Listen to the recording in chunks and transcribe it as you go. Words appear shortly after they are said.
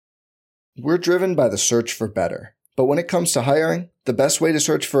We're driven by the search for better. But when it comes to hiring, the best way to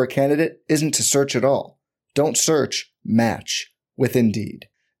search for a candidate isn't to search at all. Don't search, match with Indeed.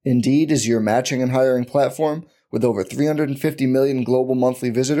 Indeed is your matching and hiring platform with over 350 million global monthly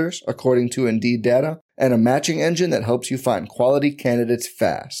visitors, according to Indeed data, and a matching engine that helps you find quality candidates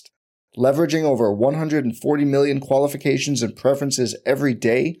fast. Leveraging over 140 million qualifications and preferences every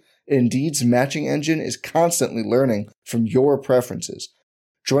day, Indeed's matching engine is constantly learning from your preferences.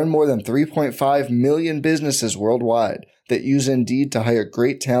 Join more than 3.5 million businesses worldwide that use Indeed to hire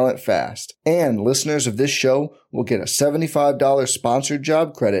great talent fast. And listeners of this show will get a $75 sponsored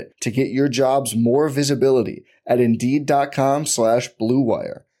job credit to get your jobs more visibility at Indeed.com/Blue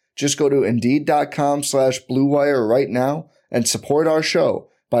Wire. Just go to Indeed.com/Blue Wire right now and support our show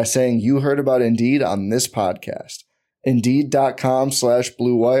by saying you heard about Indeed on this podcast.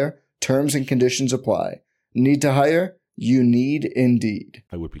 Indeed.com/Blue Wire. Terms and conditions apply. Need to hire? You need Indeed.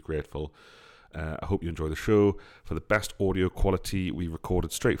 I would be grateful. I hope you enjoy the show. For the best audio quality, we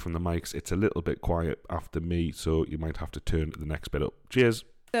recorded straight from the mics. It's a little bit quiet after me, so you might have to turn the next bit up. Cheers.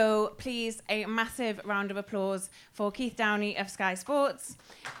 So please, a massive round of applause for Keith Downey of Sky Sports.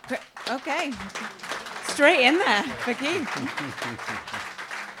 Okay, straight in there for Keith.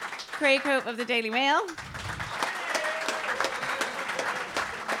 Craig Hope of the Daily Mail.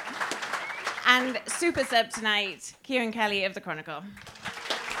 And super sub tonight, Kieran Kelly of the Chronicle.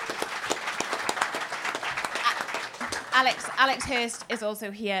 Alex Hurst is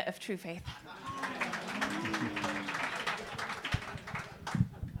also here of True Faith.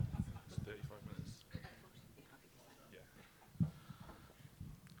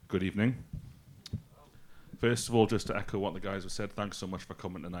 Good evening. First of all, just to echo what the guys have said, thanks so much for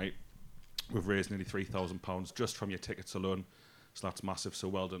coming tonight. We've raised nearly £3,000 just from your tickets alone, so that's massive, so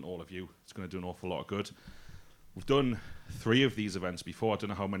well done all of you. It's going to do an awful lot of good. We've done 3 of these events before. I don't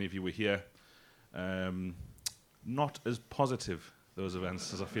know how many of you were here. Not as positive, those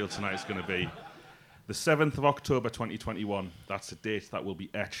events, as I feel tonight is going to be. The 7th of October 2021, that's a date that will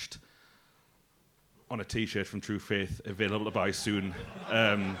be etched on a T-shirt from True Faith, available to buy soon.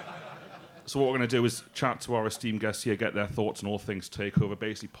 So what we're going to do is chat to our esteemed guests here, get their thoughts on all things Takeover.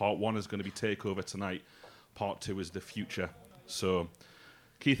 Basically, part 1 is going to be Takeover tonight. Part 2 is the future. So,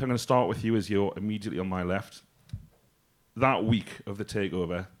 Keith, I'm going to start with you as you're immediately on my left. That week of the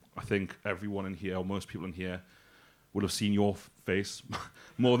Takeover, I think everyone in here, or most people in here, would have seen your face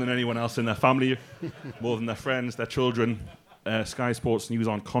more than anyone else in their family, more than their friends, their children. Sky Sports News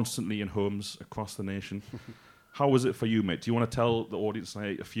on constantly in homes across the nation. How was it for you, mate? Do you want to tell the audience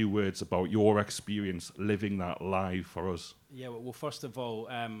a few words about your experience living that live for us? Yeah, well, first of all,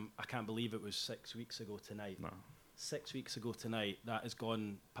 I can't believe it was 6 weeks ago tonight. No. 6 weeks ago tonight, that has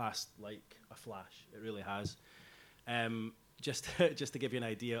gone past like a flash. It really has. Just to give you an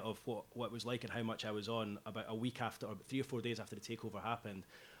idea of what it was like and how much I was on, about a week after, or 3 or 4 days after the takeover happened,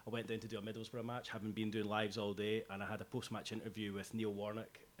 I went down to do a Middlesbrough match, having been doing lives all day, and I had a post-match interview with Neil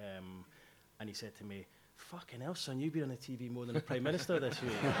Warnock, and he said to me, "Fucking hell, son, you've been on the TV more than the Prime Minister this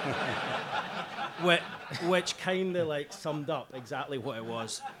week." which kind of like summed up exactly what it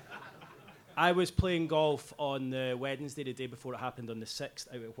was. I was playing golf on the Wednesday, the day before it happened, on the 6th,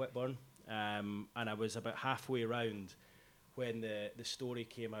 out at Whitburn, and I was about halfway round when the story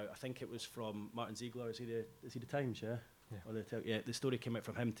came out. I think it was from Martin Ziegler. Is he the Times? Yeah. Yeah. The story came out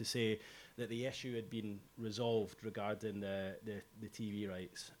from him to say that the issue had been resolved regarding the TV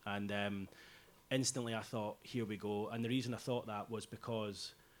rights, and instantly I thought, here we go. And the reason I thought that was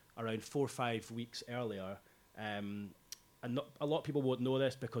because around 4 or 5 weeks earlier, and a lot of people won't know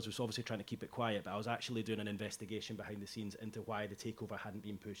this because I was obviously trying to keep it quiet, but I was actually doing an investigation behind the scenes into why the takeover hadn't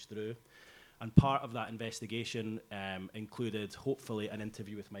been pushed through. And part of that investigation included, hopefully, an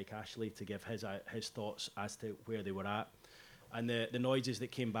interview with Mike Ashley to give his thoughts as to where they were at. And the noises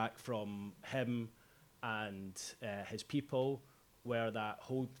that came back from him and his people were that,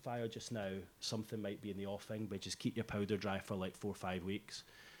 hold fire just now, something might be in the offing, but just keep your powder dry for like 4 or 5 weeks.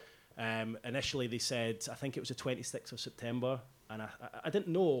 Initially, they said, I think it was the 26th of September, and I didn't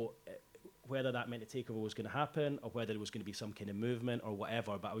know whether that meant the takeover was going to happen or whether there was going to be some kind of movement or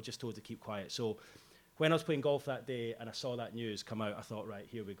whatever, but I was just told to keep quiet. So when I was playing golf that day and I saw that news come out, I thought, right,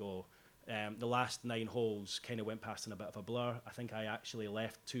 here we go. The last 9 holes kind of went past in a bit of a blur. I think I actually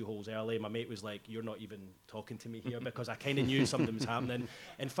left 2 holes early. My mate was like, "You're not even talking to me here," because I kind of knew something was happening.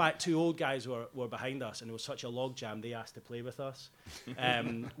 In fact, 2 old guys were behind us, and it was such a log jam, they asked to play with us.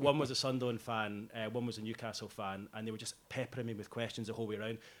 One was a Sunderland fan, one was a Newcastle fan, and they were just peppering me with questions the whole way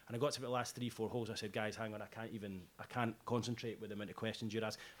around. And I got to the last 3, 4 holes, I said, "Guys, hang on, I can't concentrate with the amount of questions you're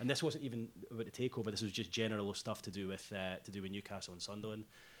asking." And this wasn't even about the takeover, this was just general stuff to do with Newcastle and Sunderland.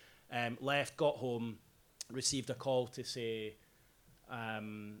 Left, got home, received a call to say,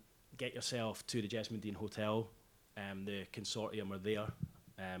 get yourself to the Jesmond Dean Hotel. The consortium are there,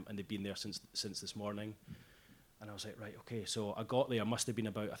 and they've been there since this morning. And I was like, right, okay. So I got there, must have been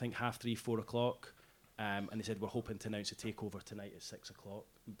about, I think, 3:30, 4 o'clock. And they said, we're hoping to announce a takeover tonight at 6 o'clock.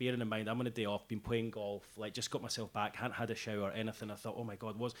 Bearing in mind, I'm on a day off, been playing golf, like just got myself back, hadn't had a shower, anything. I thought, oh my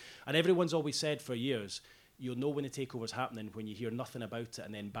God, and everyone's always said for years, you'll know when the takeover's happening when you hear nothing about it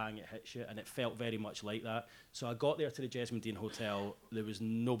and then bang, it hits you. And it felt very much like that. So I got there to the Jesmond Dean Hotel. There was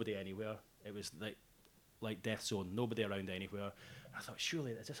nobody anywhere. It was like death zone, nobody around anywhere. I thought,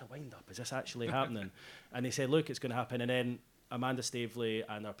 surely, is this a wind-up? Is this actually happening? And they said, look, it's going to happen. And then Amanda Staveley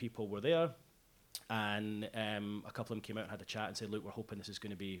and our people were there. And a couple of them came out and had a chat and said, look, we're hoping this is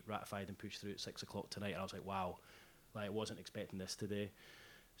going to be ratified and pushed through at 6 o'clock tonight. And I was like, wow, I wasn't expecting this today.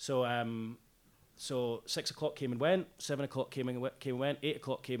 So 6 o'clock came and went, 7 o'clock came and went, 8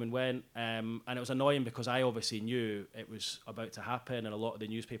 o'clock came and went. And it was annoying because I obviously knew it was about to happen. And a lot of the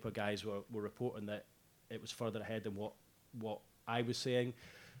newspaper guys were reporting that it was further ahead than what I was saying.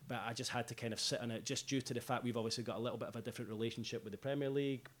 But I just had to kind of sit on it, just due to the fact we've obviously got a little bit of a different relationship with the Premier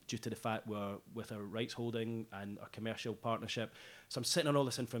League, due to the fact we're with our rights holding and our commercial partnership. So I'm sitting on all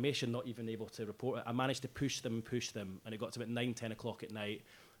this information, not even able to report it. I managed to push them, and it got to about 9, 10 o'clock at night.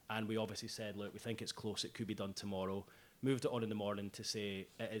 And we obviously said, look, we think it's close, it could be done tomorrow. Moved it on in the morning to say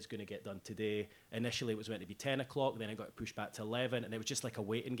it is going to get done today. Initially, it was meant to be 10 o'clock, then it got pushed back to 11, and it was just like a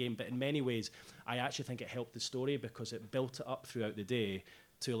waiting game. But in many ways, I actually think it helped the story because it built it up throughout the day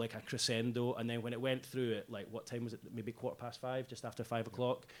to like a crescendo. And then when it went through at, like, what time was it? Maybe 5:15, just after 5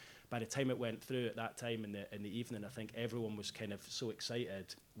 o'clock. By the time it went through at that time in the evening, I think everyone was kind of so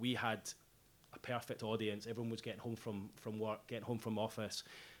excited. We had a perfect audience. Everyone was getting home from work, getting home from office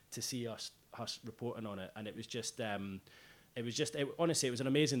to see us reporting on it, and it was just honestly, it was an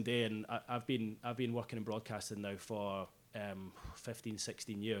amazing day. And I've been working in broadcasting now for 15,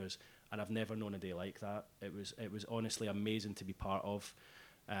 16 years, and I've never known a day like that. It was honestly amazing to be part of,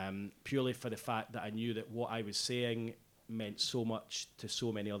 purely for the fact that I knew that what I was saying meant so much to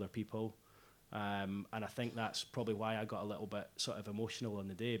so many other people, and I think that's probably why I got a little bit sort of emotional on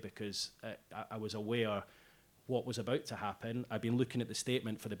the day, because I was aware what was about to happen. I've been looking at the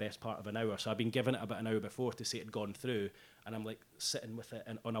statement for the best part of an hour, so I've been given it about an hour before to say it had gone through, and I'm like sitting with it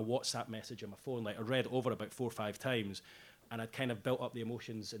on a WhatsApp message on my phone. Like, I read it over about 4 or 5 times, and I'd kind of built up the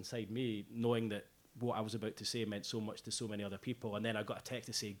emotions inside me, knowing that what I was about to say meant so much to so many other people. And then I got a text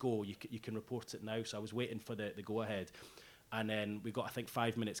to say, go, you can report it now. So I was waiting for the go ahead, and then we got, I think,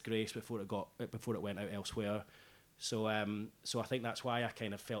 5 minutes grace before it went out elsewhere. So I think that's why I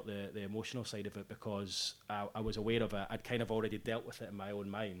kind of felt the emotional side of it, because I was aware of it. I'd kind of already dealt with it in my own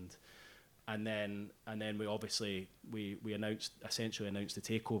mind, and then we obviously we essentially announced the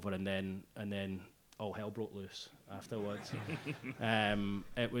takeover, and then all hell broke loose afterwards.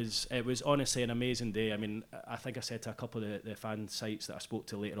 It was honestly an amazing day. I mean, I think I said to a couple of the fan sites that I spoke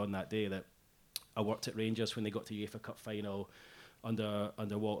to later on that day that I worked at Rangers when they got to UEFA Cup final under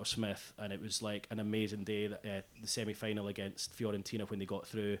Walter Smith, and it was like an amazing day. That the semi-final against Fiorentina, when they got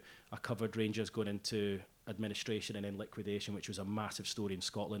through, I covered Rangers going into administration and then liquidation, which was a massive story in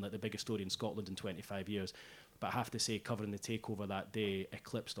Scotland, like the biggest story in Scotland in 25 years. But I have to say, covering the takeover that day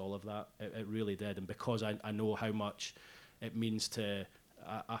eclipsed all of that. It really did, and because I know how much it means to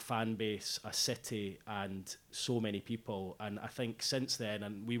a fan base, a city, and so many people. And I think since then,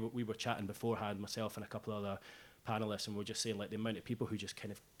 and we were chatting beforehand, myself and a couple of other panelists, and we're just saying, like, the amount of people who just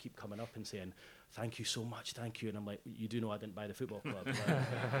kind of keep coming up and saying, thank you so much, thank you. And I'm like, you do know I didn't buy the football club.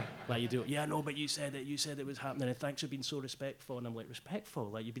 Like you do, yeah, no, but you said it was happening, and thanks for being so respectful. And I'm like, respectful?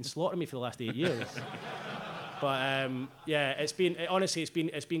 Like, you've been slaughtering me for the last 8 years. But yeah, it's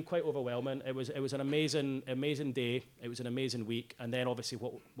been quite overwhelming. It was an amazing day. It was an amazing week, and then obviously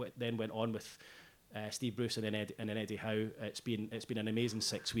what then went on with Steve Bruce and then Eddie Howe. It's been an amazing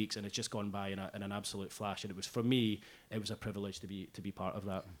 6 weeks, and it's just gone by in an absolute flash. And it was, for me, it was a privilege to be part of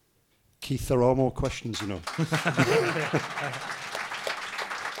that. Keith, there are more questions, you know.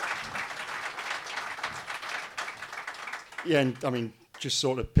 Yeah, and I mean, just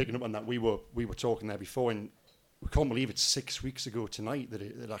sort of picking up on that, we were talking there before, and we can't believe it's 6 weeks ago tonight that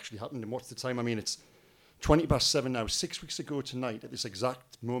it actually happened. And what's the time? I mean, it's 7:20 now. 6 weeks ago tonight, at this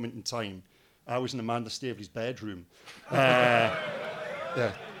exact moment in time, I was in Amanda Staveley's bedroom. Yeah.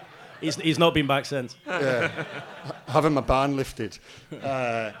 He's not been back since. Yeah, having my ban lifted.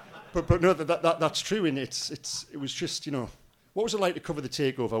 But no, that's true, and it was just, you know, what was it like to cover the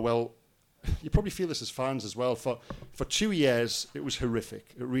takeover? Well, you probably feel this as fans as well. For 2 years, it was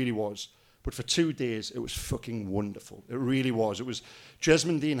horrific. It really was. But for 2 days, it was fucking wonderful. It really was. It was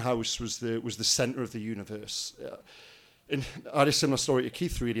Jesmond House was the centre of the universe. And I had a similar story to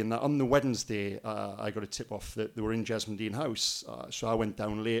Keith, really, in that on the Wednesday, I got a tip off that they were in Jesmond House. So I went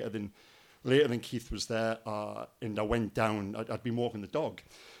down later than Keith was there, and I went down. I'd been walking the dog,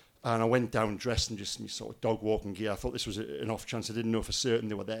 and I went down dressed in just my sort of dog walking gear. I thought this was an off chance. I didn't know for certain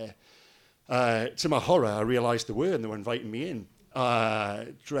they were there. To my horror, I realised they were, and they were inviting me in.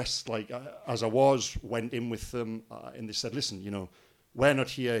 Dressed like as I was, went in with them, and they said, listen, you know, we're not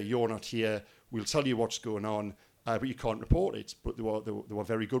here, you're not here, we'll tell you what's going on, but you can't report it. But they were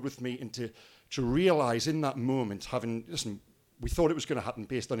very good with me, and to realise in that moment, we thought it was going to happen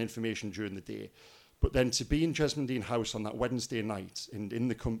based on information during the day, but then to be in Jesmond House on that Wednesday night, and in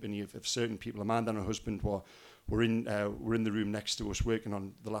the company of certain people, Amanda and her husband were in the room next to us working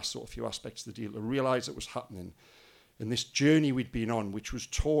on the last sort of few aspects of the deal, to realise it was happening. And this journey we'd been on, which was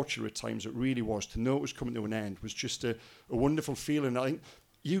torture at times, it really was, to know it was coming to an end, was just a wonderful feeling. I think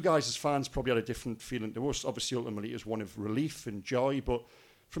you guys as fans probably had a different feeling to us. Obviously, ultimately, it was one of relief and joy. But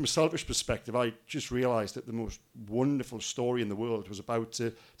from a selfish perspective, I just realised that the most wonderful story in the world was about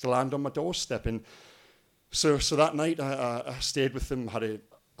to land on my doorstep. And so that night, I stayed with them, had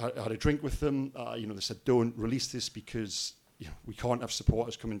a drink with them. They said, don't release this because we can't have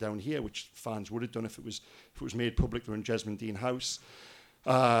supporters coming down here, which fans would have done if it was made public. They're in Jesmond House.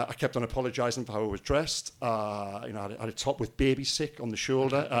 I kept on apologising for how I was dressed. I had a top with baby sick on the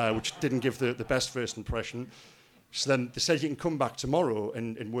shoulder, which didn't give the best first impression. So then they said, you can come back tomorrow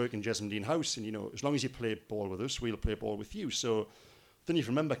and work in Jesmond House, and as long as you play ball with us, we'll play ball with you. So then you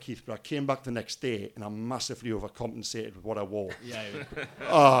remember, Keith, but I came back the next day and I massively overcompensated with what I wore.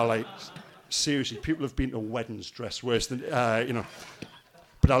 Yeah. Seriously, people have been to weddings dressed worse than,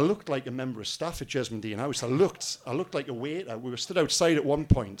 But I looked like a member of staff at Jesmond House. I looked like a waiter. We were stood outside at one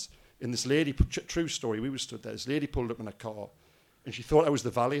point, and this lady, true story, we were stood there. This lady pulled up in a car, and she thought I was the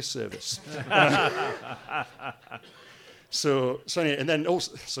valet service. So anyway, and then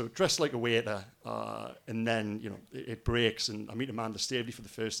also dressed like a waiter, and then it breaks, and I meet Amanda Staveley for the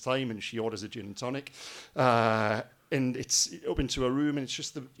first time, and she orders a gin and tonic, and it's up into a room, and it's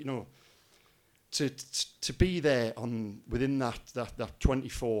just to be there within that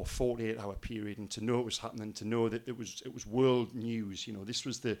 24, 48 hour period, and to know it was happening, to know that it was world news. This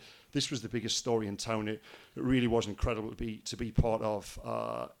was the biggest story in town. It really was incredible to be part of.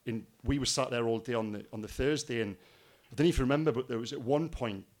 And we were sat there all day on the Thursday, and I don't even remember, but there was at one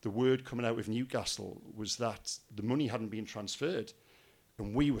point the word coming out of Newcastle was that the money hadn't been transferred.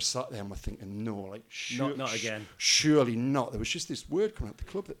 And we were sat there and we're thinking, no, not again. Surely not. There was just this word coming out of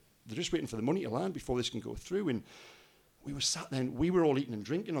the club that they're just waiting for the money to land before this can go through. And we were sat there and we were all eating and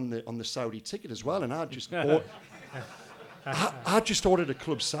drinking on the Saudi ticket as well. And I just ordered a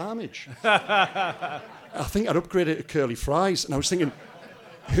club sandwich. I think I'd upgraded to curly fries. And I was thinking,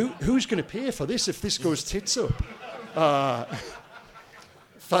 who's going to pay for this if this goes tits up?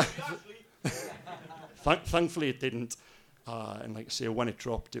 Thankfully it didn't. And like I say, when it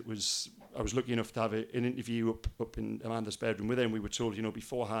dropped, I was lucky enough to have an interview up in Amanda's bedroom with her, and we were told,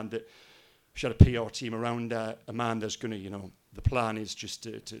 beforehand that she had a PR team around her. Amanda's going to, the plan is just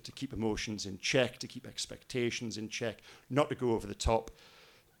to keep emotions in check, to keep expectations in check, not to go over the top.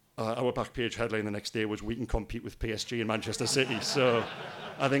 Our back page headline the next day was, we can compete with PSG in Manchester City. So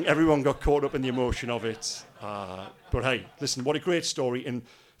I think everyone got caught up in the emotion of it. But hey, listen, what a great story. And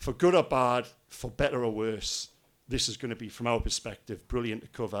for good or bad, for better or worse, this is going to be, from our perspective, brilliant to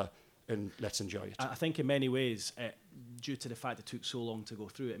cover, and let's enjoy it. I think in many ways, due to the fact it took so long to go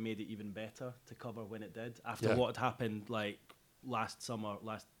through, it made it even better to cover when it did. After what had happened last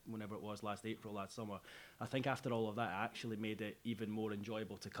April, last summer, I think after all of that, it actually made it even more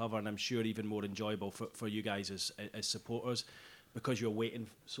enjoyable to cover, and I'm sure even more enjoyable for you guys as supporters, because you're waiting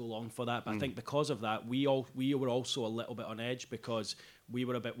so long for that. But I think because of that, we were also a little bit on edge, because we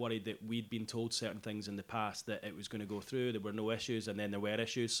were a bit worried that we'd been told certain things in the past that it was going to go through, there were no issues, and then there were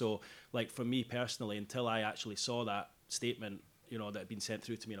issues. So for me personally, until I actually saw that statement, that had been sent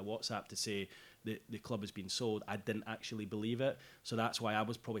through to me in a WhatsApp to say the club has been sold, I didn't actually believe it. So that's why I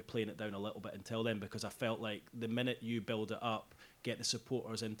was probably playing it down a little bit until then, because I felt like the minute you build it up, get the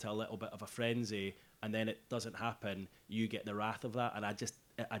supporters into a little bit of a frenzy, and then it doesn't happen, you get the wrath of that, and I just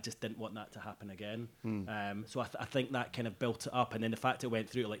didn't want that to happen again. So I think that kind of built it up, and then the fact it went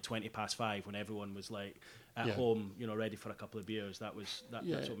through at 5:20 when everyone was at home, ready for a couple of beers, that's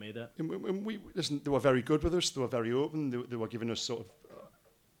what made it. And we listen, they were very good with us. They were very open. They were giving us sort of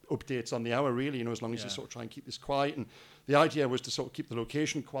updates on the hour, really. As long as you sort of try and keep this quiet. And the idea was to sort of keep the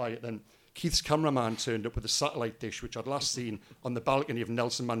location quiet. Then Keith's cameraman turned up with a satellite dish, which I'd last seen on the balcony of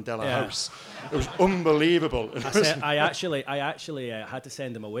Nelson Mandela House. It was unbelievable. I actually had to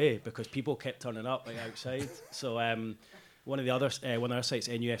send him away because people kept turning up outside. So one of our sites,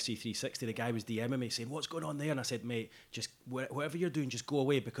 NUFC 360, the guy was DMing me saying, "What's going on there?" And I said, "Mate, just whatever you're doing, just go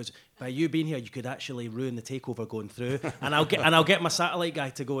away, because by you being here, you could actually ruin the takeover going through." And I'll get my satellite guy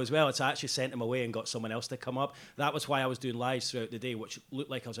to go as well. So I actually sent him away and got someone else to come up. That was why I was doing lives throughout the day, which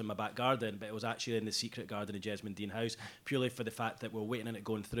looked like I was in my back garden, but it was actually in the secret garden of Jesmond Dean House, purely for the fact that we're waiting on it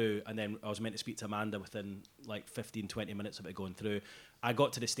going through, and then I was meant to speak to Amanda within like 15-20 minutes of it going through. I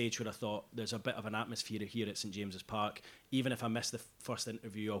got to the stage where I thought there's a bit of an atmosphere here at St James's Park. Even if I missed the first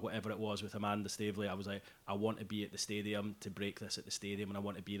interview or whatever it was with Amanda Staveley, I was like, I want to be at the stadium to break this at the stadium, and I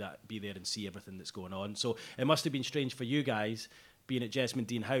want to be there and see everything that's going on. So it must have been strange for you guys being at Jesmond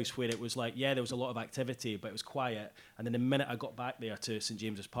Dean House, where it was like, yeah, there was a lot of activity, but it was quiet. And then the minute I got back there to St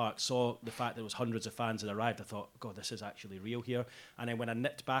James's Park, saw the fact there was hundreds of fans that arrived, I thought, God, this is actually real here. And then when I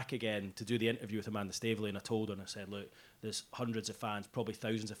nipped back again to do the interview with Amanda Staveley, and I told her, and I said, look, there's hundreds of fans, probably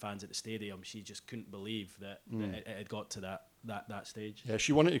thousands of fans at the stadium. She just couldn't believe that it had got to that stage. Yeah,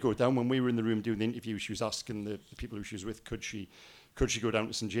 she wanted to go down. When we were in the room doing the interview, she was asking the people who she was with, could she go down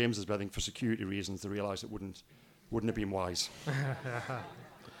to St James's? But I think for security reasons, they realised it wouldn't have been wise.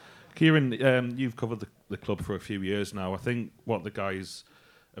 Kieran, you've covered the club for a few years now. I think what the guys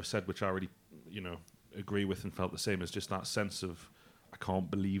have said, which I really, agree with and felt the same, is just that sense of, I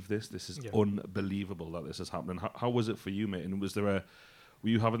can't believe this. This is unbelievable that this is happening. How was it for you, mate? And were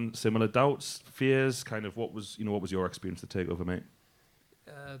you having similar doubts, fears? Kind of what was your experience to take over, mate?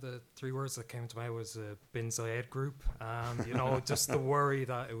 The three words that came to mind was Bin Zayed group. Just the worry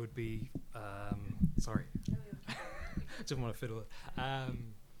that it would be. Sorry, didn't want to fiddle it.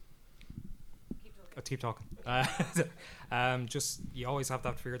 I'll keep talking. Just you always have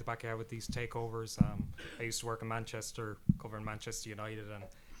that fear at the back of your head with these takeovers. I used to work in Manchester, covering Manchester United, and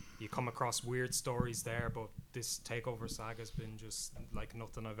you come across weird stories there, but this takeover saga has been just like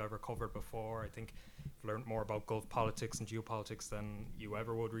nothing I've ever covered before. I think I've learned more about Gulf politics and geopolitics than you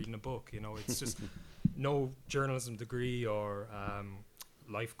ever would reading a book. It's just no journalism degree or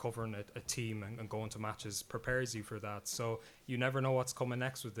life covering a team and going to matches prepares you for that. So you never know what's coming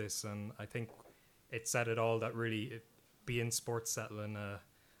next with this, and I think it said it all, that really being sports settling a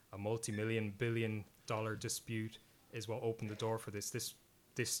multi-million, billion-dollar dispute is what opened the door for this.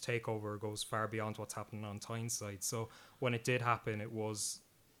 This takeover goes far beyond what's happening on Tyneside. So when it did happen,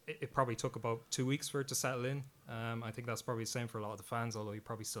 it probably took about 2 weeks for it to settle in. I think that's probably the same for a lot of the fans, although you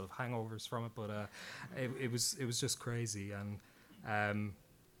probably still have hangovers from it. But it was just crazy, and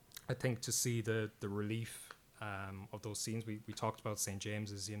I think to see the relief of those scenes we talked about St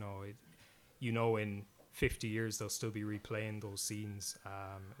James's, in 50 years they'll still be replaying those scenes.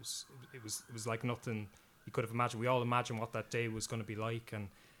 It was like nothing you could have imagined. We all imagined what that day was going to be like, and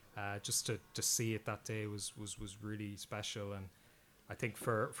just to see it that day was really special. And I think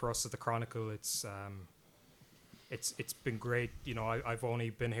for us at the Chronicle, it's been great. I've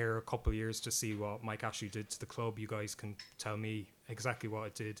only been here a couple of years to see what Mike Ashley did to the club. You guys can tell me exactly what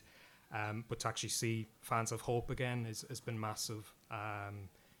it did, but to actually see fans have hope again has been massive. I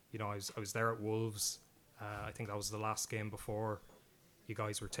was there at Wolves. I think that was the last game before you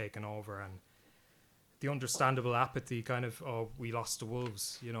guys were taken over, and the understandable apathy, kind of, we lost to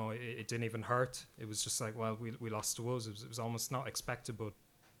Wolves. It didn't even hurt. It was just like, well, we lost to Wolves. It was almost not expected, but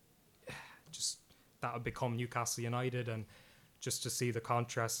just that would become Newcastle United, and just to see the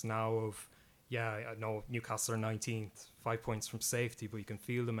contrast now of, I know Newcastle are 19th, 5 points from safety, but you can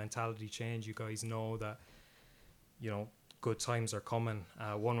feel the mentality change. You guys know that, good times are coming.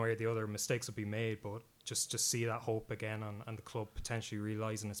 One way or the other, mistakes will be made, but just to see that hope again and the club potentially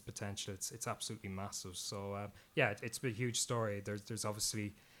realising its potential, it's absolutely massive. So, it's been a huge story. There's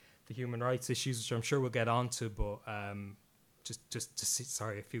obviously the human rights issues, which I'm sure we'll get onto, but just to see,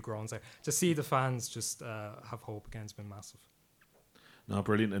 sorry, a few groans there, to see the fans just have hope again has been massive. No,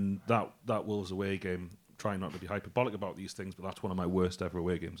 brilliant. And that Wolves away game, trying not to be hyperbolic about these things, but that's one of my worst ever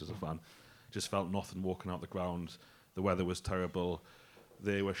away games as a fan. Just felt nothing walking out the ground. The weather was terrible.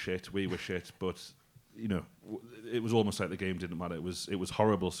 They were shit. We were shit. But it was almost like the game didn't matter. It was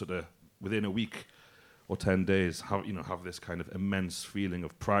horrible. Sort of within a week or 10 days, have this kind of immense feeling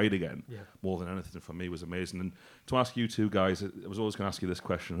of pride again. Yeah. More than anything, for me, was amazing. And to ask you two guys, I was always going to ask you this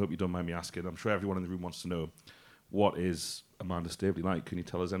question. I hope you don't mind me asking. I'm sure everyone in the room wants to know, what is Amanda Staveley like? Can you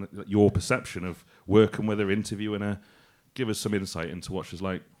tell us your perception of working with her, interviewing her? Give us some insight into what she's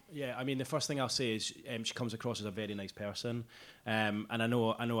like. Yeah, I mean, the first thing I'll say is she comes across as a very nice person, and I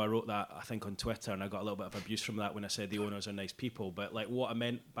know I wrote that, I think, on Twitter, and I got a little bit of abuse from that when I said the owners are nice people. But like, what I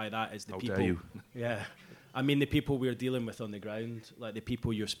meant by that is the How people. dare you. Yeah, I mean the people we're dealing with on the ground, like the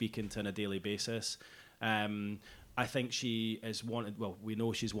people you're speaking to on a daily basis. I think she has wanted. Well, we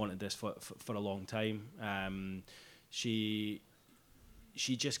know she's wanted this for a long time.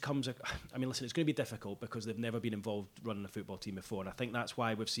 She just comes. I mean, listen, it's going to be difficult because they've never been involved running a football team before, and I think that's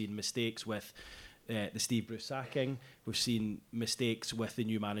why we've seen mistakes with the Steve Bruce sacking. We've seen mistakes with the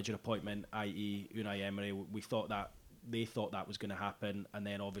new manager appointment, i.e., Unai Emery. We thought that they thought that was going to happen, and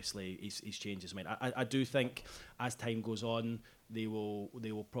then obviously he's changed his mind. I do think as time goes on, they will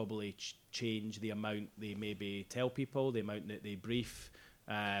probably change the amount they maybe tell people, the amount that they brief,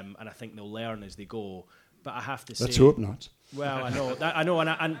 and I think they'll learn as they go. But I have to say, Let's hope not. Well, I know,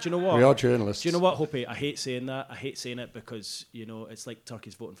 and do you know what? We are journalists. Do you know what, Hoppy? I hate saying that. I hate saying it because it's like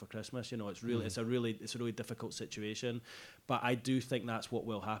turkeys voting for Christmas. It's really, it's a really difficult situation. But I do think that's what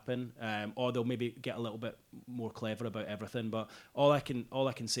will happen, or they'll maybe get a little bit more clever about everything. But all I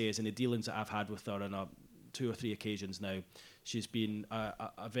can say is in the dealings that I've had with her on 2 or 3 occasions now, she's been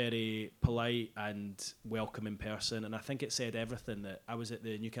a very polite and welcoming person, and I think it said everything. That I was at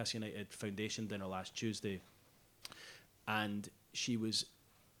the Newcastle United Foundation dinner last Tuesday, and she was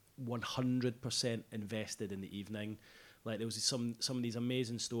 100% invested in the evening. Like, there was some of these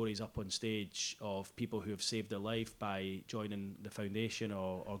amazing stories up on stage of people who have saved their life by joining the foundation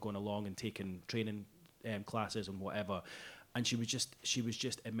or going along and taking training classes and whatever. And she was just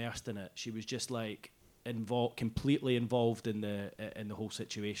immersed in it. She was just like completely involved in the whole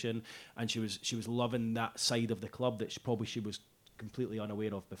situation, and she was loving that side of the club that she was completely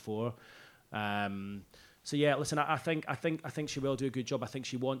unaware of before. So yeah, listen, I think she will do a good job. I think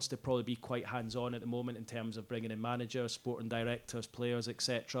she wants to probably be quite hands-on at the moment in terms of bringing in managers, sporting directors, players,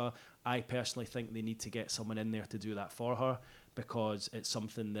 etc. I personally think they need to get someone in there to do that for her, because it's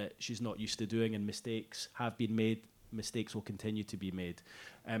something that she's not used to doing, and mistakes have been made. Mistakes will continue to be made,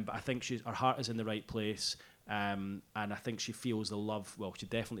 but I think her heart is in the right place, and I think she feels the love. Well, she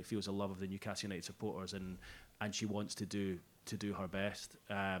definitely feels the love of the Newcastle United supporters, and she wants to do her best.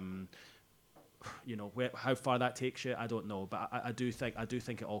 How far that takes you, I don't know, but I do think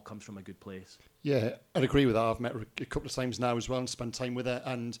it all comes from a good place. Yeah, I'd agree with that. I've met her a couple of times now as well and spent time with her,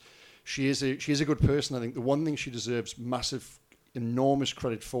 and she is a good person. I think the one thing she deserves massive, enormous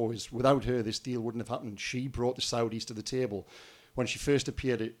credit for is, without her, this deal wouldn't have happened. She brought the Saudis to the table. When she first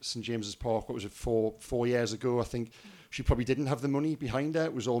appeared at St James's Park, what was it, four years ago, I think, she probably didn't have the money behind her.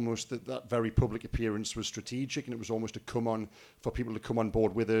 It was almost that very public appearance was strategic, and it was almost a come on for people to come on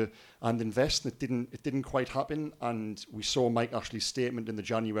board with her and invest. And it didn't quite happen. And we saw Mike Ashley's statement in the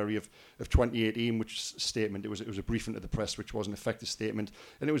January of 2018, which statement, it was a briefing to the press, which was an effective statement,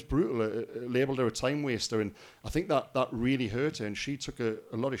 and it was brutal. Labelled her a time waster, and I think that really hurt her, and she took a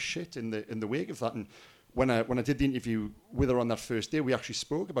lot of shit in the wake of that. And when I did the interview with her on that first day, we actually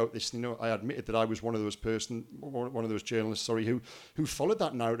spoke about this. I admitted that I was one of those journalists, who followed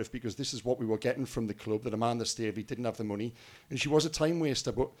that narrative, because this is what we were getting from the club, that Amanda Staveley didn't have the money, and she was a time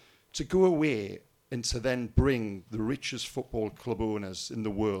waster. But to go away and to then bring the richest football club owners in the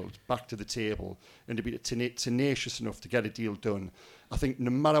world back to the table, and to be tenacious enough to get a deal done, I think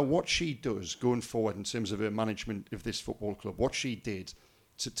no matter what she does going forward in terms of her management of this football club, what she did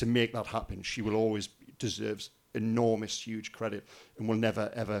to make that happen, she will always deserves enormous, huge credit, and will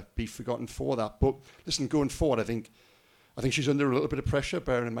never ever be forgotten for that. But listen, going forward, I think she's under a little bit of pressure,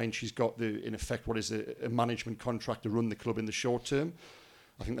 bearing in mind she's got in effect what is a management contract to run the club in the short term.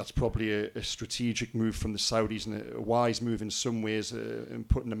 I think that's probably a strategic move from the Saudis, and a wise move in some ways, in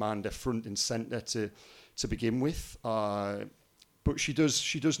putting Amanda front and centre to begin with. But she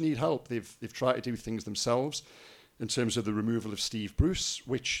does need help. They've tried to do things themselves in terms of the removal of Steve Bruce,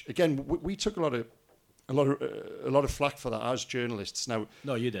 which again we took a lot of flack for that as journalists. Now,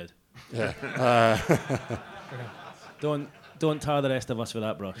 no, you did. Yeah. Don't tar the rest of us with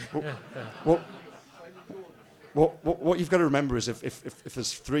that, bro. What you've got to remember is if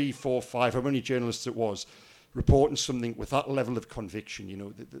there's 3, 4, 5, how many journalists it was, reporting something with that level of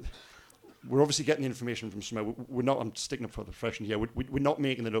conviction, we're obviously getting the information from somewhere. We're not. I'm sticking up for the profession here. We're not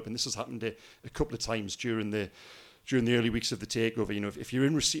making it up, and this has happened a couple of times during the early weeks of the takeover. If you're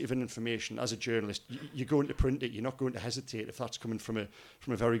in receipt of an information as a journalist, you're going to print it. You're not going to hesitate if that's coming from a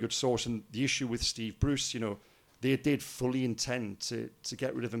very good source. And the issue with Steve Bruce, they did fully intend to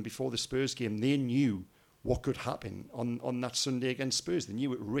get rid of him before the Spurs game. They knew what could happen on that Sunday against Spurs. They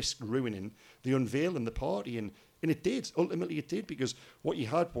knew it risked ruining the unveil and the party, and it did. Ultimately, it did, because what you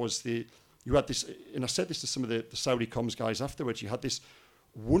had was you had this, and I said this to some of the Saudi comms guys afterwards. You had this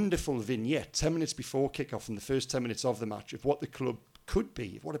wonderful vignette 10 minutes before kickoff in the first 10 minutes of the match of what the club could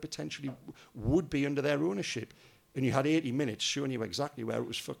be, what it potentially would be under their ownership. And you had 80 minutes showing you exactly where it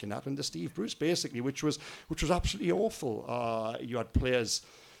was fucking at under Steve Bruce, basically, which was absolutely awful. You had players,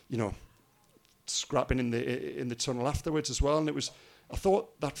 scrapping in the tunnel afterwards as well. And I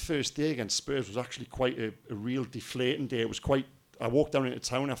thought that first day against Spurs was actually quite a real deflating day. It was quite. I walked down into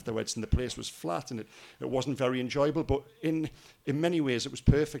town afterwards and the place was flat and it wasn't very enjoyable. But in many ways, it was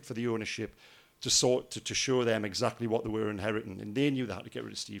perfect for the ownership to show them exactly what they were inheriting. And they knew they had to get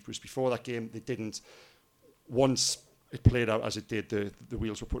rid of Steve Bruce. Before that game, they didn't. Once it played out as it did, the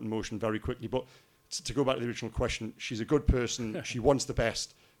wheels were put in motion very quickly. But to go back to the original question, she's a good person. She wants the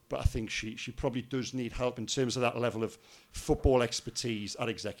best. But I think she probably does need help in terms of that level of football expertise at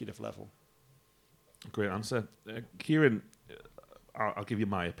executive level. Great answer. Kieran, I'll give you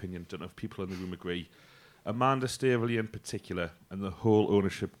my opinion. Don't know if people in the room agree. Amanda Staveley in particular and the whole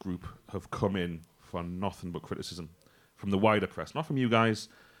ownership group have come in for nothing but criticism from the wider press. Not from you guys,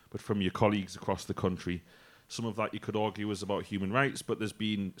 but from your colleagues across the country. Some of that you could argue is about human rights, but there's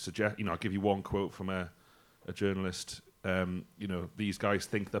been I'll give you one quote from a journalist. These guys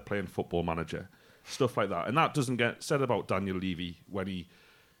think they're playing Football Manager, stuff like that, and that doesn't get said about Daniel Levy when he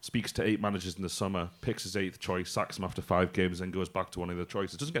speaks to 8 managers in the summer, picks his 8th choice, sacks him after 5 games, and goes back to one of the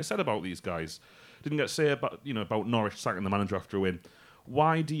choices. It doesn't get said about these guys. Didn't get said about Norwich sacking the manager after a win.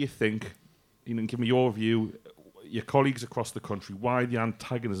 Why do you think? Give me your view. Your colleagues across the country. Why the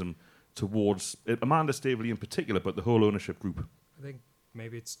antagonism towards Amanda Staveley in particular, but the whole ownership group? I think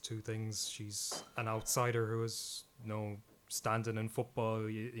maybe it's two things. She's an outsider who is standing in football.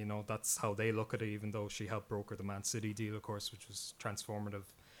 That's how they look at it, even though she helped broker the Man City deal, of course, which was transformative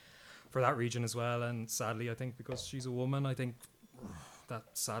for that region as well. And sadly, I think because she's a woman, I think that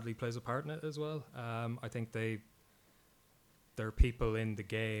sadly plays a part in it as well. I think there are people in the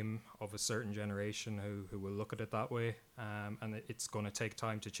game of a certain generation who will look at it that way, and it's going to take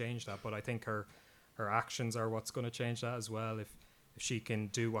time to change that. But I think her actions are what's going to change that as well. If she can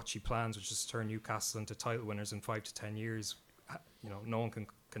do what she plans, which is turn Newcastle into title winners in 5 to 10 years, no one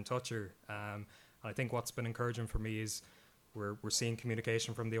can touch her. And I think what's been encouraging for me is we're seeing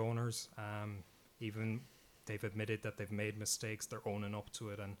communication from the owners. Even they've admitted that they've made mistakes. They're owning up to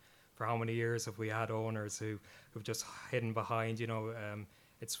it. And for how many years have we had owners who've just hidden behind,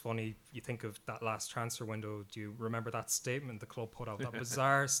 it's funny, you think of that last transfer window. Do you remember that statement the club put out, that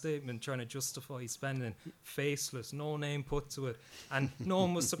bizarre statement trying to justify spending, faceless, no name put to it, and no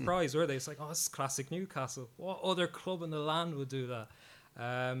one was surprised, were they? It's like, oh, this is classic Newcastle. What other club in the land would do that?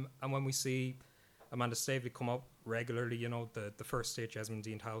 And when we see Amanda Staveley come up regularly, the first stage, Esmond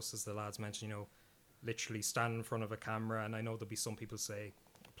Dean House, as the lads mentioned, literally stand in front of a camera, and I know there'll be some people say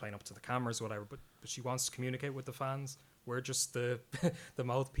playing up to the cameras or whatever, but she wants to communicate with the fans. We're just the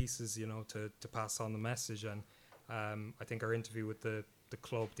mouthpieces, to pass on the message. And I think our interview with the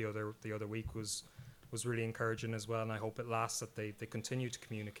club the other week was really encouraging as well. And I hope it lasts, that they continue to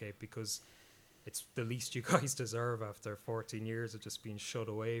communicate, because it's the least you guys deserve after 14 years of just being shut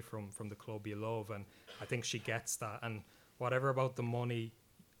away from the club you love. And I think she gets that. And whatever about the money,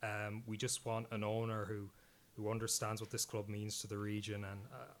 we just want an owner who understands what this club means to the region, and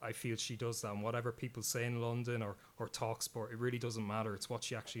I feel she does that. And whatever people say in London or talk sport, it really doesn't matter. It's what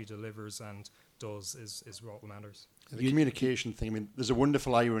she actually delivers and does is what matters. The communication thing, there's a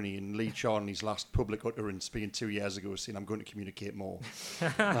wonderful irony in Lee Charnley's last public utterance being 2 years ago, saying, I'm going to communicate more.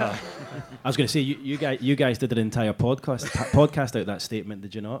 I was going to say, you guys did an entire podcast out that statement,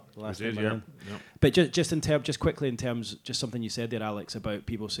 did you not? I did, yeah. But just quickly in terms, just something you said there, Alex, about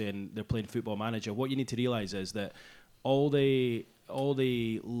people saying they're playing Football Manager. What you need to realise is that all the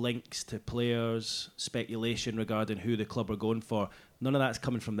links to players, speculation regarding who the club are going for, none of that's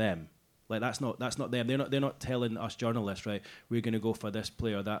coming from them. Like that's not them. They're not telling us journalists, right, we're going to go for this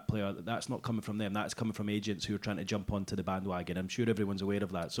player, that player. That's not coming from them. That's coming from agents who are trying to jump onto the bandwagon. I'm sure everyone's aware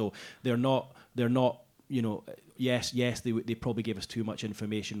of that. So they're not. Yes, they probably gave us too much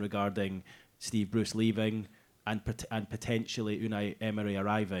information regarding Steve Bruce leaving and potentially Unai Emery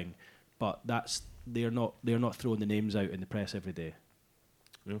arriving, but they're not throwing the names out in the press every day.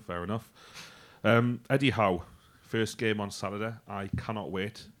 Yeah, fair enough. Eddie Howe. First game on Saturday. I cannot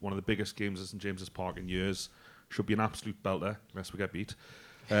wait. One of the biggest games at St James's Park in years. Should be an absolute belter, unless we get beat.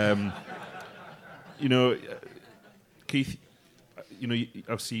 Keith,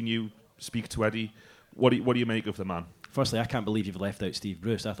 I've seen you speak to Eddie. What do you make of the man? Firstly, I can't believe you've left out Steve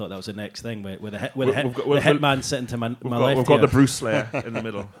Bruce. I thought that was the next thing with the hitman sitting to my left. We've got the Bruce Slayer in the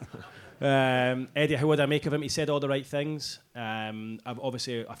middle. Eddie, how would I make of him? He said all the right things. I've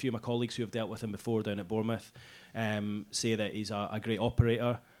obviously a few of my colleagues who have dealt with him before down at Bournemouth say that he's a great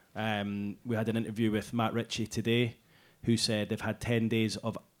operator. We had an interview with Matt Ritchie today, who said they've had 10 days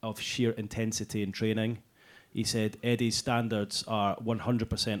of sheer intensity in training. He said Eddie's standards are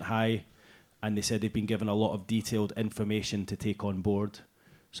 100% high, and they said they've been given a lot of detailed information to take on board.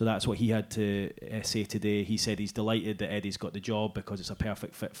 So that's what he had to say today. He said he's delighted that Eddie's got the job because it's a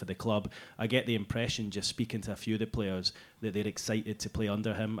perfect fit for the club. I get the impression, just speaking to a few of the players, that they're excited to play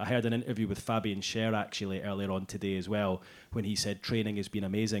under him. I heard an interview with Fabian Schär actually earlier on today as well, when he said training has been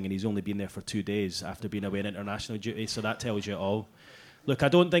amazing and he's only been there for 2 days after being away on international duty. So that tells you it all. Look, I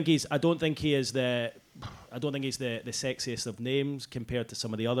don't think he's the sexiest of names compared to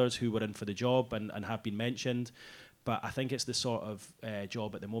some of the others who were in for the job and have been mentioned. But I think it's the sort of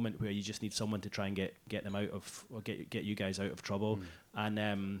job at the moment where you just need someone to try and get them out of, or get you guys out of trouble.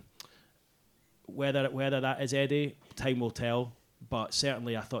 And whether that is Eddie, time will tell. But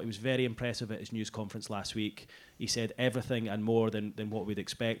certainly I thought he was very impressive at his news conference last week. He said everything and more than what we'd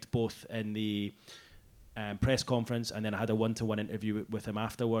expect, both in the press conference and then I had a one-to-one interview with him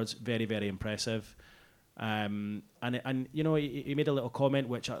afterwards. Very, very impressive. And you know, he made a little comment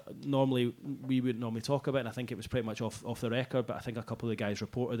which we would normally talk about, and I think it was pretty much off the record, but I think a couple of the guys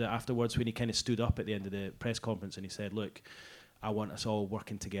reported it afterwards when he kind of stood up at the end of the press conference and he said, look, I want us all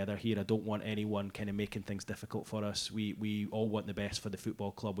working together here. I don't want anyone kind of making things difficult for us. We all want the best for the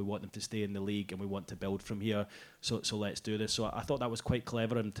football club. We want them to stay in the league and we want to build from here. So let's do this. So I thought that was quite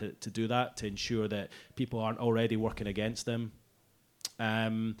clever and to do that, to ensure that people aren't already working against them.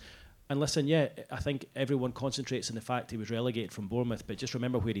 And listen, yeah, I think everyone concentrates on the fact he was relegated from Bournemouth, but just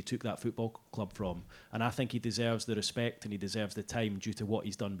remember where he took that football club from. And I think he deserves the respect and he deserves the time due to what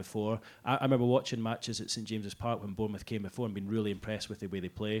he's done before. I remember watching matches at St James's Park when Bournemouth came before and been really impressed with the way they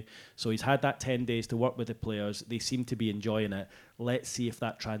play. So he's had that 10 days to work with the players. They seem to be enjoying it. Let's see if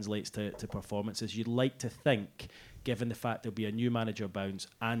that translates to performances. You'd like to think, given the fact there'll be a new manager bounce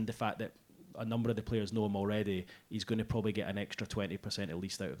and the fact that a number of the players know him already, he's going to probably get an extra 20% at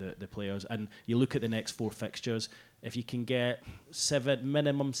least out of the players. And you look at the next 4 fixtures, if you can get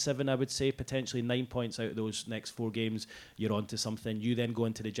minimum 7, I would say, potentially 9 points out of those next 4 games, you're on to something. You then go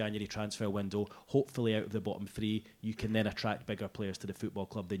into the January transfer window, hopefully out of the bottom 3, you can then attract bigger players to the football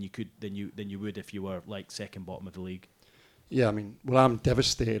club than you would if you were like second bottom of the league. Yeah, I mean, well, I'm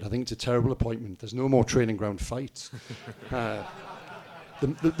devastated. I think it's a terrible appointment. There's no more training ground fights.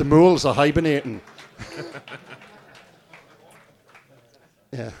 The moles are hibernating.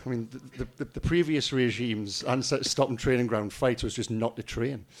 Yeah, I mean, the previous regime's answer to stopping training ground fights was just not to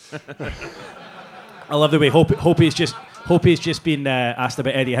train. I love the way Hope's just been asked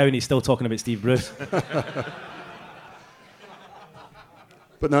about Eddie Howe and he's still talking about Steve Bruce.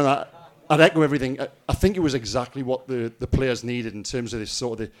 But no, I'd echo everything. I think it was exactly what the players needed in terms of this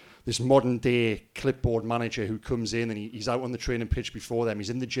sort of this modern day clipboard manager who comes in and he's out on the training pitch before them. He's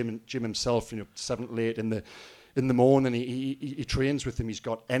in the gym himself, 7 to 8 in the morning. He trains with them. He's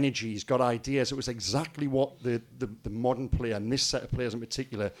got energy. He's got ideas. It was exactly what the modern player, and this set of players in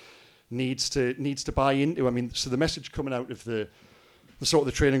particular, needs to buy into. I mean, so the message coming out of the sort of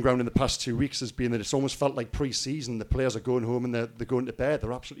the training ground in the past 2 weeks has been that it's almost felt like pre-season. The players are going home and they're going to bed.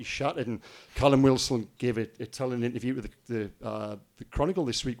 They're absolutely shattered. And Callum Wilson gave a telling interview with the Chronicle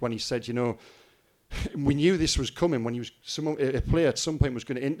this week when he said, we knew this was coming when a player at some point was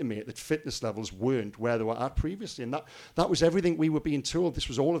going to intimate that fitness levels weren't where they were at previously. And that was everything we were being told. This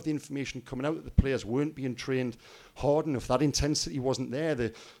was all of the information coming out that the players weren't being trained hard enough. That intensity wasn't there.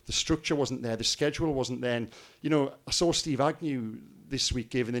 The structure wasn't there. The schedule wasn't there. And, I saw Steve Agnew this week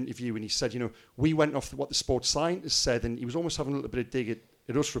gave an interview and he said, we went off what the sports scientists said, and he was almost having a little bit of dig at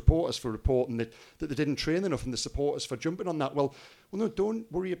us reporters for reporting that they didn't train enough and the supporters for jumping on that. Well, no,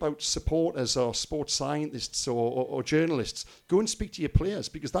 don't worry about supporters or sports scientists or journalists. Go and speak to your players,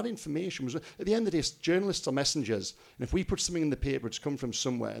 because that information was, at the end of the day, journalists are messengers. And if we put something in the paper, it's come from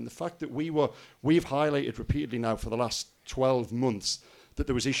somewhere. And the fact that we've highlighted repeatedly now for the last 12 months that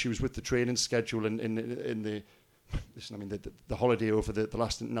there was issues with the training schedule and in the listen, I mean, the holiday over the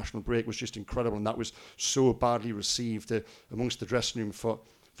last international break was just incredible, and that was so badly received amongst the dressing room for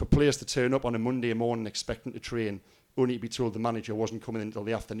players to turn up on a Monday morning expecting to train, only to be told the manager wasn't coming in until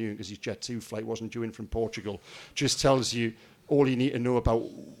the afternoon because his Jet2 flight wasn't due in from Portugal. Just tells you all you need to know about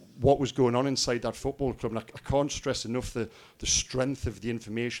what was going on inside that football club. And I can't stress enough the strength of the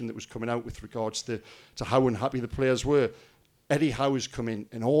information that was coming out with regards to how unhappy the players were. Eddie Howe's come in,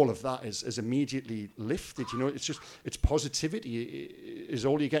 and all of that is immediately lifted. It's positivity is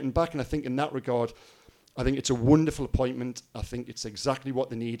all you're getting back. And I think in that regard, I think it's a wonderful appointment. I think it's exactly what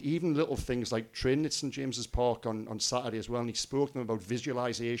they need. Even little things like training at St James's Park on Saturday as well. And he spoke to them about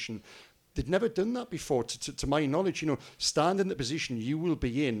visualisation. They'd never done that before, to my knowledge. You know, stand in the position you will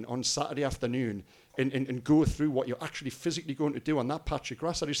be in on Saturday afternoon and go through what you're actually physically going to do on that patch of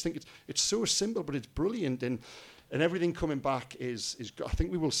grass. I just think it's so simple, but it's brilliant. And everything coming back is I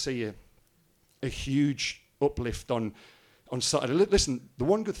think we will see a huge uplift on Saturday. Listen, the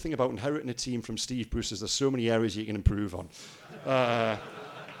one good thing about inheriting a team from Steve Bruce is there's so many areas you can improve on.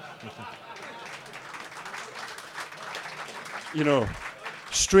 You know,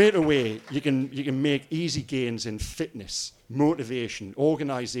 straight away you can make easy gains in fitness, motivation,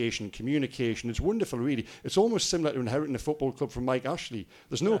 organisation, communication. It's wonderful, really. It's almost similar to inheriting a football club from Mike Ashley.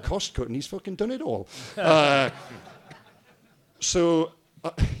 There's no cost cutting. He's fucking done it all. Yeah.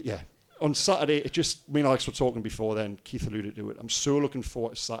 On Saturday, it just, me and Alex were talking before then, Keith alluded to it. I'm so looking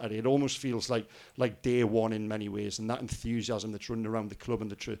forward to Saturday. It almost feels like day one in many ways, and that enthusiasm that's running around the club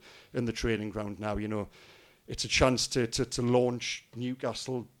and in the training ground now, you know, it's a chance to launch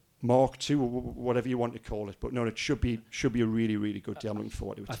Newcastle Mark II, or whatever you want to call it. But no, it should be a really, really good day. I'm looking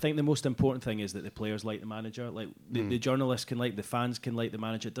forward to it. I think the most important thing is that the players like the manager. Like the journalists can like, the fans can like the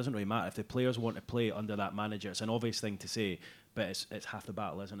manager. It doesn't really matter if the players want to play under that manager. It's an obvious thing to say, but it's half the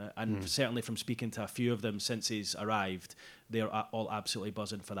battle, isn't it? And certainly from speaking to a few of them since he's arrived, they're all absolutely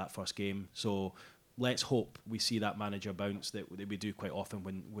buzzing for that first game. So let's hope we see that manager bounce that we do quite often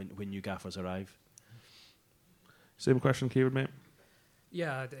when new gaffers arrive. Same question, Kieran, mate.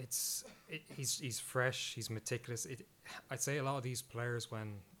 Yeah, he's fresh, he's meticulous. I'd say a lot of these players,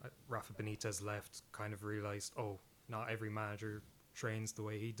 when Rafa Benitez left, kind of realised, not every manager trains the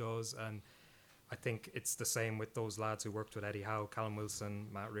way he does. And I think it's the same with those lads who worked with Eddie Howe, Callum Wilson,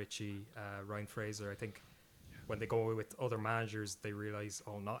 Matt Ritchie, Ryan Fraser. I think when they go with other managers, they realise,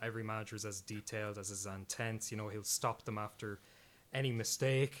 not every manager is as detailed, as intense. You know, he'll stop them after any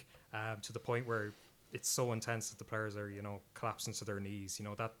mistake, to the point where it's so intense that the players are, you know, collapsing to their knees. You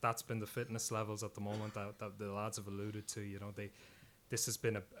know, that's been the fitness levels at the moment that the lads have alluded to. You know, this has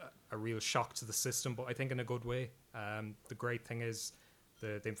been a real shock to the system, but I think in a good way. The great thing is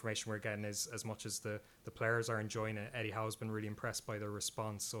the information we're getting is, as much as the players are enjoying it, Eddie Howe's been really impressed by their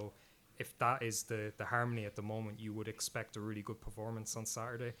response. So if that is the harmony at the moment, you would expect a really good performance on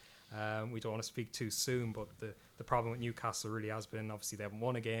Saturday. We don't want to speak too soon, but the problem with Newcastle really has been, obviously they haven't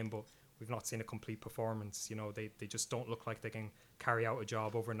won a game, but we've not seen a complete performance. You know, they just don't look like they can carry out a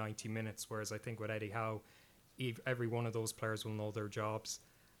job over 90 minutes, whereas I think with Eddie Howe, every one of those players will know their jobs.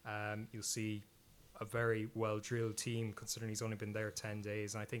 You'll see a very well-drilled team, considering he's only been there 10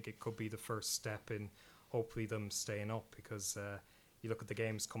 days, and I think it could be the first step in hopefully them staying up, because you look at the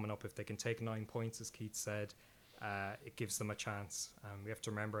games coming up, if they can take 9 points, as Keith said, it gives them a chance. We have to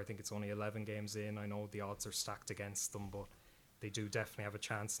remember, I think it's only 11 games in. I know the odds are stacked against them, but they do definitely have a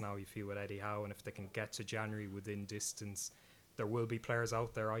chance now, you feel, with Eddie Howe. And if they can get to January within distance, there will be players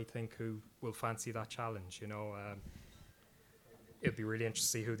out there, I think, who will fancy that challenge. You know, it'd be really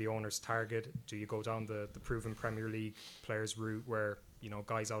interesting to see who the owners target. Do you go down the proven Premier League players route where, you know,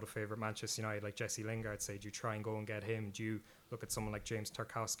 guys out of favour at Manchester United like Jesse Lingard, say, do you try and go and get him? Do you look at someone like James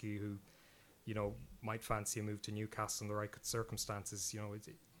Tarkowski, who, you know, might fancy a move to Newcastle in the right circumstances? You know,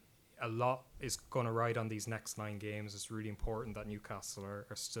 a lot is going to ride on these next 9 games. It's really important that Newcastle are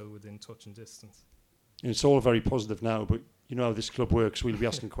still within touch and distance. And it's all very positive now, but you know how this club works. We'll be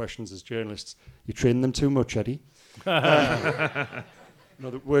asking questions as journalists. You train them too much, Eddie?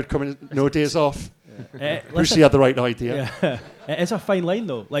 Another word coming, no days off. Brucey had the right idea. Yeah. It is a fine line,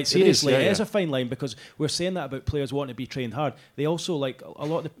 though. Like, seriously, it is a fine line, because we're saying that about players wanting to be trained hard. They also, like,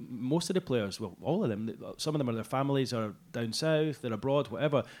 most of the players, well, all of them, some of them are, their families are down south, they're abroad,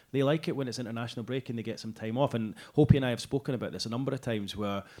 whatever. They like it when it's international break and they get some time off. And Hopi and I have spoken about this a number of times,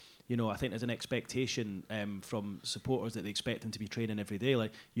 where, you know, I think there's an expectation from supporters that they expect them to be training every day.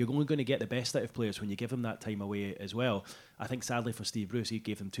 Like, you're only going to get the best out of players when you give them that time away as well. I think, sadly for Steve Bruce, he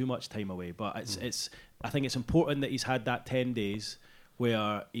gave them too much time away. But I think it's important that he's had that 10 days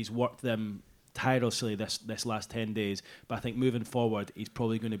where he's worked them tirelessly this last 10 days. But I think moving forward, he's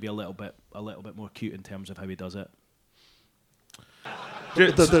probably going to be a little bit more cute in terms of how he does it.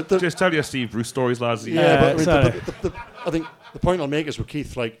 Just tell your Steve Bruce stories, lads. Yeah, but I think the point I'll make is with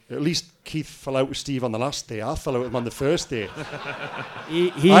Keith, like, at least Keith fell out with Steve on the last day. I fell out with him on the first day.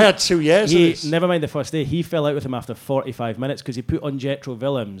 I had 2 years of this. Never mind the first day. He fell out with him after 45 minutes because he put on Jetro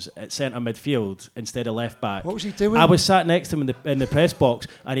Willems at centre midfield instead of left back. What was he doing? I was sat next to him in the press box,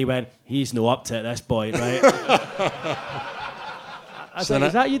 and he went, "He's no up to it, this boy, right?" I was like,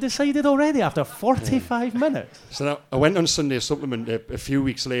 is that you decided already after 45 minutes? So now, I went on Sunday Supplement a few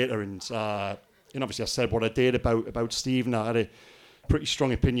weeks later, and and obviously I said what I did about Steve, and I had a pretty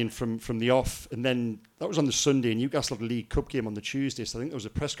strong opinion from the off. And then that was on the Sunday, and Newcastle had a League Cup game on the Tuesday, so I think there was a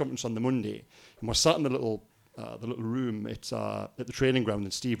press conference on the Monday, and we're sat in the little room at the training ground,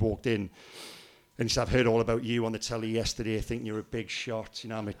 and Steve walked in. And he said, I've heard all about you on the telly yesterday, thinking you're a big shot. You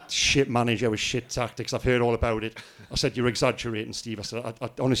know, I'm a shit manager with shit tactics. I've heard all about it. I said, you're exaggerating, Steve. I said, I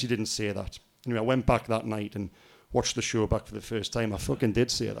honestly didn't say that. Anyway, I went back that night and watched the show back for the first time. I fucking did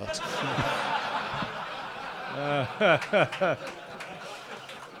say that.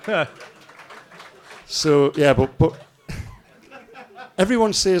 So, yeah, but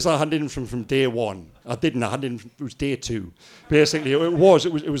everyone says I handed in from day one. I didn't. I handed in. It was day two. Basically, it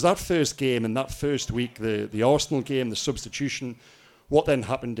was that first game and that first week, the Arsenal game, the substitution. What then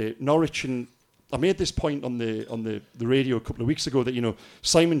happened at Norwich, and I made this point on the radio a couple of weeks ago that, you know,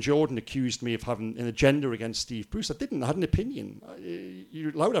 Simon Jordan accused me of having an agenda against Steve Bruce. I didn't. I had an opinion.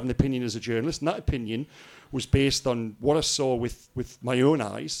 You're allowed to have an opinion as a journalist, and that opinion was based on what I saw with my own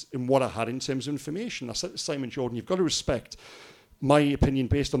eyes and what I had in terms of information. I said to Simon Jordan, you've got to respect my opinion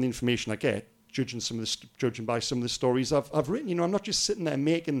based on the information I get, judging by some of the stories I've written. You know, I'm not just sitting there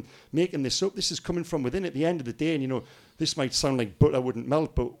making this up. This is coming from within. At the end of the day, and, you know, this might sound like butter wouldn't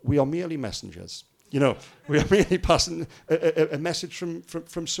melt, but we are merely messengers. You know, we are merely passing a message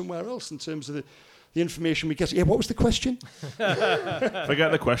from somewhere else in terms of the information we get. Yeah, what was the question?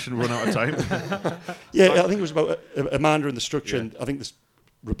 Forget the question, run out of time. Yeah, I think it was about Amanda and the structure, and I think this,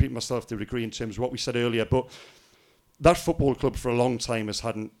 repeating myself to a degree in terms of what we said earlier, but that football club for a long time has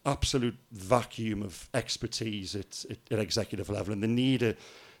had an absolute vacuum of expertise at executive level, and they need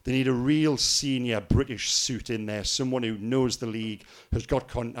a real senior British suit in there, someone who knows the league, has got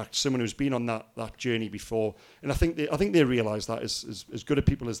contacts, someone who's been on that journey before. And I think they realise that as good a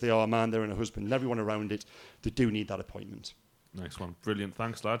people as they are, Amanda and her husband and everyone around it, they do need that appointment. Nice one. Brilliant.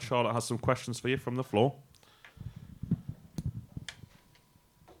 Thanks, lad. Charlotte has some questions for you from the floor.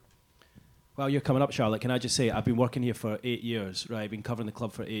 Well, you're coming up, Charlotte. Can I just say, I've been working here for 8 years, right? I've been covering the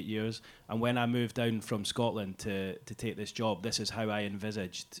club for 8 years. And when I moved down from Scotland to take this job, this is how I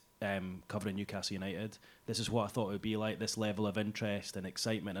envisaged covering Newcastle United. This is what I thought it would be like, this level of interest and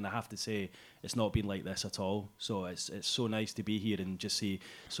excitement. And I have to say, it's not been like this at all. So it's so nice to be here and just see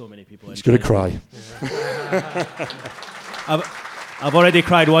so many people. He's going to cry. I've already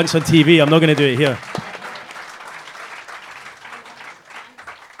cried once on TV. I'm not going to do it here.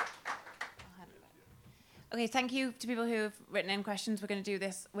 Okay, thank you to people who have written in questions. We're going to do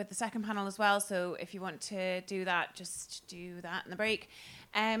this with the second panel as well, so if you want to do that, just do that in the break.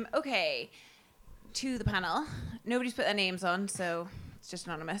 Okay, to the panel. Nobody's put their names on, so it's just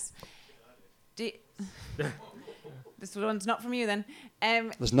anonymous. This one's not from you then.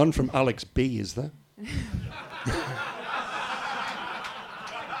 There's none from Alex B, is there?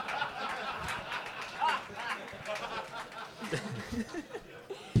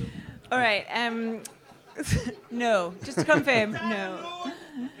 All right, no, just to confirm, no.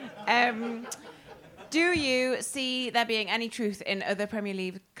 Do you see there being any truth in other Premier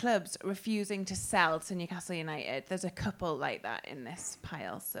League clubs refusing to sell to Newcastle United? There's a couple like that in this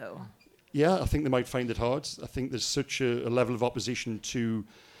pile, so... Yeah, I think they might find it hard. I think there's such a level of opposition to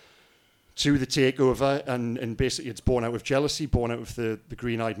the takeover, and basically it's born out of jealousy, born out of the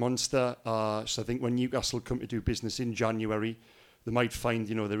green-eyed monster. So I think when Newcastle come to do business in January, they might find,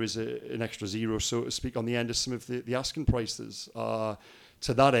 you know, there is an extra zero, so to speak, on the end of some of the asking prices.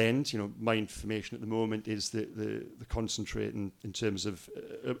 To that end, you know, my information at the moment is that the concentrate in terms of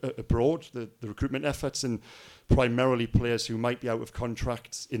abroad, the recruitment efforts, and primarily players who might be out of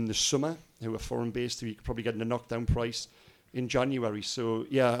contract in the summer, who are foreign-based, who you could probably get in a knockdown price in January. So,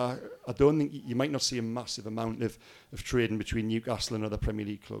 yeah, I don't think you might not see a massive amount of trading between Newcastle and other Premier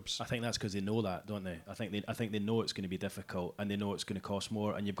League clubs. I think that's because they know that, don't they? I think they know it's going to be difficult, and they know it's going to cost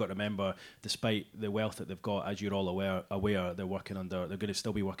more. And you've got to remember, despite the wealth that they've got, as you're all aware, they're going to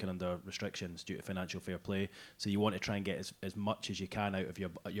still be working under restrictions due to financial fair play. So you want to try and get as much as you can out of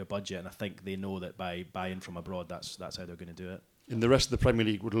your budget. And I think they know that by buying from abroad, that's how they're going to do it. And the rest of the Premier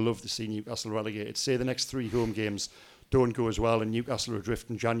League would love to see Newcastle relegated. Say the next 3 home games don't go as well and Newcastle are adrift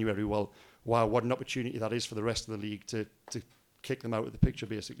in January. Well, wow, what an opportunity that is for the rest of the league to kick them out of the picture,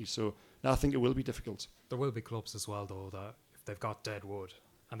 basically. So I think it will be difficult. There will be clubs as well, though, that if they've got dead wood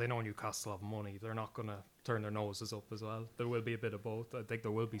and they know Newcastle have money, they're not going to turn their noses up as well. There will be a bit of both. I think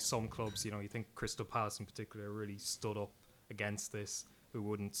there will be some clubs, you know, you think Crystal Palace in particular really stood up against this, who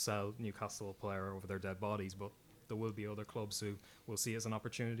wouldn't sell Newcastle a player over their dead bodies, but there will be other clubs who will see it as an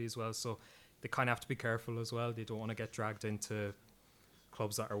opportunity as well. So they kind of have to be careful as well. They don't want to get dragged into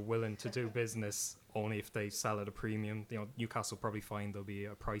clubs that are willing to do business only if they sell at a premium. You know, Newcastle probably find there'll be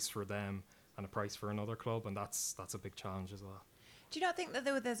a price for them and a price for another club, and that's a big challenge as well. Do you not think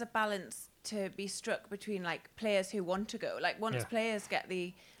that there's a balance to be struck between like players who want to go? Like once players get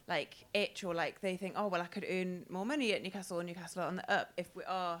the like itch, or like they think, oh well, I could earn more money at Newcastle, or Newcastle are on the up if we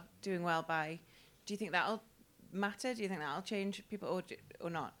are doing well by. Do you think that'll matter? Do you think that'll change people or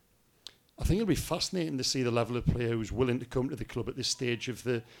not? I think it'll be fascinating to see the level of player who's willing to come to the club at this stage of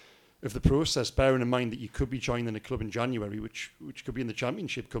the process, bearing in mind that you could be joining a club in January, which could be in the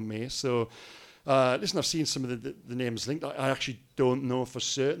Championship come May. So. Listen, I've seen some of the names linked. I actually don't know for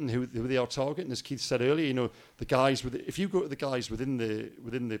certain who they are targeting. As Keith said earlier, you know, the guys if you go to the guys within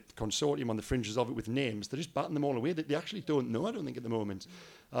the consortium on the fringes of it with names, they're just batting them all away. They actually don't know. I don't think at the moment.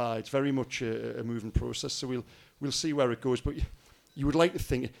 It's very much a moving process. So we'll see where it goes. But you would like to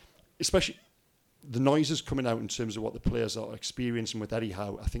think, especially the noises coming out in terms of what the players are experiencing with Eddie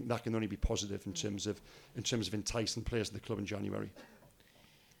Howe. I think that can only be positive in terms of enticing players to the club in January.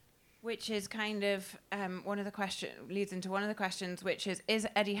 Which is kind of leads into one of the questions, which is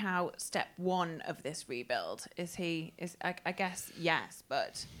Eddie Howe step one of this rebuild? I guess yes,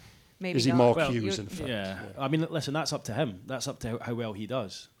 but maybe is he not. Mark Hughes in fact? Yeah. I mean, listen, that's up to him. That's up to how well he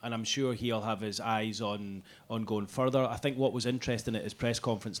does, and I'm sure he'll have his eyes on going further. I think what was interesting at his press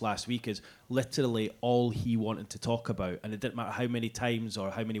conference last week is literally all he wanted to talk about, and it didn't matter how many times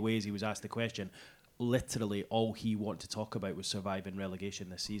or how many ways he was asked the question. Literally all he wanted to talk about was surviving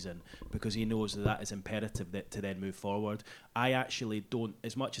relegation this season, because he knows that is imperative to then move forward. I actually don't,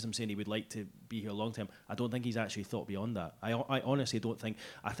 as much as I'm saying he would like to be here long term, I don't think he's actually thought beyond that. I honestly don't think.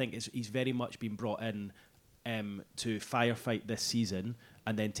 I think he's very much been brought in to firefight this season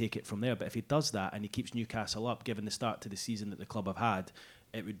and then take it from there. But if he does that and he keeps Newcastle up, given the start to the season that the club have had,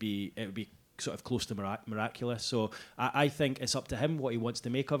 it would be sort of close to miraculous. So I think it's up to him what he wants to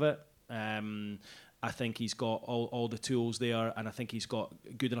make of it. I think he's got all the tools there, and I think he's got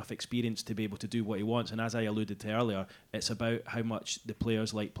good enough experience to be able to do what he wants. And as I alluded to earlier, it's about how much the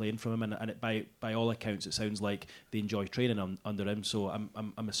players like playing from him, and by all accounts, it sounds like they enjoy training under him. So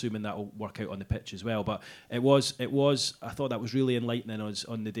I'm assuming that will work out on the pitch as well. But it was I thought that was really enlightening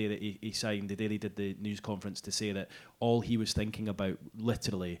on the day that he signed, the day he did the news conference, to say that all he was thinking about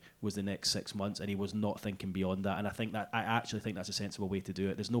literally was the next 6 months, and he was not thinking beyond that. And I actually think that's a sensible way to do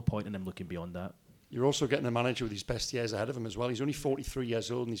it. There's no point in him looking beyond that. You're also getting a manager with his best years ahead of him as well. He's only 43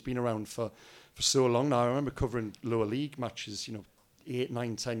 years old and he's been around for so long now. I remember covering lower league matches, 8,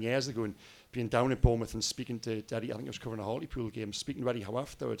 9, 10 years ago, and being down at Bournemouth and speaking to Eddie. I think I was covering a Hartlepool game, speaking to Eddie Howe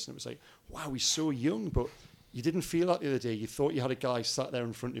afterwards, and it was like, wow, he's so young, but you didn't feel that the other day. You thought you had a guy sat there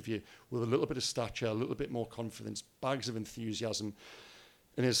in front of you with a little bit of stature, a little bit more confidence, bags of enthusiasm.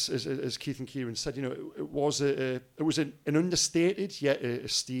 And as Keith and Kieran said, it was an understated yet a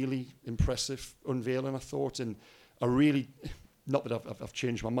steely, impressive unveiling, I thought. And I really, not that I've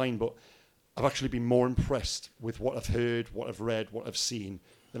changed my mind, but I've actually been more impressed with what I've heard, what I've read, what I've seen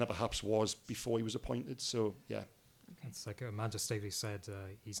than I perhaps was before he was appointed. So, yeah. It's like Amanda Staley said,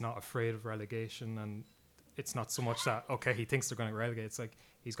 he's not afraid of relegation, and it's not so much that, okay, he thinks they're going to relegate. It's like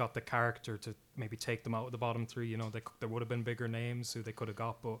he's got the character to maybe take them out of the bottom three. There would have been bigger names who they could have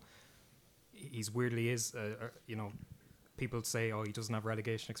got, but he's weirdly is, people say, oh, he doesn't have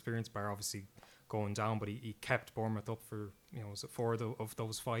relegation experience, bar obviously going down, but he kept Bournemouth up for, was it 4 of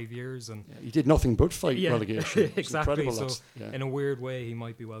those 5 years? And he did nothing but fight relegation. Exactly. So in a weird way, he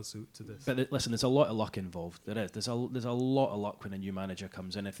might be well suited to this. But listen, there's a lot of luck involved. There is. There's a lot of luck when a new manager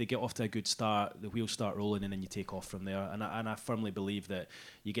comes in. If they get off to a good start, the wheels start rolling, and then you take off from there. And I firmly believe that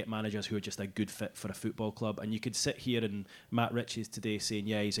you get managers who are just a good fit for a football club. And you could sit here and Matt Ritchie's today saying,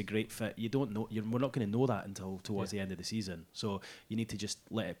 yeah, he's a great fit. You don't know. We're not going to know that until towards the end of the season. So you need to just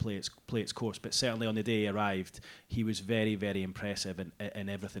let it play its course. But certainly on the day he arrived, he was very, very impressive in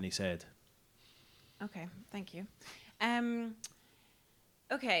everything he said. Okay, thank you.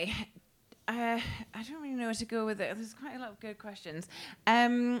 Okay, I don't really know where to go with it. There's quite a lot of good questions.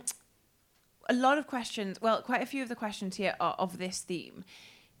 A lot of questions, well, quite a few of the questions here are of this theme.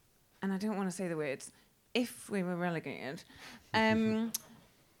 And I don't want to say the words, if we were relegated.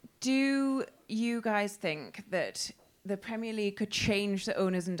 Do you guys think that the Premier League could change the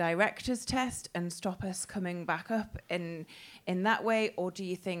owners and directors test and stop us coming back up in that way? Or do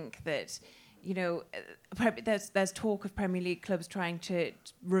you think that, there's talk of Premier League clubs trying to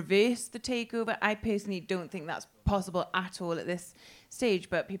reverse the takeover? I personally don't think that's possible at all at this stage,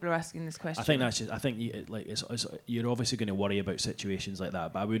 but people are asking this question. You're obviously going to worry about situations like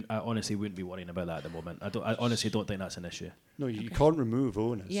that, but I honestly wouldn't be worrying about that at the moment. I honestly don't think that's an issue. No, you can't remove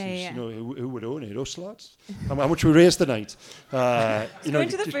owners. Yeah. Who would own it? Us lads? How much we raised tonight? Going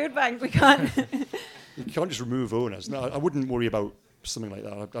to the food bank, we can't. You can't just remove owners. No, I wouldn't worry about something like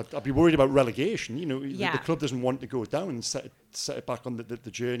that. I'd be worried about relegation. You know, Yeah. the club doesn't want to go down and set it back on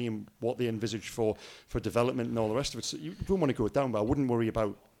the journey and what they envisage for development and all the rest of it. So you don't want to go down, but I wouldn't worry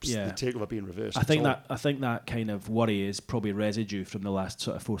about the takeover being reversed. I think that kind of worry is probably residue from the last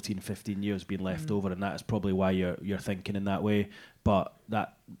sort of 14, 15 years being left over, and that is probably why you're thinking in that way. But I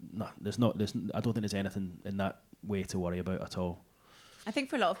don't think there's anything in that way to worry about at all. I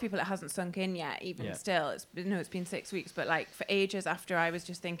think for a lot of people it hasn't sunk in yet. Even still, it's been 6 weeks, but like for ages after, I was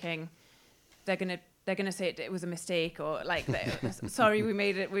just thinking they're gonna say it was a mistake, or like sorry, we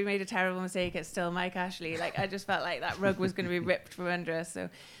made a terrible mistake. It's still Mike Ashley. Like I just felt like that rug was going to be ripped from under us. So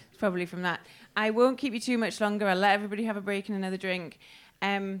it's probably from that. I won't keep you too much longer. I'll let everybody have a break and another drink.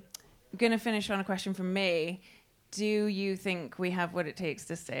 I'm gonna finish on a question from me. Do you think we have what it takes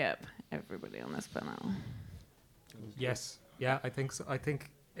to stay up? Everybody on this panel. Yes. Yeah, I think so. I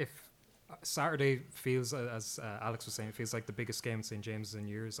think if Saturday feels, as Alex was saying, it feels like the biggest game in St. James's in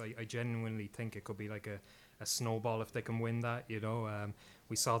years. I genuinely think it could be like a snowball if they can win that. You know,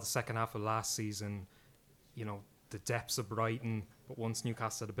 we saw the second half of last season, you know, the depths of Brighton, but once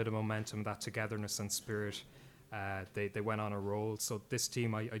Newcastle had a bit of momentum, that togetherness and spirit, they went on a roll. So this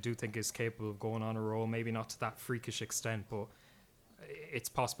team, I do think, is capable of going on a roll. Maybe not to that freakish extent, but it's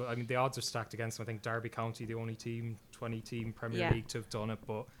possible. I mean, the odds are stacked against them. I think Derby County, the only 20-team Premier League to have done it,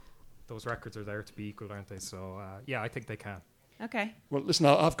 but those records are there to be equal, aren't they? So, I think they can. Okay. Well, listen,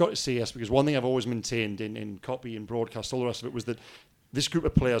 I've got to say yes, because one thing I've always maintained in copy and broadcast, all the rest of it, was that this group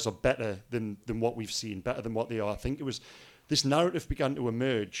of players are better than what we've seen, better than what they are. I think it was this narrative began to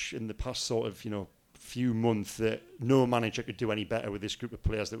emerge in the past sort of, few months that no manager could do any better with this group of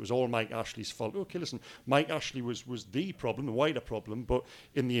players. That was all Mike Ashley's fault. Okay, listen, Mike Ashley was the problem, the wider problem, but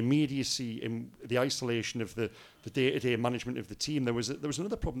in the immediacy, in the isolation of the day-to-day management of the team, there was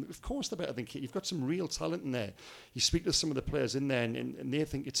another problem. Of course, they're better than Kit. You've got some real talent in there. You speak to some of the players in there, and they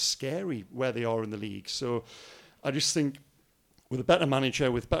think it's scary where they are in the league. So I just think, with a better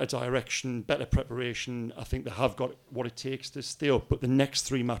manager, with better direction, better preparation, I think they have got what it takes to stay up. But the next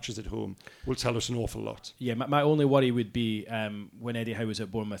 3 matches at home will tell us an awful lot. Yeah, my only worry would be when Eddie Howe was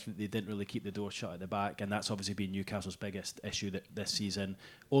at Bournemouth, they didn't really keep the door shut at the back, and that's obviously been Newcastle's biggest issue this season.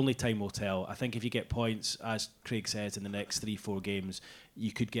 Only time will tell. I think if you get points, as Craig says, in the next 3-4 games,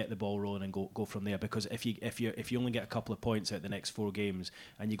 you could get the ball rolling and go from there. Because if you only get a couple of points out the next 4 games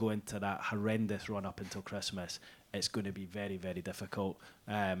and you go into that horrendous run up until Christmas, it's going to be very, very difficult.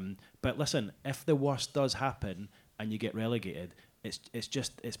 But listen, if the worst does happen and you get relegated, it's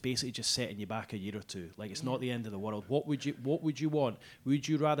basically just setting you back a year or two. Like, it's not the end of the world. What would you want? Would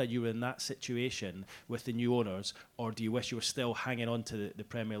you rather you were in that situation with the new owners, or do you wish you were still hanging on to the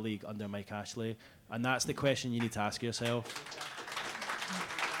Premier League under Mike Ashley? And that's the question you need to ask yourself.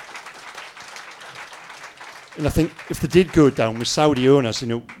 And I think if they did go down with Saudi owners,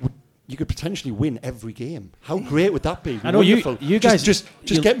 you could potentially win every game. How great would that be? I know wonderful. You guys just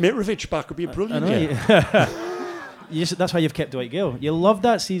get Mitrovic back would be a brilliant game. That's why you've kept Dwight Gill. You loved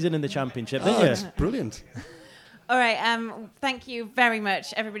that season in the Championship, didn't you? It's brilliant. All right. Thank you very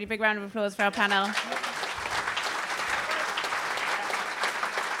much, everybody. Big round of applause for our panel.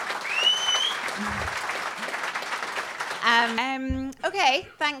 Okay.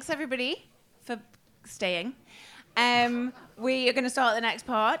 Thanks, everybody, for staying. We are going to start the next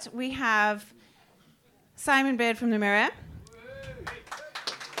part. We have Simon Beard from The Mirror.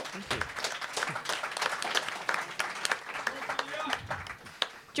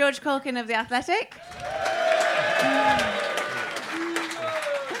 George Culkin of The Athletic.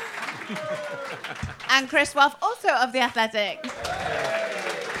 And Chris Wolf, also of The Athletic.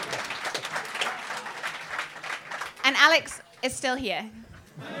 And Alex is still here.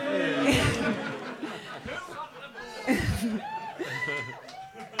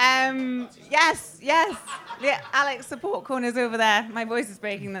 Yes. The Alex support corner's over there. My voice is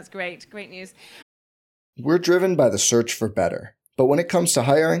breaking. That's great. Great news. We're driven by the search for better. But when it comes to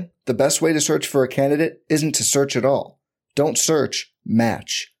hiring, the best way to search for a candidate isn't to search at all. Don't search,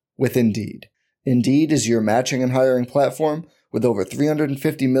 match with Indeed. Indeed is your matching and hiring platform with over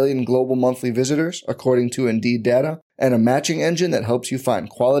 350 million global monthly visitors, according to Indeed data, and a matching engine that helps you find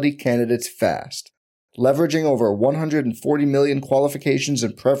quality candidates fast. Leveraging over 140 million qualifications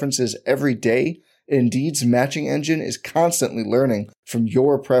and preferences every day, Indeed's matching engine is constantly learning from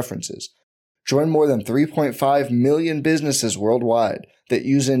your preferences. Join more than 3.5 million businesses worldwide that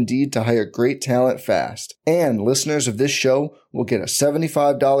use Indeed to hire great talent fast. And listeners of this show will get a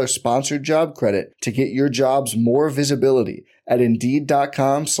 $75 sponsored job credit to get your jobs more visibility at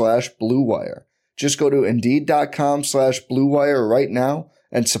Indeed.com/Blue Wire. Just go to Indeed.com/Blue Wire right now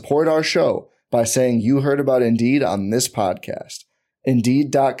and support our show by saying you heard about Indeed on this podcast.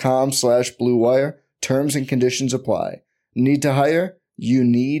 Indeed.com/Blue Wire. Terms and conditions apply. Need to hire? You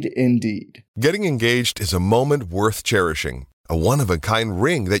need Indeed. Getting engaged is a moment worth cherishing. A one-of-a-kind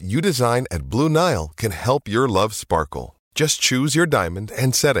ring that you design at Blue Nile can help your love sparkle. Just choose your diamond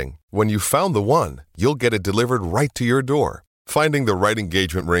and setting. When you've found the one, you'll get it delivered right to your door. Finding the right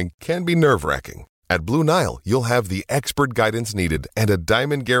engagement ring can be nerve-wracking. At Blue Nile, you'll have the expert guidance needed and a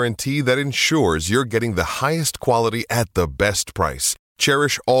diamond guarantee that ensures you're getting the highest quality at the best price.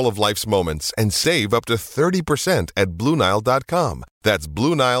 Cherish all of life's moments and save up to 30% at BlueNile.com. That's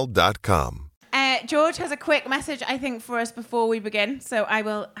BlueNile.com. George has a quick message, I think, for us before we begin, so I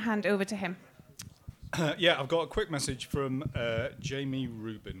will hand over to him. Yeah, I've got a quick message from Jamie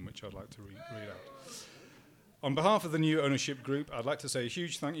Rubin, which I'd like to read out. On behalf of the new ownership group, I'd like to say a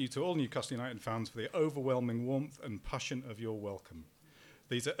huge thank you to all Newcastle United fans for the overwhelming warmth and passion of your welcome.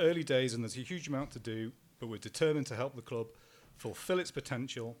 These are early days and there's a huge amount to do, but we're determined to help the club fulfill its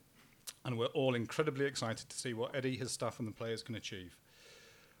potential, and we're all incredibly excited to see what Eddie, his staff and the players can achieve.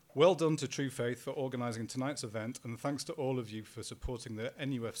 Well done to True Faith for organising tonight's event, and thanks to all of you for supporting the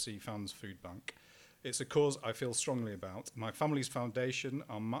NUFC Fans Food Bank. It's a cause I feel strongly about. My family's foundation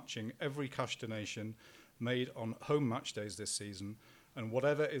are matching every cash donation made on home match days this season, and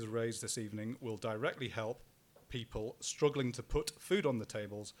whatever is raised this evening will directly help people struggling to put food on the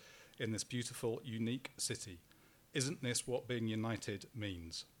tables in this beautiful, unique city. Isn't this what being united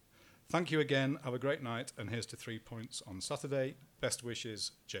means? Thank you again, have a great night, and here's to 3 points on Saturday. Best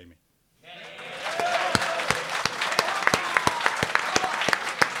wishes, Jamie.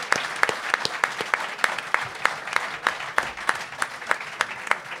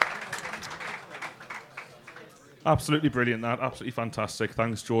 Absolutely brilliant, that. Absolutely fantastic.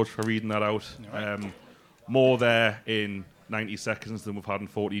 Thanks, George, for reading that out. More there in 90 seconds than we've had in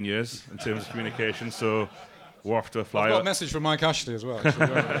 14 years in terms of communication, so we're off to a flyer. I've got a message from Mike Ashley as well.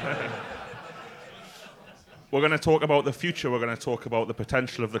 We're going to talk about the future. We're going to talk about the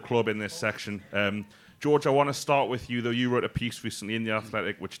potential of the club in this section. George, I want to start with you, though. You wrote a piece recently in The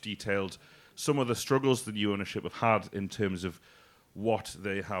Athletic which detailed some of the struggles the new ownership have had in terms of what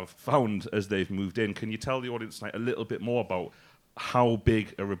they have found as they've moved in. Can you tell the audience tonight a little bit more about how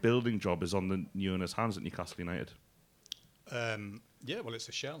big a rebuilding job is on the new owner's hands at Newcastle United? Yeah, well, it's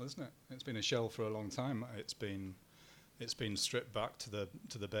a shell, isn't it? It's been a shell for a long time. It's been stripped back to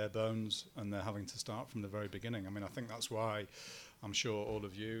the bare bones, and they're having to start from the very beginning. I mean, I think that's why I'm sure all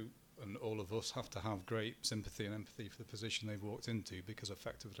of you and all of us have to have great sympathy and empathy for the position they've walked into, because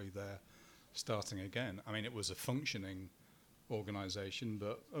effectively they're starting again. I mean, it was a functioning organisation,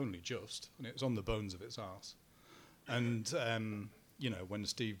 but only just, and it was on the bones of its arse. And when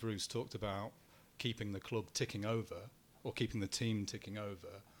Steve Bruce talked about keeping the club ticking over, or keeping the team ticking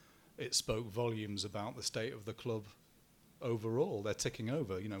over, it spoke volumes about the state of the club overall. They're ticking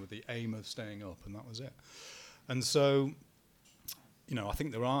over, with the aim of staying up, and that was it. And so, I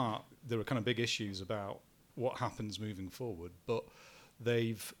think there are kind of big issues about what happens moving forward, but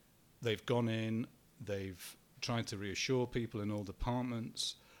they've gone in, they've tried to reassure people in all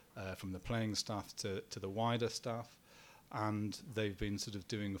departments, from the playing staff to the wider staff, and they've been sort of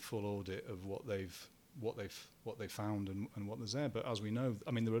doing a full audit of what they've found and what there's there. But as we know,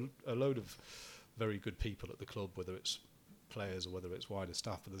 I mean, there are a load of very good people at the club, whether it's players or whether it's wider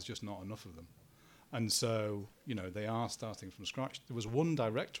staff, but there's just not enough of them. And so, they are starting from scratch. There was one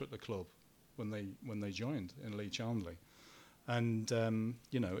director at the club when they joined, in Lee Chandley, and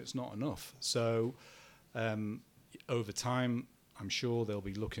it's not enough. So over time, I'm sure they'll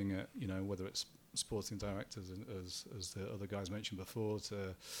be looking at whether it's sporting directors, as the other guys mentioned before,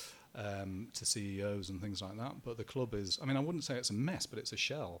 to CEOs and things like that. But the club is, I wouldn't say it's a mess, but it's a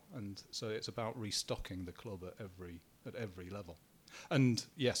shell, and so it's about restocking the club at every level. And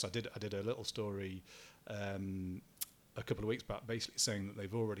yes, I did a little story a couple of weeks back, basically saying that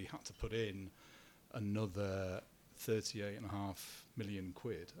they've already had to put in another 38.5 million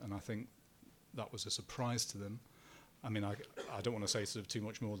quid, and I think that was a surprise to them. I mean, I don't want to say sort of too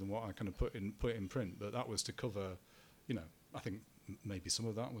much more than what I kind of put in print, but that was to cover, I think maybe some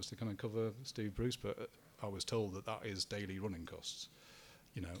of that was to kind of cover Steve Bruce, but I was told that is daily running costs,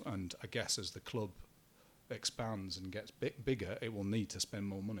 and I guess as the club expands and gets bigger, it will need to spend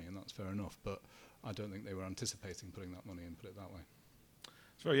more money, and that's fair enough, but I don't think they were anticipating putting that money in, put it that way.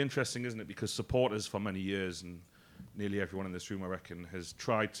 It's very interesting, isn't it? Because supporters for many years, and nearly everyone in this room, I reckon, has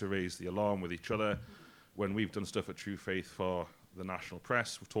tried to raise the alarm with each other. When we've done stuff at True Faith for the national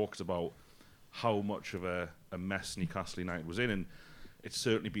press, we've talked about how much of a mess Newcastle United was in, and it's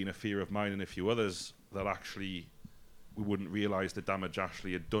certainly been a fear of mine and a few others that actually we wouldn't realise the damage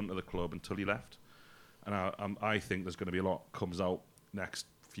Ashley had done to the club until he left. And I think there's going to be a lot comes out next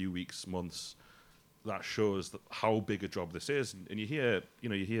few weeks, months, that shows that how big a job this is. And you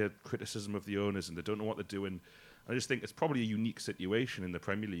hear criticism of the owners and they don't know what they're doing. I just think it's probably a unique situation in the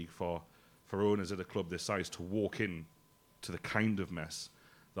Premier League for owners at a club this size to walk in to the kind of mess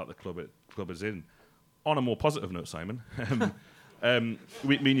that the club is in. On a more positive note, Simon, me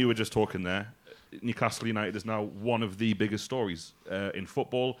and you were just talking there. Newcastle United is now one of the biggest stories in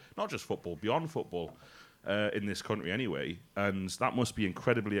football, not just football, beyond football, in this country anyway. And that must be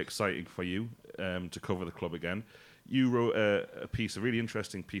incredibly exciting for you to cover the club again. You wrote a really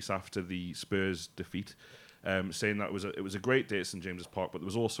interesting piece after the Spurs defeat, saying that it was a great day at St James's Park, but there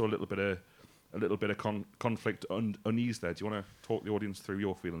was also a little bit of conflict, unease there. Do you want to talk the audience through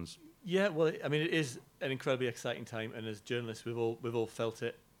your feelings? Yeah, well, I mean, it is an incredibly exciting time, and as journalists, we've all felt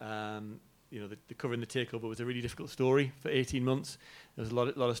it. The covering the takeover was a really difficult story for 18 months. There was a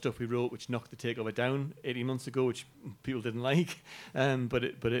lot of stuff we wrote which knocked the takeover down 18 months ago, which people didn't like, but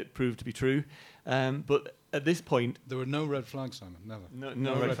it proved to be true. But at this point, there were no red flags, Simon. Never.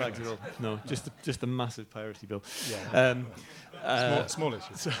 No red flags at all. No, just a massive piracy bill. Yeah. Small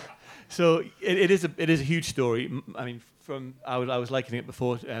issue. So it is a huge story. I mean, I was likening it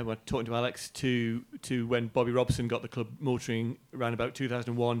before when talking to Alex to when Bobby Robson got the club motoring around about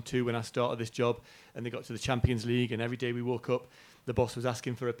 2001 to when I started this job, and they got to the Champions League, and every day we woke up, the boss was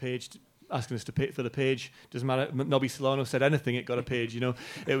asking for a page. Asking us to pay for the page. Doesn't matter. Nobby Solano said anything, it got a page. It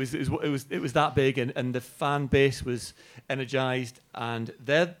was that big, and the fan base was energised, and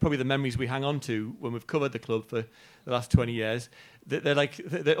they're probably the memories we hang on to when we've covered the club for the last 20 years.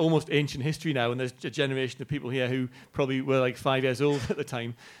 They're almost ancient history now, and there's a generation of people here who probably were like 5 years old at the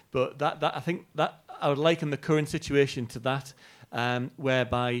time. But that I think that I would liken the current situation to that,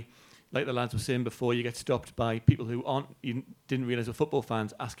 whereby, like the lads were saying before, you get stopped by people who you didn't realise were football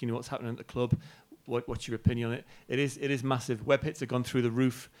fans, asking you what's happening at the club, what's your opinion on it. It is massive. Web hits have gone through the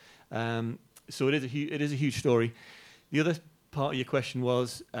roof, so it is a huge story. The other part of your question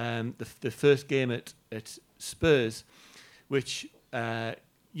was the first game at Spurs, which I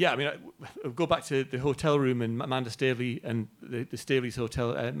go back to the hotel room, and Amanda Staveley and the Staveley's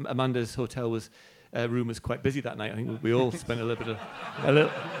hotel. Amanda's hotel room was quite busy that night. I think we all spent a little bit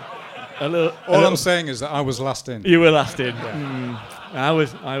of. All I'm saying is that I was last in. You were last in. Yeah. I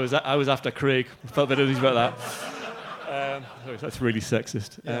was after Craig. Felt a bit uneasy about that. That's really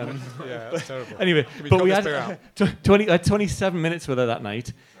sexist. Yeah, that's terrible. Anyway, but we had 27 minutes with her that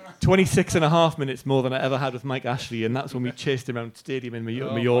night. 26 and a half minutes more than I ever had with Mike Ashley, and that's when we chased him around the stadium in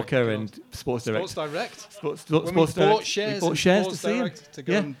Mallorca and Sports Direct. Sports Direct. We bought shares to see him. To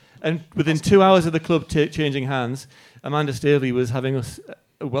go and within 2 hours of the club changing hands, Amanda Staveley was having us.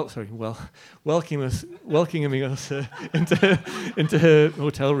 Welcoming us into her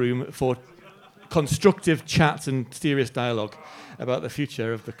hotel room for constructive chats and serious dialogue about the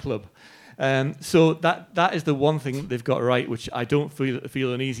future of the club. So that is the one thing they've got right, which I don't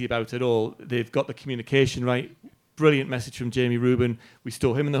feel uneasy about at all. They've got the communication right. Brilliant message from Jamie Rubin. We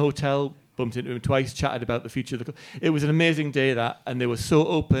saw him in the hotel, bumped into him twice, chatted about the future of the club. It was an amazing day, and they were so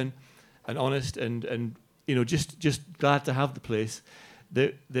open and honest, and just glad to have the place.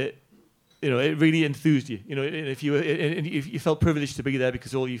 That it really enthused you. If you felt privileged to be there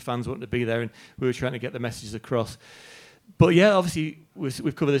because all you fans wanted to be there, and we were trying to get the messages across. But yeah, obviously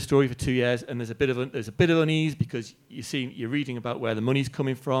we've covered this story for 2 years, and there's a bit of unease because you're reading about where the money's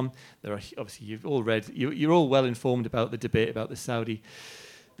coming from. There are obviously you've all read, you're all well informed about the debate about the Saudi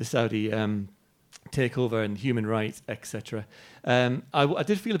takeover and human rights, etc. I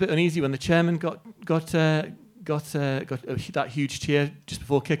did feel a bit uneasy when the chairman got that huge cheer just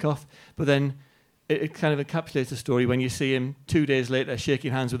before kick-off, but then it kind of encapsulates the story when you see him 2 days later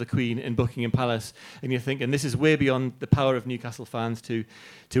shaking hands with the Queen in Buckingham Palace, and you're thinking this is way beyond the power of Newcastle fans to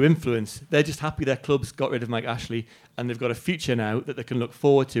influence. They're just happy their club's got rid of Mike Ashley, and they've got a future now that they can look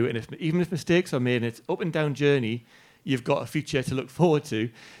forward to, and even if mistakes are made and it's up and down journey, you've got a future to look forward to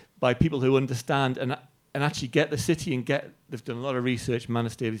by people who understand and actually get the city and they've done a lot of research. Amanda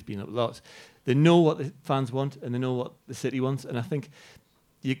Staveley's been up lots. They know what the fans want and they know what the city wants, and I think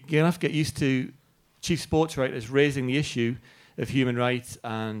you're going to have to get used to chief sports writers raising the issue of human rights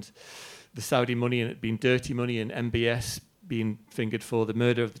and the Saudi money and it being dirty money, and MBS being fingered for the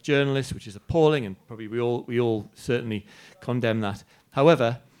murder of the journalist, which is appalling, and probably we all certainly condemn that.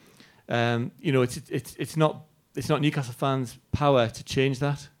 However, it's not Newcastle fans' power to change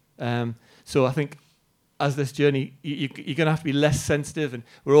that. So I think as this journey, you're going to have to be less sensitive, and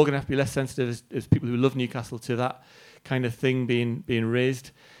we're all going to have to be less sensitive as people who love Newcastle to that kind of thing being raised.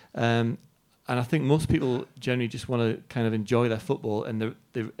 And I think most people generally just want to kind of enjoy their football, and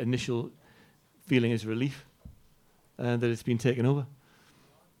the initial feeling is relief that it's been taken over.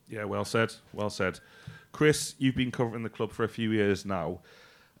 Yeah, well said. Well said. Chris, you've been covering the club for a few years now.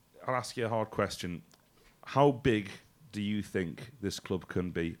 I'll ask you a hard question. How big do you think this club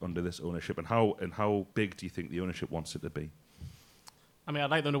can be under this ownership, and how big do you think the ownership wants it to be? I mean, I'd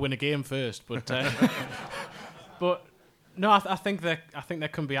like them to win a game first, but but no, I think they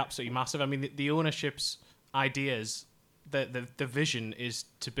can be absolutely massive. I mean, the ownership's ideas, the vision is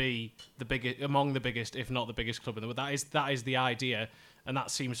to be the biggest, among the biggest, if not the biggest club in the world. That is the idea, and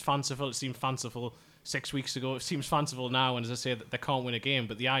that seems fanciful. It seemed fanciful 6 weeks ago. It seems fanciful now, and as I say, that they can't win a game.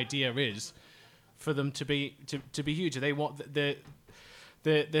 But the idea is for them to be huge. They want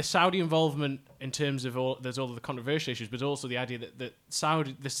the Saudi involvement in terms of there's all the controversial issues, but also the idea that the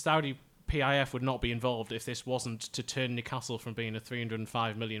Saudi PIF would not be involved if this wasn't to turn Newcastle from being a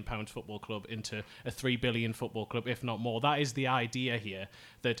 £305 million football club into a £3 billion football club, if not more. That is the idea here.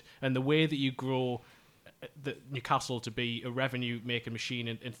 And the way that you grow the Newcastle to be a revenue-making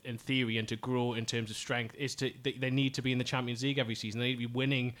machine in theory, and to grow in terms of strength, is they need to be in the Champions League every season. They need to be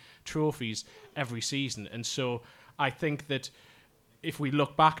winning trophies every season. And so I think that if we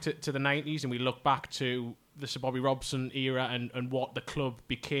look back to the 90s and we look back to the Sir Bobby Robson era and what the club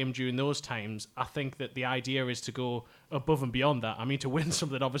became during those times, I think that the idea is to go above and beyond that. I mean, to win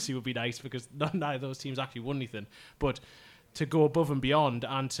something obviously would be nice, because neither of those teams actually won anything, but to go above and beyond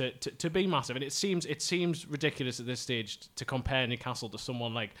and to be massive. And it seems ridiculous at this stage to compare Newcastle to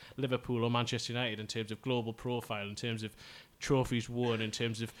someone like Liverpool or Manchester United in terms of global profile, in terms of trophies won, in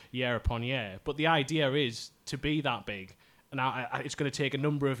terms of year upon year. But the idea is to be that big. Now, it's going to take a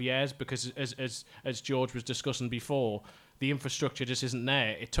number of years, because as George was discussing before, the infrastructure just isn't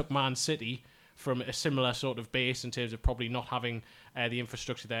there. It took Man City from a similar sort of base in terms of probably not having the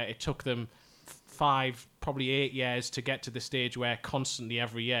infrastructure there. It took them 5, probably 8 years to get to the stage where constantly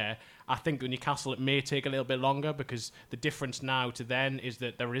every year. I think with Newcastle it may take a little bit longer, because the difference now to then is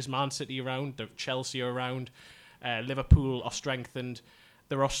that there is Man City around, Chelsea are around, Liverpool are strengthened.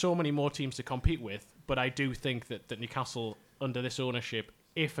 There are so many more teams to compete with, but I do think that Newcastle, under this ownership,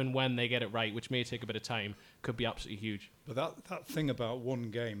 if and when they get it right, which may take a bit of time, could be absolutely huge. But that thing about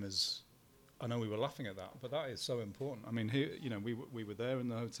one game is, I know we were laughing at that, but that is so important. I mean, here, we were there in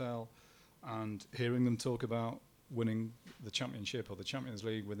the hotel, and hearing them talk about winning the Championship or the Champions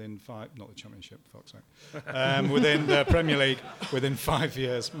League within not the Championship, fuck's sake, within the Premier League within 5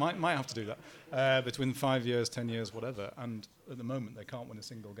 years, might have to do that, between 5 years, 10 years, whatever. And at the moment, they can't win a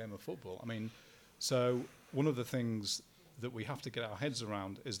single game of football. I mean, so one of the things that we have to get our heads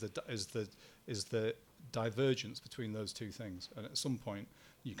around is the divergence between those two things. And at some point,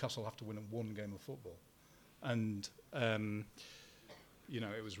 Newcastle have to win one game of football. And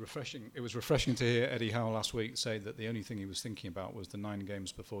it was refreshing. It was refreshing to hear Eddie Howe last week say that the only thing he was thinking about was the 9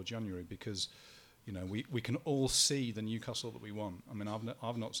 games before January, because we can all see the Newcastle that we want. I mean,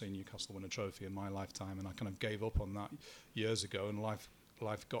 I've not seen Newcastle win a trophy in my lifetime, and I kind of gave up on that years ago, and life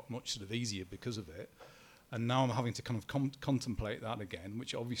got much sort of easier because of it. And now I'm having to kind of contemplate that again,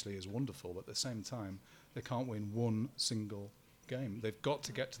 which obviously is wonderful, but at the same time, they can't win one single game. They've got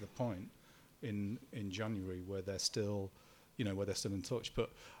to get to the point in January where they're still in touch.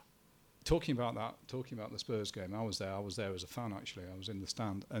 But talking about the Spurs game, I was there as a fan, actually. I was in the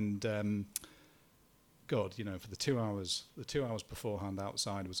stand, and God, for the 2 hours beforehand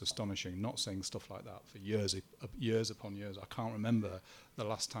outside was astonishing. Not seeing stuff like that for years upon years. I can't remember the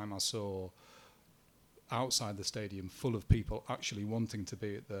last time I saw outside the stadium full of people actually wanting to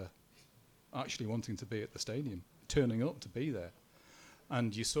be at the stadium, turning up to be there.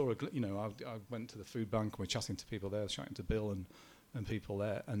 And you saw I went to the food bank and we're chatting to people there, chatting to Bill and people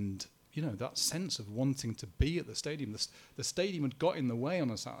there, and that sense of wanting to be at the stadium. The stadium had got in the way on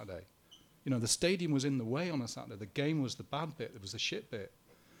a Saturday. The stadium was in the way on a Saturday. The game was the bad bit. It was the shit bit.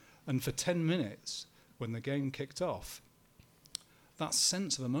 And for 10 minutes, when the game kicked off, that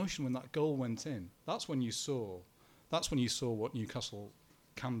sense of emotion when that goal went in, that's when you saw what Newcastle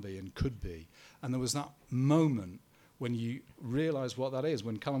can be and could be. And there was that moment when you realise what that is.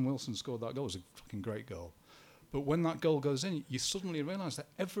 When Callum Wilson scored that goal, it was a fucking great goal. But when that goal goes in, you suddenly realise that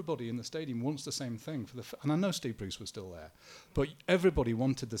everybody in the stadium wants the same thing. And I know Steve Bruce was still there, but everybody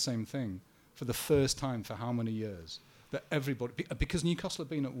wanted the same thing for the first time for how many years? That everybody, because Newcastle had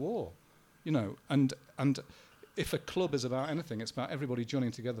been at war, and if a club is about anything, it's about everybody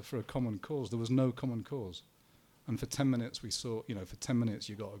joining together for a common cause. There was no common cause. And for 10 minutes we saw, for 10 minutes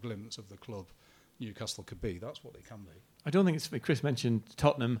you got a glimpse of the club Newcastle could be. That's what they can be. I don't think it's, Chris mentioned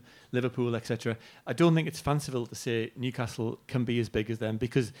Tottenham, Liverpool, etc. I don't think it's fanciful to say Newcastle can be as big as them,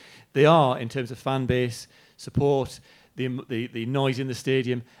 because they are, in terms of fan base, support, the noise in the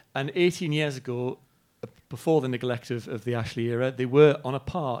stadium. And 18 years ago, before the neglect of the Ashley era, they were on a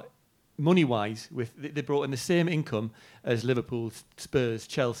par money-wise. They brought in the same income as Liverpool, Spurs,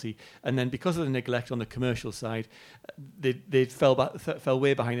 Chelsea, and then because of the neglect on the commercial side, they fell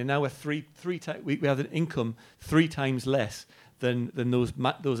way behind. And now we have an income 3 times less than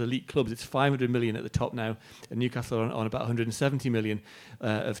those elite clubs. It's 500 million at the top now, and Newcastle are on about 170 million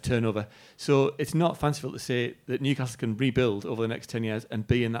of turnover. So it's not fanciful to say that Newcastle can rebuild over the next 10 years and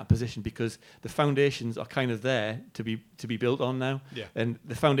be in that position, because the foundations are kind of there to be built on now. Yeah. And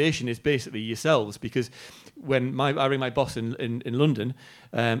the foundation is basically yourselves, because when I ring my boss in London,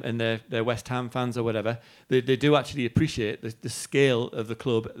 and they're West Ham fans or whatever, they do actually appreciate the scale of the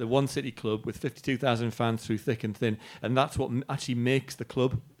club, the one city club with 52,000 fans through thick and thin, and that's what actually makes the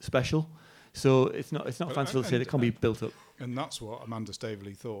club special. So it's not fanciful to say that it can be built up. And that's what Amanda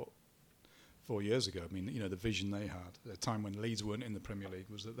Staveley thought 4 years ago. I mean, the vision they had at a time when Leeds weren't in the Premier League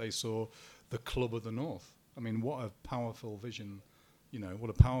was that they saw the club of the North. I mean, what a powerful vision, what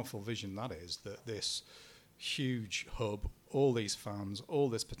a powerful vision that is, that this huge hub, all these fans, all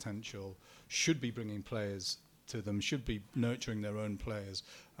this potential, should be bringing players to them, should be nurturing their own players,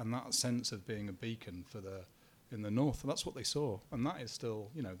 and that sense of being a beacon in the North. And that's what they saw, and that is still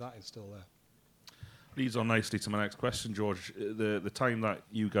there. Leads on nicely to my next question, George. The time that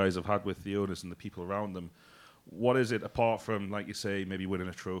you guys have had with the owners and the people around them, what is it, apart from, like you say, maybe winning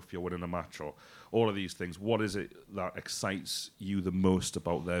a trophy or winning a match or all of these things, what is it that excites you the most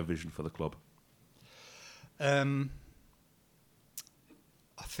about their vision for the club? I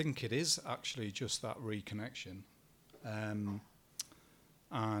think it is actually just that reconnection.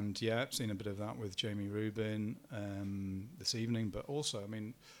 And yeah, I've seen a bit of that with Jamie Rubin this evening, but also, I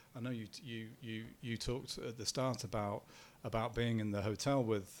mean, I know you talked at the start about being in the hotel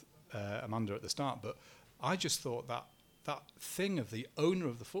with Amanda at the start, but I just thought that thing of the owner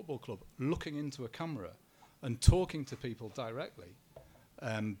of the football club looking into a camera and talking to people directly,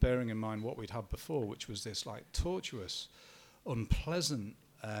 bearing in mind what we'd had before, which was this like tortuous, unpleasant,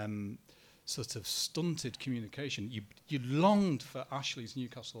 sort of stunted communication. You longed for Ashley's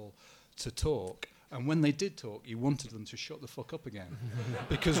Newcastle to talk, and when they did talk, you wanted them to shut the fuck up again,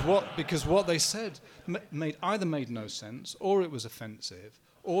 because what they said either made no sense, or it was offensive,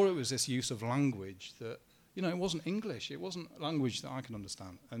 or it was this use of language that it wasn't English, it wasn't language that I can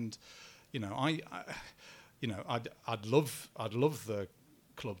understand. And I'd love the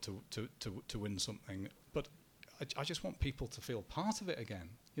club to win something, but I just want people to feel part of it again.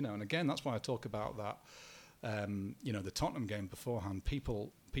 And again, that's why I talk about that. The Tottenham game beforehand,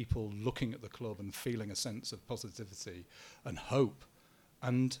 people looking at the club and feeling a sense of positivity and hope,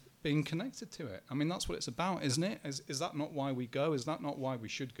 and being connected to it. I mean, that's what it's about, isn't it? Is that not why we go? Is that not why we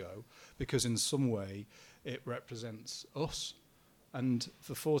should go? Because in some way, it represents us. And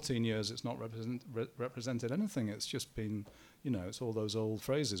for 14 years, it's not represented anything. It's just been, it's all those old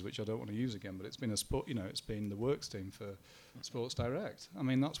phrases, which I don't want to use again, but it's been it's been the works team for Sports Direct. I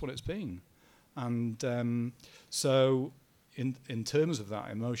mean, that's what it's been. And so in terms of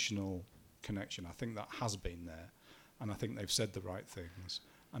that emotional connection, I think that has been there. And I think they've said the right things.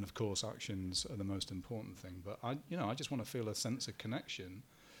 And of course, actions are the most important thing. But I just want to feel a sense of connection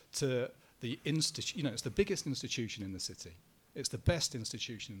to the institution. It's the biggest institution in the city. It's the best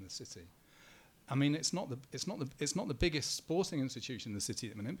institution in the city. I mean, it's not the biggest sporting institution in the city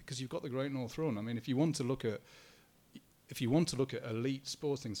at the minute, because you've got the Great North Run. I mean, if you want to look at elite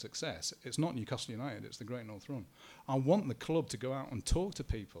sporting success, it's not Newcastle United, it's the Great North Run. I want the club to go out and talk to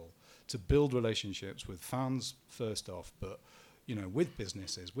people, to build relationships with fans first off, but with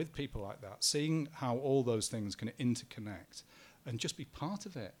businesses, with people like that, seeing how all those things can interconnect and just be part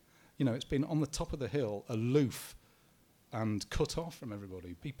of it. It's been on the top of the hill, aloof and cut off from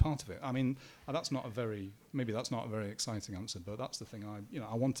everybody. Be part of it. I mean, that's not a very exciting answer, but that's the thing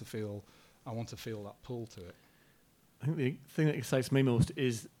I want to feel that pull to it. I think the thing that excites me most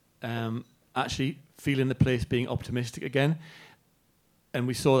is actually feeling the place being optimistic again. And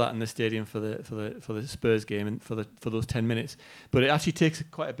we saw that in the stadium for the Spurs game and for those 10 minutes. But it actually takes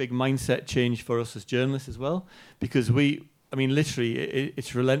quite a big mindset change for us as journalists as well, because literally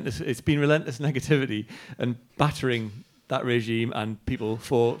it's relentless. It's been relentless negativity and battering that regime and people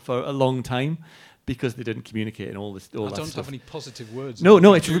for a long time, because they didn't communicate and all that stuff. I don't have any positive words. No,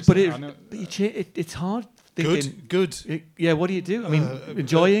 it's hard. Good. What do you do? I mean,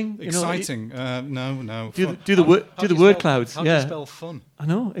 enjoying, exciting. No. Do the word clouds. How do you spell fun? I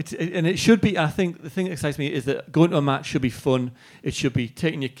know and it should be. I think the thing that excites me is that going to a match should be fun. It should be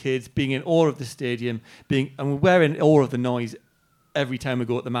taking your kids, being in awe of the stadium, we're in awe of the noise every time we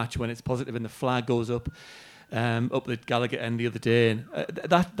go at the match when it's positive and the flag goes up the Gallagher end the other day, and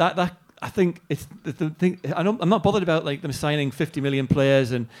that I think it's the thing. I'm not bothered about like them signing 50 million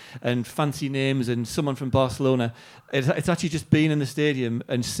players and fancy names and someone from Barcelona. It's actually just being in the stadium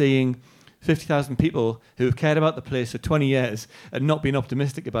and seeing 50,000 people who have cared about the place for 20 years and not being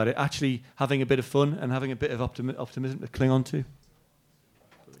optimistic about it, actually having a bit of fun and having a bit of optimism to cling on to.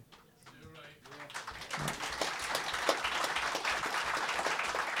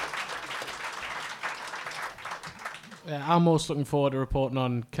 Yeah, I'm most looking forward to reporting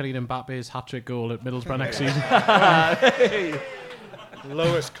on Kylian Mbappe's hat-trick goal at Middlesbrough next season.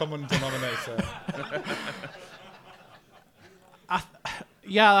 Lowest common denominator.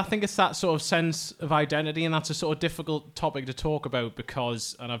 I think it's that sort of sense of identity, and that's a sort of difficult topic to talk about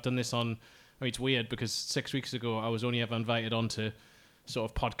because, and I've done this on, I mean, it's weird because 6 weeks ago I was only ever invited onto sort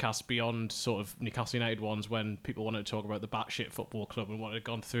of podcasts beyond sort of Newcastle United ones when people wanted to talk about the batshit football club and what had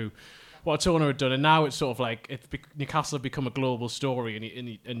gone through, what its owner had done, and now it's sort of like Newcastle have become a global story,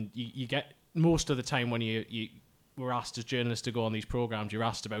 and you get most of the time when you were asked as journalists to go on these programs, you're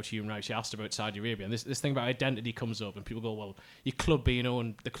asked about human rights, you're asked about Saudi Arabia, and this thing about identity comes up, and people go, well, the club being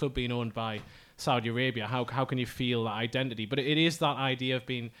owned by Saudi Arabia, how can you feel that identity? But it is that idea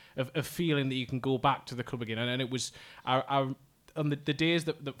of feeling that you can go back to the club again, and it was on the days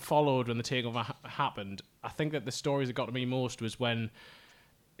that followed when the takeover happened. I think that the stories that got to me most was when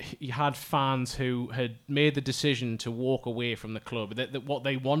you had fans who had made the decision to walk away from the club, that what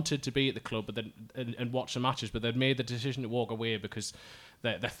they wanted to be at the club, but then and watch the matches, but they'd made the decision to walk away because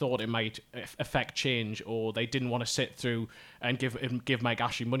they thought it might affect change, or they didn't want to sit through and give Mike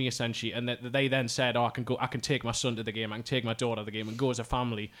Ashley money essentially, and that they then said, I can take my son to the game, I can take my daughter to the game, and go as a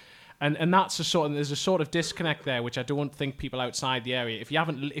family. And that's there's a sort of disconnect there, which I don't think people outside the area, if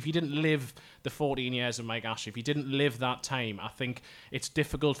you didn't live the 14 years of Mike Ashley, if you didn't live that time, I think it's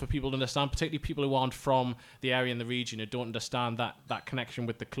difficult for people to understand, particularly people who aren't from the area and the region who don't understand that connection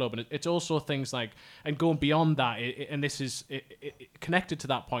with the club. And it's also things like, and going beyond that, and this is connected to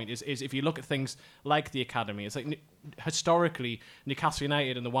that point, is if you look at things like the academy, it's like historically Newcastle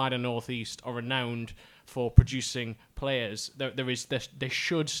United and the wider North East are renowned for producing players. They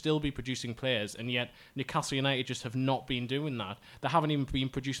should still be producing players, and yet Newcastle United just have not been doing that. They haven't even been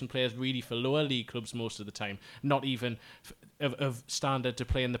producing players really for lower league clubs most of the time, not even of standard to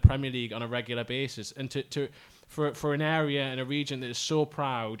play in the Premier League on a regular basis. And for an area and a region that is so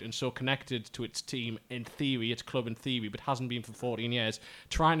proud and so connected to its team in theory, its club in theory, but hasn't been for 14 years,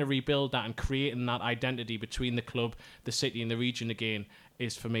 trying to rebuild that and creating that identity between the club, the city and the region again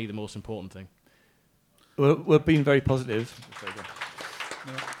is for me the most important thing. We're being very positive.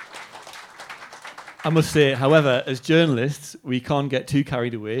 I must say, however, as journalists, we can't get too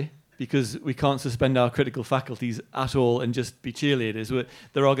carried away because we can't suspend our critical faculties at all and just be cheerleaders.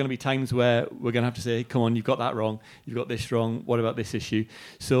 There are going to be times where we're going to have to say, come on, you've got that wrong, you've got this wrong, what about this issue?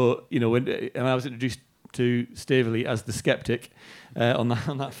 So, when I was introduced to Staveley as the skeptic on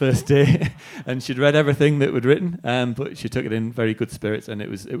that first day, and she'd read everything that we'd written, but she took it in very good spirits, and it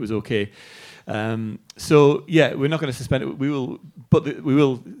was okay. So yeah, we're not going to suspend it. We will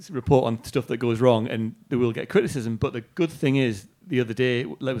report on stuff that goes wrong, and we will get criticism. But the good thing is, the other day,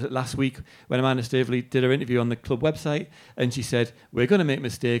 was it last week, when Amanda Staveley did her interview on the club website, and she said, we're going to make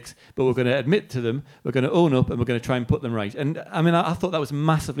mistakes, but we're going to admit to them, we're going to own up, and we're going to try and put them right. And I mean, I thought that was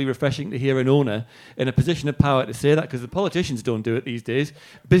massively refreshing to hear an owner in a position of power to say that, because the politicians don't do it these days.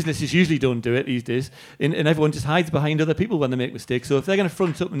 Businesses usually don't do it these days, and everyone just hides behind other people when they make mistakes. So if they're going to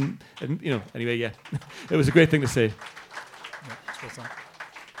front up and anyway, yeah, it was a great thing to say.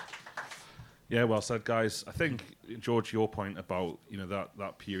 Yeah, well said, guys. I think, George, your point about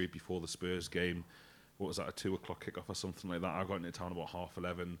that period before the Spurs game, what was that, a 2:00 kickoff or something like that? I got into town about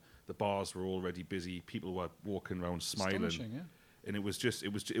 11:30. The bars were already busy. People were walking around smiling, yeah. And it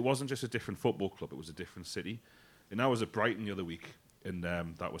wasn't just a different football club; it was a different city. And I was at Brighton the other week, and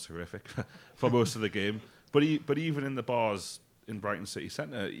that was horrific for most of the game. But even in the bars in Brighton City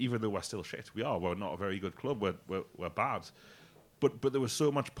Centre, even though we're still shit, we're not a very good club. We're bad. But there was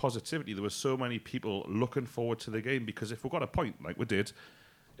so much positivity. There were so many people looking forward to the game, because if we've got a point like we did,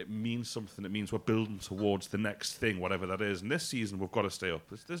 it means something. It means we're building towards the next thing, whatever that is. And this season, we've got to stay up.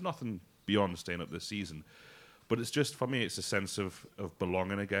 There's nothing beyond staying up this season. But it's just, for me, it's a sense of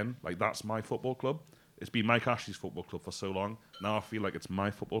belonging again. Like, that's my football club. It's been Mike Ashley's football club for so long. Now I feel like it's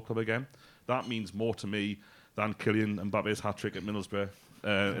my football club again. That means more to me than Kylian Mbappe's hat-trick at Middlesbrough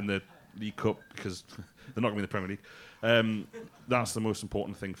in the League Cup, because they're not going to be in the Premier League. That's the most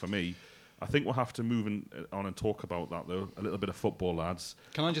important thing for me. I think we'll have to move on and talk about that, though. A little bit of football, lads.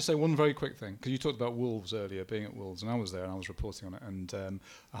 Can I just say one very quick thing? Because you talked about Wolves earlier, being at Wolves, and I was there and I was reporting on it, and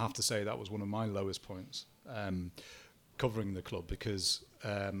I have to say that was one of my lowest points. covering the club because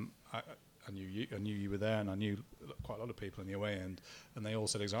I knew you were there, and I knew quite a lot of people in the away end, and they all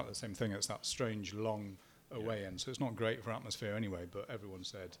said exactly the same thing. It's that strange long away end, so it's not great for atmosphere anyway. But everyone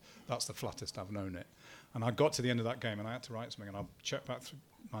said that's the flattest I've known it. And I got to the end of that game, and I had to write something, and I checked back through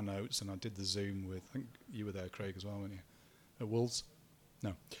my notes, and I did the Zoom with. I think you were there, Craig, as well, weren't you? At Wolves?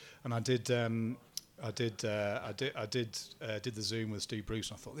 No. And I did the Zoom with Steve Bruce,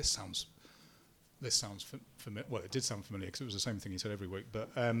 and I thought this sounds familiar. Well, it did sound familiar because it was the same thing he said every week. But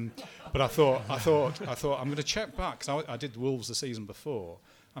I thought I'm going to check back because I did Wolves the season before,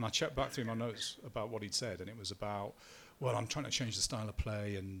 and I checked back through my notes about what he'd said, and it was about, well, I'm trying to change the style of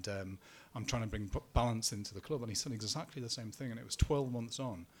play, and I'm trying to bring balance into the club. And he said exactly the same thing, and it was 12 months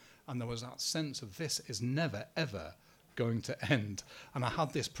on, and there was that sense of this is never ever going to end, and I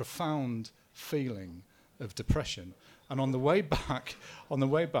had this profound feeling of depression. And on the way back,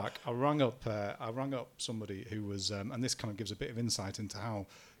 I rang up somebody who was, and this kind of gives a bit of insight into how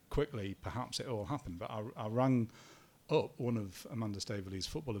quickly perhaps it all happened. But I rang up one of Amanda Staveley's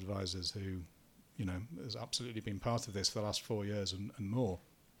football advisors, who, you know, has absolutely been part of this for the last 4 years and more.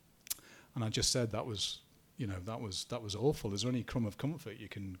 And I just said that was awful. Is there any crumb of comfort you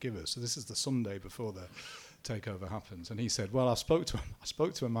can give us? So this is the Sunday before the takeover happens, and he said, "Well, I spoke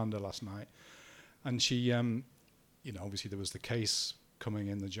to Amanda last night, and she." You know, obviously there was the case coming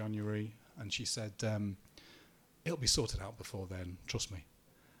in the January, and she said, it'll be sorted out before then, trust me.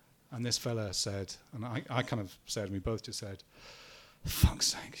 And this fella said, and I kind of said, and we both just said, fuck's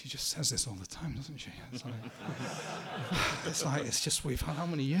sake, she just says this all the time, doesn't she? It's just, we've had, how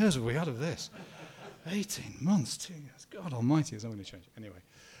many years have we had of this? 18 months, 2 years, God almighty, it's not going to change. Anyway,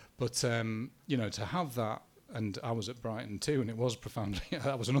 but, you know, to have that, and I was at Brighton too, and it was profoundly,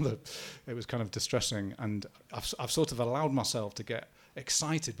 that was another, it was kind of distressing, and I've sort of allowed myself to get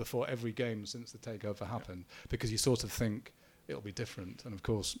excited before every game since the takeover happened, because you sort of think it'll be different, and of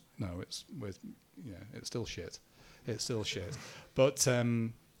course, no, it's still shit. It's still shit. But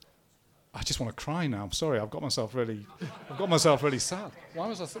I just want to cry now. I'm sorry, I've got myself really sad. Why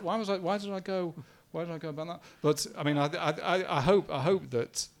did I go about that? But I mean, I hope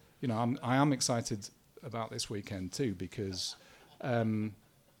that, you know, I am excited about this weekend too, because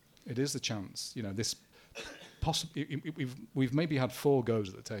it is the chance. You know, this we've maybe had 4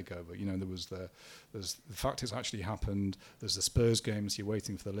 goes at the takeover. You know, there's the fact it's actually happened. There's the Spurs games. You're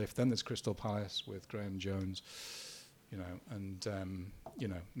waiting for the lift. Then there's Crystal Palace with Graham Jones. You know, and you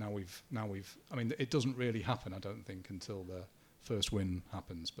know, now we've. I mean, it doesn't really happen, I don't think, until the first win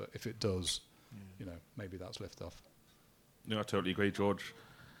happens. But if it does, you know, maybe that's lift off. No, I totally agree, George.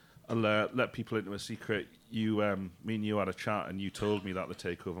 I'll let people into a secret. Me and you had a chat, and you told me that the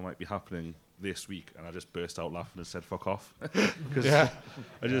takeover might be happening this week, and I just burst out laughing and said, "Fuck off," because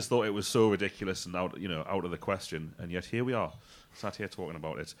I just thought it was so ridiculous and out of the question. And yet here we are, sat here talking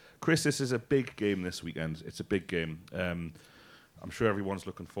about it. Chris, this is a big game this weekend. It's a big game. I'm sure everyone's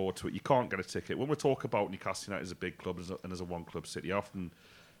looking forward to it. You can't get a ticket. When we talk about Newcastle United as a big club and as a one-club city, I often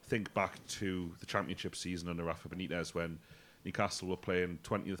think back to the Championship season under Rafa Benitez when Newcastle were playing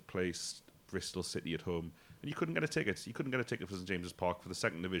 20th place Bristol City at home, and you couldn't get a ticket. You couldn't get a ticket for St James's Park for the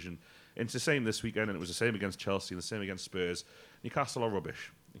second division. And it's the same this weekend, and it was the same against Chelsea and the same against Spurs. Newcastle are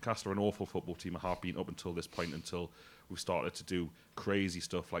rubbish. Newcastle are an awful football team. I have been up until this point, until we've started to do crazy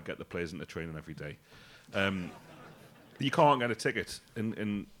stuff like get the players into training every day. You can't get a ticket,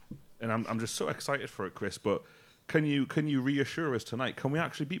 and I'm just so excited for it, Chris. But can you reassure us tonight? Can we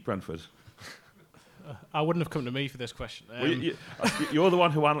actually beat Brentford? I wouldn't have come to me for this question. You're the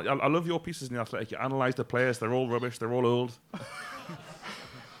one who... I love your pieces in The Athletic. You analyse the players. They're all rubbish. They're all old.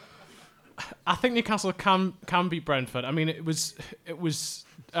 I think Newcastle can beat Brentford. I mean, it was.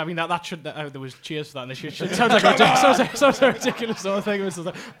 I mean, that should. There was cheers for that. And it sounds like a ridiculous sort of thing. It was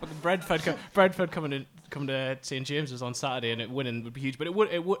like, Brentford coming to St James's on Saturday and it winning would be huge. But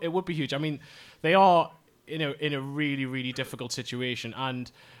it would be huge. I mean, they are in a really, really difficult situation.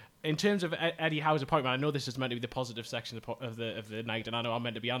 And in terms of Eddie Howe's appointment, I know this is meant to be the positive section of the night, and I know I'm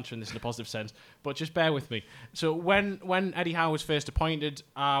meant to be answering this in a positive sense, but just bear with me. So when Eddie Howe was first appointed,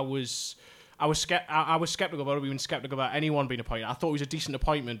 I was skeptical about it. We've been skeptical about anyone being appointed. I thought it was a decent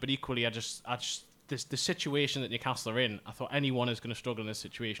appointment, but equally, I just the situation that Newcastle are in, I thought anyone is going to struggle in this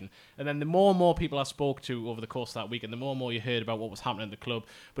situation. And then the more and more people I spoke to over the course of that week, and the more and more you heard about what was happening at the club,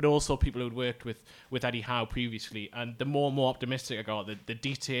 but also people who had worked with Eddie Howe previously, and the more and more optimistic I got, the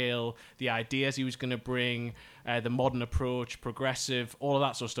detail, the ideas he was going to bring, the modern approach, progressive, all of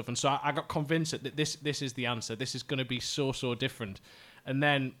that sort of stuff. And so I got convinced that this is the answer. This is going to be so different. And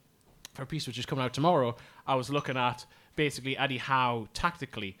then for a piece which is coming out tomorrow, I was looking at basically Eddie Howe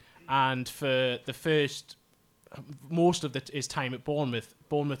tactically. And for the first most of his time at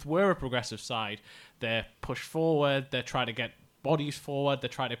Bournemouth were a progressive side. They push forward, they try to get bodies forward, they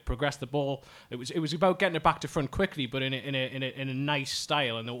try to progress the ball. It was about getting it back to front quickly, but in a nice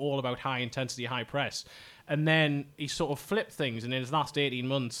style, and they're all about high intensity, high press. And then he sort of flipped things, and in his last 18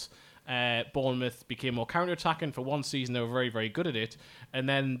 months, Bournemouth became more counter-attacking. For one season, they were very, very good at it. And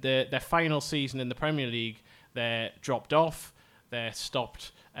then their final season in the Premier League, they dropped off. They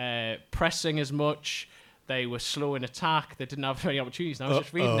stopped pressing as much. They were slow in attack. They didn't have any opportunities. And I was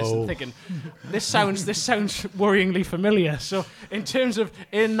just reading this and thinking, this sounds worryingly familiar. So in terms of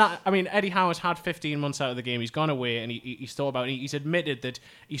Eddie Howe's had 15 months out of the game. He's gone away, and he's thought about it. He's admitted that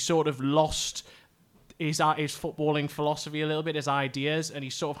he sort of lost his footballing philosophy a little bit, his ideas, and he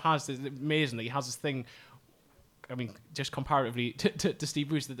sort of has this, amazingly, he has this thing. I mean, just comparatively to Steve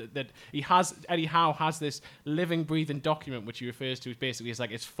Bruce, that Eddie Howe has this living, breathing document which he refers to as basically as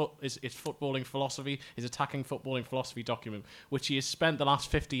like his footballing philosophy, his attacking footballing philosophy document, which he has spent the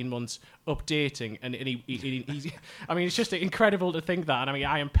last 15 months updating, and he's I mean, it's just incredible to think that, and I mean,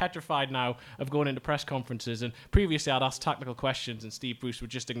 I am petrified now of going into press conferences, and previously I'd ask technical questions and Steve Bruce would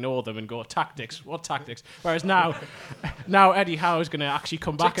just ignore them and go, tactics, what tactics? Whereas now Eddie Howe is going to actually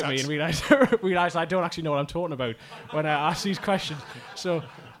come back at me and realise I don't actually know what I'm talking about when I ask these questions. So,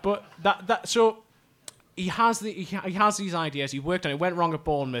 but so he has these ideas. He worked on it. It went wrong at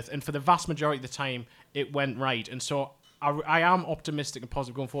Bournemouth, and for the vast majority of the time, it went right. And so I am optimistic and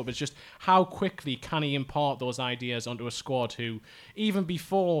positive going forward. But it's just how quickly can he impart those ideas onto a squad who, even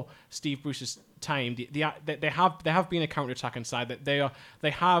before Steve Bruce's time, they have been a counter-attacking side. That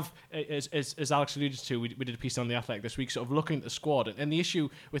they have, as Alex alluded to, we did a piece on The Athletic this week, sort of looking at the squad. And the issue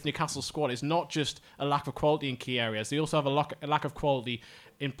with Newcastle's squad is not just a lack of quality in key areas. They also have a lack of quality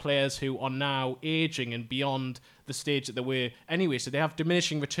in players who are now aging and beyond the stage that they were anyway. So they have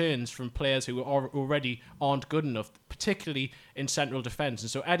diminishing returns from players who already aren't good enough, particularly in central defence.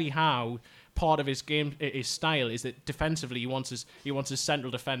 And so Eddie Howe, part of his game, his style, is that defensively he wants his central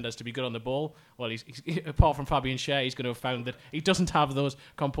defenders to be good on the ball. Well, he's apart from Fabian Schär, he's going to have found that he doesn't have those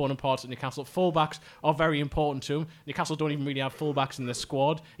component parts at Newcastle. Fullbacks are very important to him. Newcastle don't even really have fullbacks in the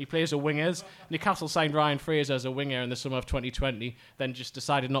squad. He plays with wingers. Newcastle signed Ryan Fraser as a winger in the summer of 2020, then just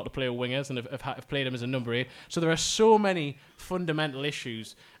decided not to play with wingers and have played him as a number 8. So there are so many fundamental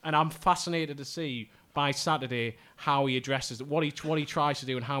issues, and I'm fascinated to see by Saturday how he addresses it, what he tries to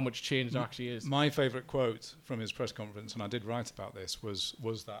do, and how much change there actually is. My favourite quote from his press conference, and I did write about this,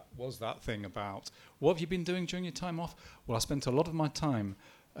 was that thing about, what have you been doing during your time off? Well, I spent a lot of my time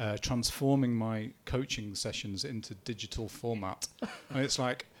transforming my coaching sessions into digital format. And it's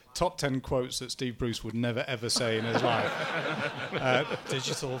like top 10 quotes that Steve Bruce would never ever say in his life.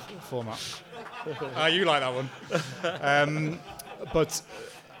 Digital format. You like that one. But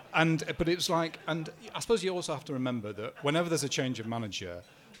it's like, and I suppose you also have to remember that whenever there's a change of manager,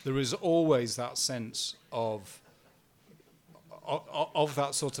 there is always that sense of that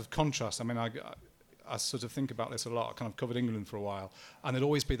sort of contrast. I mean, I sort of think about this a lot. I kind of covered England for a while, and there'd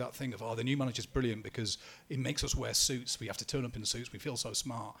always be that thing of, the new manager's brilliant because it makes us wear suits. We have to turn up in suits. We feel so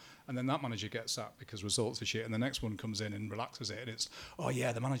smart. And then that manager gets sacked because results are shit, and the next one comes in and relaxes it, and it's,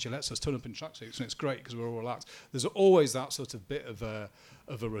 the manager lets us turn up in tracksuits, and it's great because we're all relaxed. There's always that sort of bit of a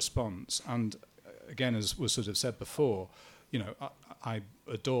response. And again, as was sort of said before, I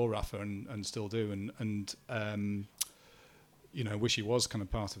adore Rafa and still do, and wish he was kind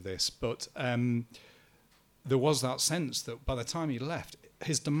of part of this, but there was that sense that by the time he left,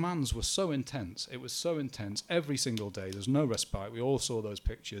 his demands were so intense. It was so intense every single day. There's no respite. We all saw those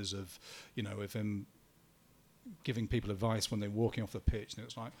pictures of him giving people advice when they're walking off the pitch, and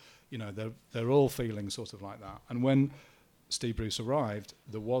it's like, they're all feeling sort of like that. And when Steve Bruce arrived,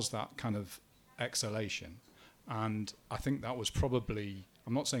 there was that kind of exhalation, and I think that was probably,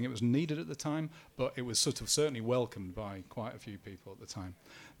 I'm not saying it was needed at the time, but it was sort of certainly welcomed by quite a few people at the time.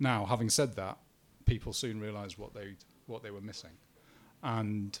 Now, having said that, people soon realised what they were missing,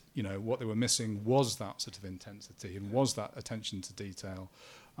 and what they were missing was that sort of intensity, and was that attention to detail,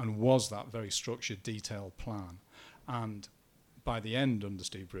 and was that very structured, detailed plan. And by the end, under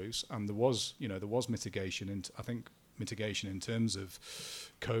Steve Bruce, and there was mitigation, and I think mitigation in terms of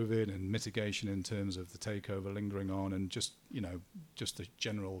COVID, and mitigation in terms of the takeover lingering on, and just the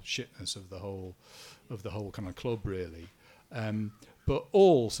general shitness of the whole kind of club, really. But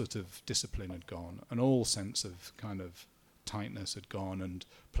all sort of discipline had gone, and all sense of kind of tightness had gone, and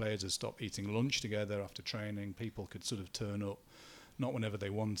players had stopped eating lunch together after training. People could sort of turn up, not whenever they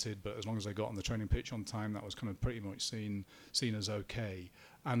wanted, but as long as they got on the training pitch on time, that was kind of pretty much seen as okay.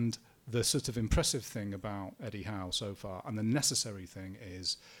 And the sort of impressive thing about Eddie Howe so far, and the necessary thing,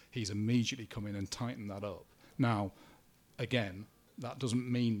 is he's immediately come in and tightened that up. Now, again, that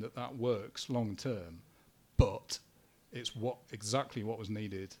doesn't mean that works long term, but it's exactly what was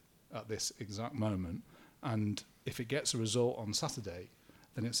needed at this exact moment. And if it gets a result on Saturday,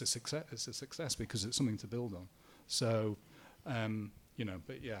 then it's a success. It's a success because it's something to build on. So,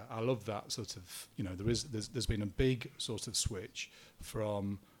 but yeah, I love that sort of. There's been a big sort of switch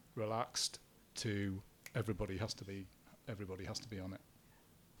from relaxed to everybody has to be on it.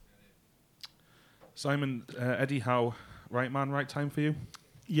 Simon, Eddie Howe, right man, right time for you?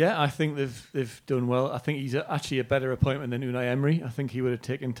 Yeah, I think they've done well. I think he's actually a better appointment than Unai Emery. I think he would have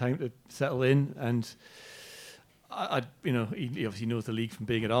taken time to settle in, and he obviously knows the league from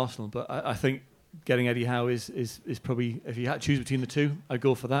being at Arsenal. But I think getting Eddie Howe is probably, if you had to choose between the two, I'd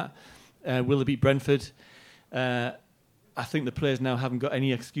go for that. Will they beat Brentford? I think the players now haven't got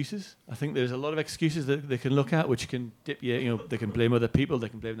any excuses. I think there's a lot of excuses that they can look at, which can dip you. They can blame other people, they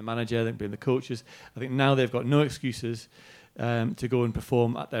can blame the manager, they can blame the coaches. I think now they've got no excuses to go and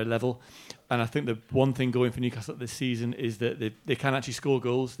perform at their level. And I think the one thing going for Newcastle this season is that they can actually score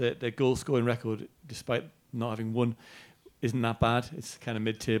goals. Their goal scoring record, despite not having won, isn't that bad. It's kind of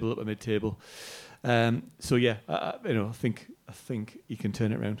mid-table, upper mid-table. So yeah, I think he can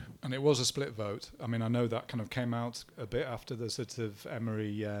turn it around. And it was a split vote. I mean, I know that kind of came out a bit after the sort of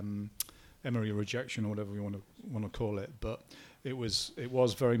Emery rejection or whatever you want to call it, but it was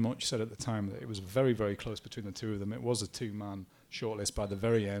very much said at the time that it was very, very close between the two of them. It was a two-man shortlist by the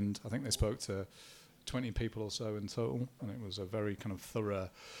very end. I think they spoke to 20 people or so in total, and it was a very kind of thorough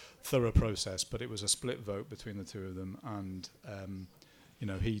process. But it was a split vote between the two of them, and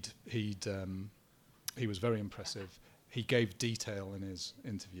he was very impressive. He gave detail in his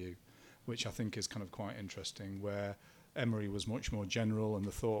interview, which I think is kind of quite interesting, where Emery was much more general, and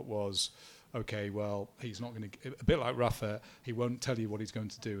the thought was, okay, well, he's not going to... A bit like Rafa, he won't tell you what he's going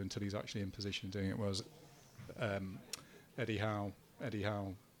to do until he's actually in position of doing it, whereas Eddie Howe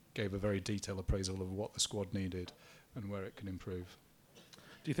gave a very detailed appraisal of what the squad needed and where it can improve.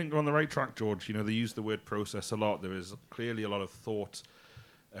 Do you think they're on the right track, George? They use the word process a lot. There is clearly a lot of thought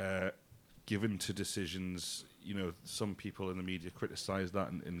given to decisions. Some people in the media criticise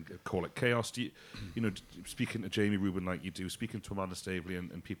that and call it chaos. Do you, speaking to Jamie Rubin like you do, speaking to Amanda Staveley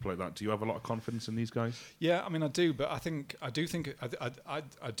and people like that, do you have a lot of confidence in these guys? Yeah, I mean, I do, but I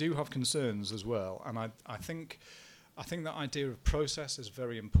do have concerns as well, and I think that idea of process is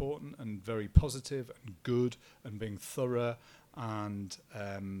very important and very positive and good, and being thorough and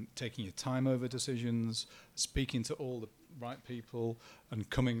taking your time over decisions, speaking to all the right people, and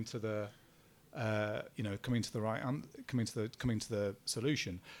coming to the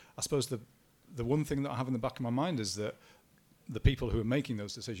solution. I suppose the one thing that I have in the back of my mind is that the people who are making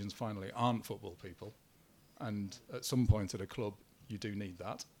those decisions finally aren't football people, and at some point at a club you do need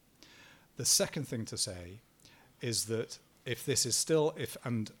that. The second thing to say is that if this is still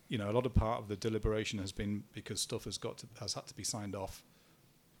a lot of part of the deliberation has been because stuff has had to be signed off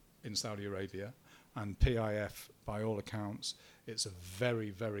in Saudi Arabia, and PIF, by all accounts, it's a very,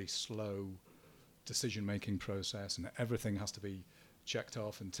 very slow decision-making process, and everything has to be checked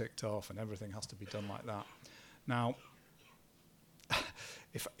off and ticked off, and everything has to be done like that. Now,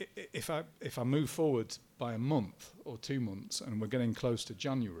 if I move forward by a month or 2 months, and we're getting close to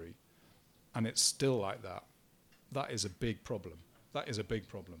January, and it's still like that, that is a big problem. That is a big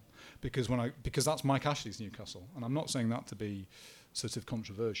problem, because that's Mike Ashley's Newcastle, and I'm not saying that to be sort of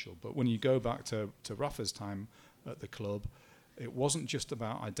controversial, but when you go back to Rafa's time at the club, it wasn't just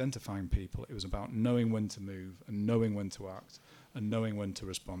about identifying people, it was about knowing when to move and knowing when to act and knowing when to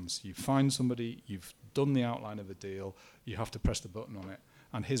respond. So you find somebody, you've done the outline of a deal, you have to press the button on it.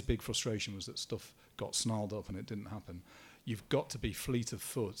 And his big frustration was that stuff got snarled up and it didn't happen. You've got to be fleet of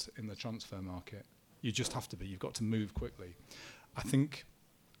foot in the transfer market. You just have to be. You've got to move quickly. I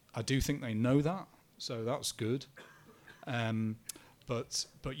do think they know that, so that's good. But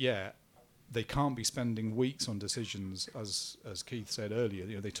yeah, they can't be spending weeks on decisions, as Keith said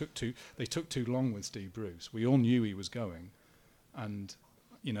earlier. They took too long with Steve Bruce. We all knew he was going, and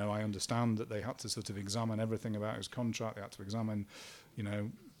I understand that they had to sort of examine everything about his contract. They had to examine,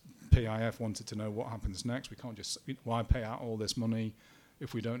 PIF wanted to know what happens next. We can't just why pay out all this money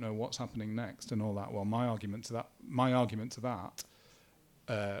if we don't know what's happening next and all that. Well, my argument to that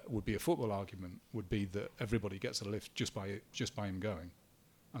would be a football argument. Would be that everybody gets a lift just by him going.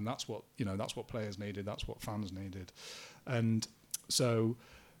 And that's what players needed. That's what fans needed, and so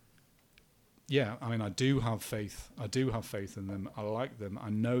yeah. I mean, I do have faith. I do have faith in them. I like them. I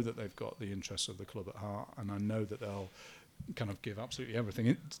know that they've got the interests of the club at heart, and I know that they'll kind of give absolutely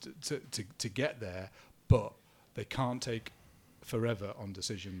everything to get there. But they can't take forever on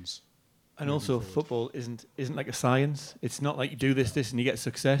decisions And also, football isn't like a science. It's not like you do this, and you get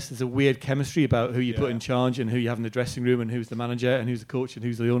success. There's a weird chemistry about who you put in charge and who you have in the dressing room and who's the manager and who's the coach and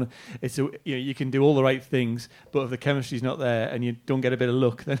who's the owner. You can do all the right things, but if the chemistry's not there and you don't get a bit of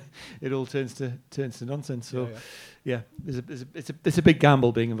luck, then it all turns to nonsense. So, it's a big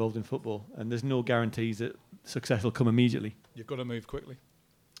gamble being involved in football, and there's no guarantees that success will come immediately. You've got to move quickly.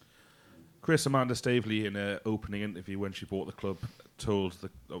 Chris, Amanda Staveley, in an opening interview when she bought the club, told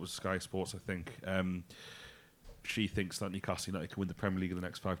that was Sky Sports, I think, she thinks that Newcastle United can win the Premier League in the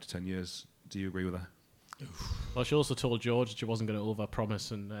next 5 to 10 years. Do you agree with her? Well, she also told George that she wasn't going to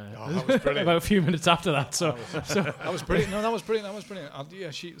over-promise, and that was brilliant. about a few minutes after that. That was brilliant. No, that was brilliant.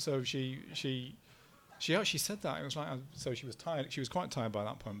 She actually said that. It was like, so she was tired. She was quite tired by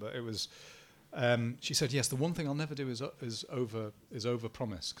that point, but it was. She said, yes, the one thing I'll never do is over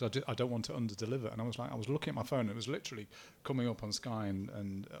promise, because I don't want to under deliver. And I was looking at my phone, and it was literally coming up on Sky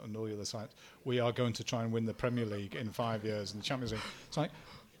and all the other sites. We are going to try and win the Premier League in 5 years and the Champions League. It's like,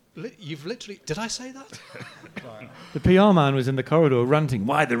 you've literally, did I say that? Right. The PR man was in the corridor ranting,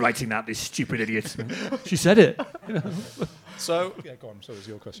 "Why are they writing that, these stupid idiots?" She said it. So yeah, go on. So it's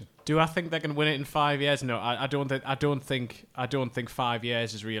your question. Do I think they can win it in 5 years? No, I don't think 5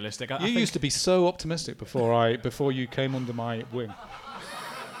 years is realistic. You used to be so optimistic before you came under my wing.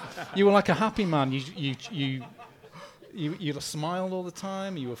 You were like a happy man. You smiled all the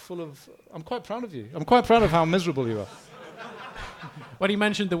time. You were full of. I'm quite proud of you. I'm quite proud of how miserable you are. When he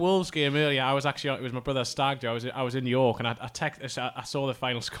mentioned the Wolves game earlier, I was actually, it was my brother's stag do. I was in York, and I saw the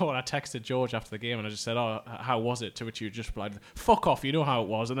final score, and I texted George after the game, and I just said, "Oh, how was it?" To which you just replied, "Fuck off, you know how it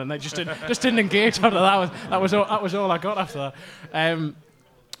was." And then they just didn't engage after that. That was all I got after that.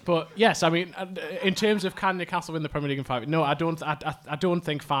 But yes, I mean, in terms of can Newcastle win the Premier League in 5 years? No, I don't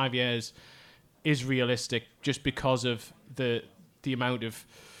think 5 years is realistic, just because of the amount of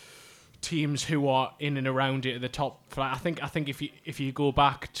teams who are in and around it at the top. I think if you go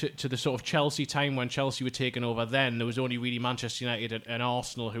back to the sort of Chelsea time when Chelsea were taking over, then there was only really Manchester United and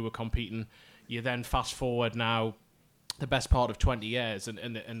Arsenal who were competing. You then fast forward now the best part of 20 years,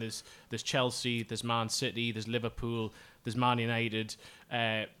 and there's Chelsea, there's Man City, there's Liverpool, there's Man United,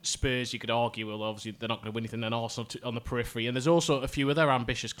 Spurs. You could argue, well, obviously they're not going to win anything. Then Arsenal on the periphery, and there's also a few other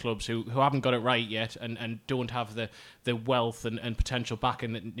ambitious clubs who haven't got it right yet, and don't have the wealth and potential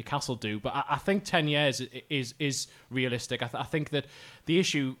backing that Newcastle do. But I think 10 years is realistic. I think that the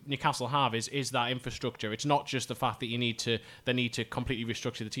issue Newcastle have is that infrastructure. It's not just the fact that they need to completely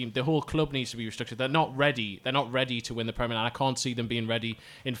restructure the team. The whole club needs to be restructured. They're not ready. They're not ready to win the Premier League. I can't see them being ready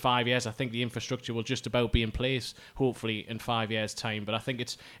in 5 years. I think the infrastructure will just about be in place, hopefully, in 5 years' time. But I think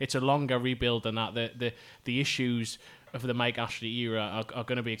it's a longer rebuild than that. The issues of the Mike Ashley era are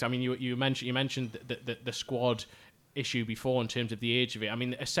going to be. I mean, you mentioned the squad issue before in terms of the age of it. I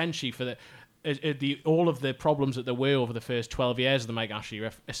mean, essentially for all of the problems that there were over the first 12 years of the Mike Ashley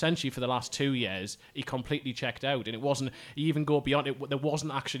era, essentially for the last 2 years, he completely checked out. And it wasn't, you even go beyond it, there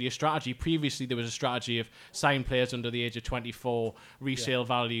wasn't actually a strategy. Previously, there was a strategy of sign players under the age of 24, resale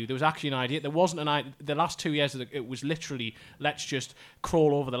value. There was actually an idea. There wasn't an idea. The last 2 years, it was literally, let's just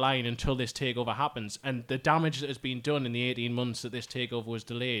crawl over the line until this takeover happens. And the damage that has been done in the 18 months that this takeover was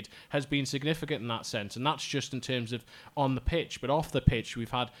delayed has been significant in that sense. And that's just in terms of on the pitch. But off the pitch,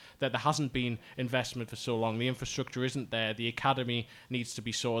 we've had that there hasn't been investment for so long. The infrastructure isn't there. The academy needs to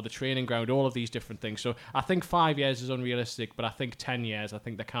be sorted. The training ground, all of these different things. So I think 5 years is unrealistic, but I think 10 years, I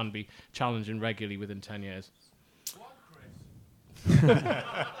think there can be challenging regularly within 10 years.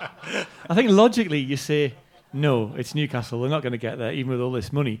 I think logically you say, no, it's Newcastle. They're not going to get there, even with all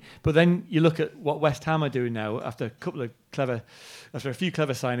this money. But then you look at what West Ham are doing now after a few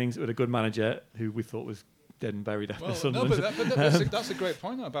clever signings with a good manager who we thought was dead and buried after Sunderland. But that's a great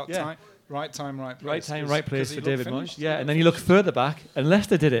point about right time, right place. Right time, right place for David Moyes. Yeah, and then you look further back, and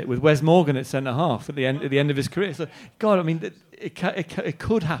Leicester did it with Wes Morgan at centre half at the end of his career. So, God, I mean, it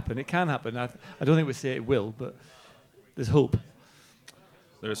could happen. It can happen. I don't think we say it will, but there's hope.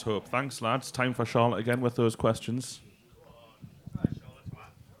 There's hope. Thanks, lads. Time for Charlotte again with those questions. I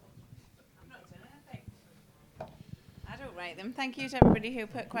don't write them. Thank you to everybody who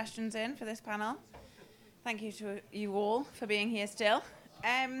put questions in for this panel. Thank you to you all for being here still.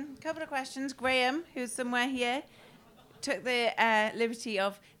 Couple of questions. Graham, who's somewhere here, took the liberty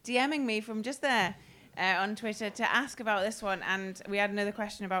of DMing me from just there on Twitter to ask about this one, and we had another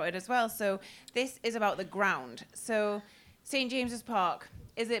question about it as well. So this is about the ground. So St. James's Park,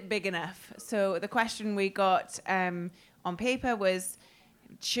 is it big enough? So the question we got on paper was,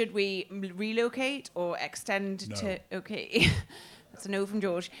 should we relocate or extend to... Okay, that's a no from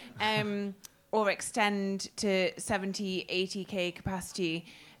George. Or extend to 70, 80k capacity.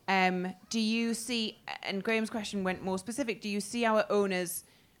 Do you see, and Graham's question went more specific, do you see our owners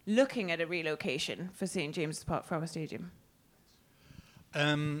looking at a relocation for St James's Park for our stadium?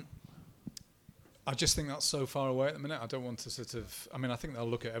 I just think that's so far away at the minute. I don't want to sort of... I mean, I think they'll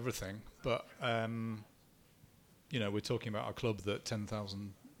look at everything, but, you know, we're talking about a club that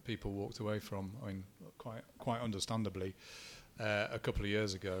 10,000 people walked away from, I mean, quite understandably, a couple of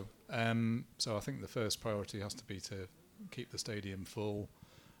years ago. So I think the first priority has to be to keep the stadium full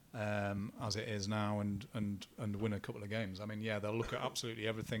as it is now and win a couple of games. I mean, yeah, they'll look at absolutely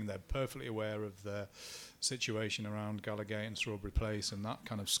everything. They're perfectly aware of the situation around Gallagate and Strawberry Place and that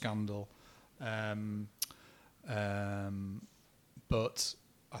kind of scandal. But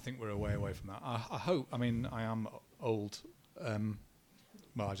I think we're way away from that. I hope. I mean, I am old. Well,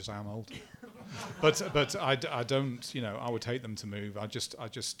 I am old. but I don't. You know, I would hate them to move. I just.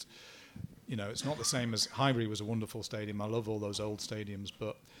 You know, it's not the same as Highbury was a wonderful stadium. I love all those old stadiums,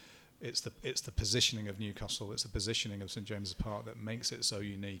 but it's the positioning of Newcastle. It's the positioning of St James's Park that makes it so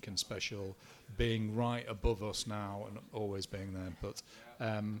unique and special, being right above us now and always being there. But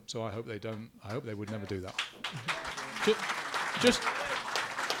so I hope they don't. I hope they would never do that.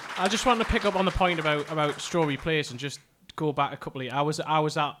 I just want to pick up on the point about Strawberry Place and just go back a couple of. I was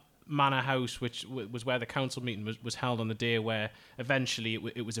at Manor House, which was where the council meeting was held on the day where eventually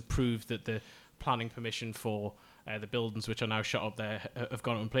it was approved that the planning permission for the buildings which are now shut up there have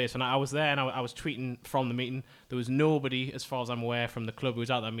gone in place. And I was there and I was tweeting from the meeting. There was nobody, as far as I'm aware, from the club who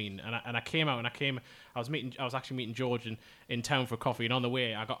was at that meeting. And I came out and I was actually meeting George in town for coffee. And on the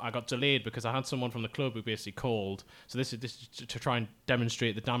way, I got delayed because I had someone from the club who basically called. So this is to try and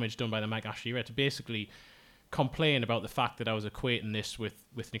demonstrate the damage done by the Mike Ashley era, to basically complain about the fact that I was equating this with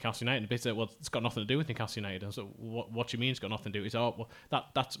Newcastle United. And basically, well, it's got nothing to do with Newcastle United. And so, what do you mean it's got nothing to do? He said, oh, well,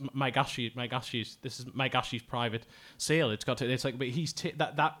 that's Mike Ashley's. This is Mike Ashley's private sale. It's like,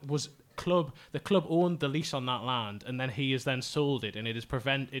 but that was club. The club owned the lease on that land, and then he has then sold it, and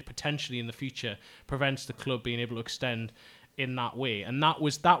it potentially in the future prevents the club being able to extend in that way. And that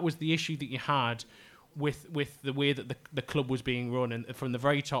was the issue that you had with the way that the club was being run, and from the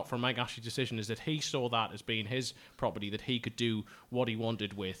very top, from Mike Ashley's decision, is that he saw that as being his property that he could do what he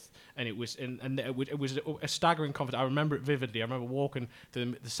wanted with, and it was a staggering confidence. I remember it vividly. I remember walking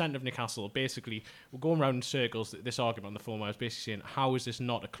to the centre of Newcastle. Basically, we're going around in circles. This argument on the phone, where I was basically saying, "How is this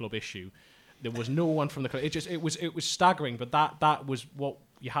not a club issue?" There was no one from the club. It was staggering, but that was what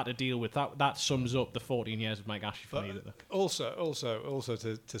you had to deal with. That sums up the 14 years of Mike Ashley for me. Also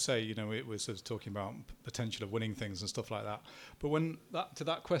to say, you know, it was sort of talking about potential of winning things and stuff like that. But to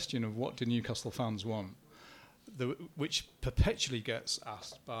that question of what do Newcastle fans want, which perpetually gets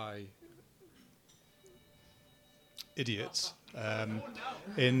asked by idiots,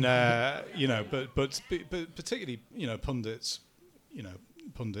 you know, but particularly, you know, pundits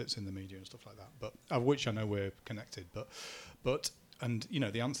in the media and stuff like that, but of which I know we're connected, but and you know,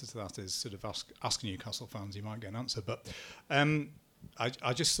 the answer to that is sort of ask Newcastle fans, you might get an answer. But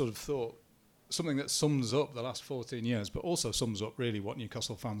I just sort of thought something that sums up the last 14 years, but also sums up really what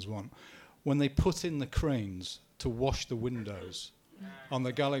Newcastle fans want. When they put in the cranes to wash the windows on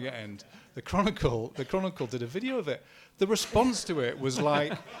the Gallagher end, the Chronicle did a video of it. The response to it was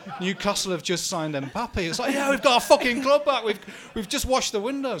like, Newcastle have just signed Mbappe. It's like, yeah, we've got our fucking club back. We've just washed the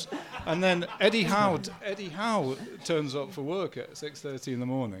windows. And then Eddie Howe turns up for work at 6:30 in the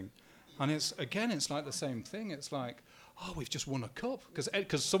morning, and it's like the same thing. It's like, oh, we've just won a cup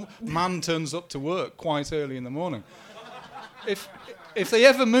because some man turns up to work quite early in the morning. If they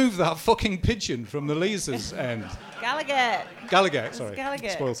ever move that fucking pigeon from the Leazes end, Gallagher, sorry,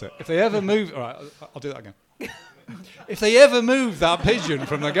 spoilt it. If they ever move, all right, I'll do that again. If they ever move that pigeon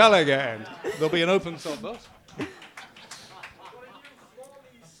from the Gallagher end, there'll be an open top bus.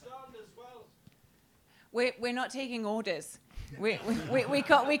 We're not taking orders. We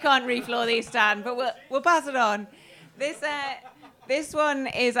can't refloor these stand, but we'll pass it on. This one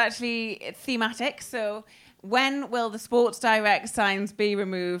is actually thematic. So, when will the Sports Direct signs be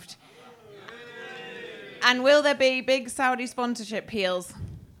removed? And will there be big Saudi sponsorship deals?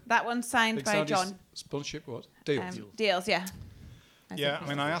 That one's signed big by Saudi John. Sponsorship what? Deals. Deals, yeah. Yeah, I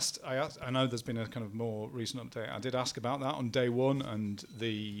mean, I asked. I know there's been a kind of more recent update. I did ask about that on day one, and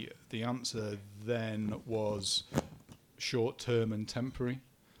the answer then was short term and temporary.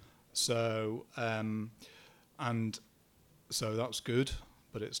 So and so that's good,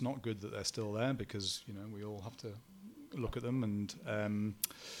 but it's not good that they're still there, because you know we all have to look at them,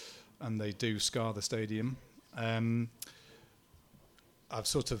 and they do scar the stadium. I've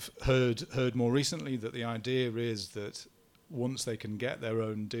sort of heard more recently that the idea is that once they can get their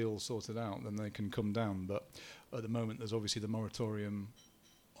own deal sorted out, then they can come down. But at the moment, there's obviously the moratorium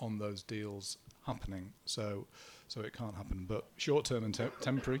on those deals happening. So it can't happen. But short term and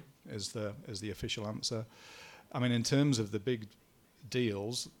temporary is the official answer. I mean, in terms of the big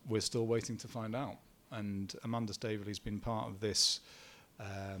deals, we're still waiting to find out. And Amanda Staveley's been part of this.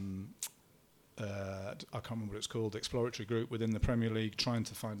 I can't remember what it's called, exploratory group within the Premier League, trying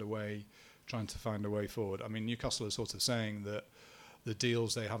to find a way forward. I mean, Newcastle are sort of saying that the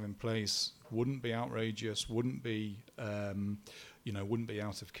deals they have in place wouldn't be outrageous, wouldn't be out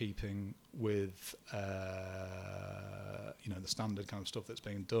of keeping with the standard kind of stuff that's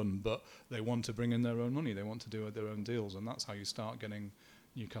being done, but they want to bring in their own money, they want to do their own deals, and that's how you start getting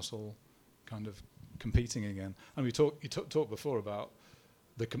Newcastle kind of competing again. And we talked before about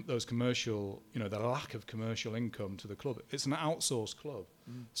those commercial, the lack of commercial income to the club. It's an outsourced club.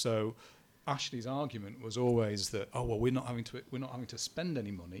 So Ashley's argument was always that, we're not having to spend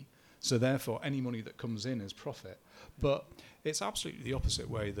any money, so therefore any money that comes in is profit. But it's absolutely the opposite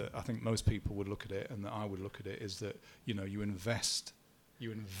way that I think most people would look at it, and that I would look at it, is that you invest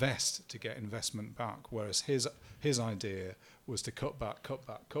to get investment back, whereas his idea was to cut back,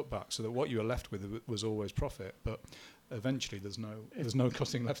 so that what you were left with was always profit. But eventually there's no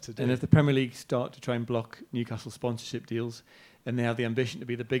cutting left to do. And if the Premier League start to try and block Newcastle sponsorship deals, and they have the ambition to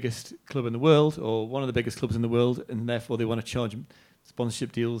be the biggest club in the world, or one of the biggest clubs in the world, and therefore they want to charge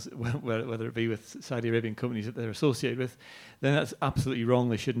sponsorship deals, whether it be with Saudi Arabian companies that they're associated with, then that's absolutely wrong.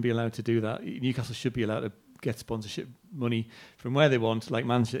 They shouldn't be allowed to do that. Newcastle should be allowed to get sponsorship money from where they want, like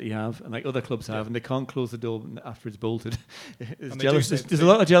Man City have and like other clubs have, and they can't close the door after it's bolted. There's a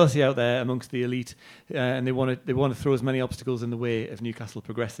lot of jealousy out there amongst the elite, and they want to throw as many obstacles in the way of Newcastle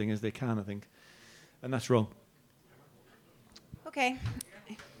progressing as they can, I think, and that's wrong. Okay.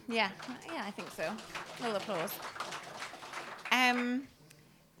 Yeah, I think so. A little applause.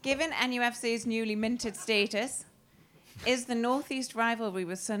 Given NUFC's newly minted status, is the North East rivalry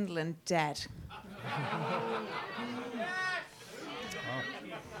with Sunderland dead?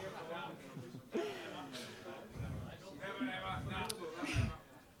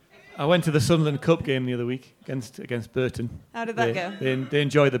 I went to the Sunderland Cup game the other week against Burton. How did that go? They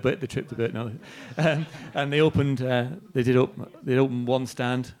enjoyed the trip to Burton, and they opened. They opened one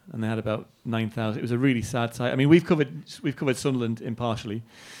stand, and they had about 9,000. It was a really sad sight. I mean, we've covered Sunderland impartially,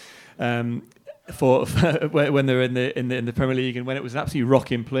 for when they were in the Premier League, and when it was an absolutely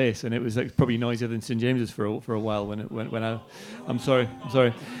rocking place, and it was like probably noisier than St James's for a while. I'm sorry,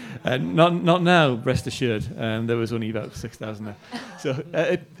 not now. Rest assured, there was only about 6,000 there. So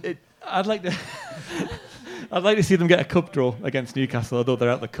I'd like to see them get a cup draw against Newcastle, although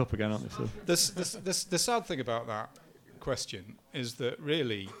they're out the cup again, aren't they? So The sad thing about that question is that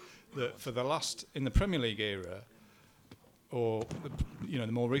really, in the Premier League era, or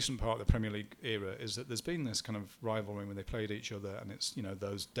the more recent part of the Premier League era, is that there's been this kind of rivalry when they played each other, and it's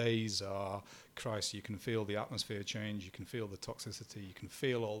those days are, Christ, you can feel the atmosphere change, you can feel the toxicity, you can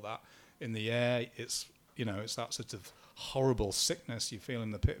feel all that in the air. It's that sort of horrible sickness you feel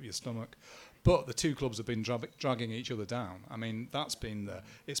in the pit of your stomach. But the two clubs have been dragging each other down. I mean,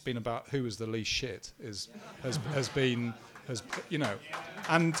 it's been about who is the least shit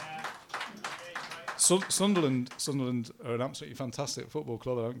and Sunderland are an absolutely fantastic football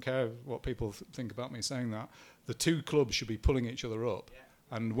club. I don't care what people think about me saying that. The two clubs should be pulling each other up.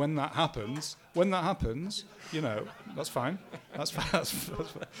 And when that happens, that's fine. That's fine.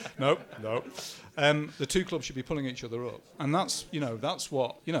 No. The two clubs should be pulling each other up, and that's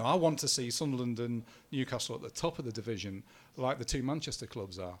what I want to see Sunderland and Newcastle at the top of the division, like the two Manchester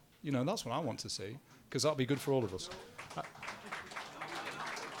clubs are. That's what I want to see, because that'll be good for all of us.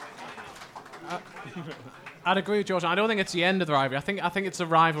 I'd agree with George. I don't think it's the end of the rivalry. I think it's a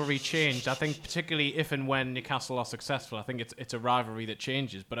rivalry changed. I think particularly if and when Newcastle are successful, I think it's a rivalry that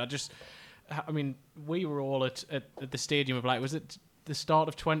changes. But we were all at the stadium of, was it the start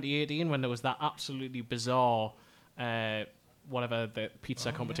of 2018 when there was that absolutely bizarre whatever the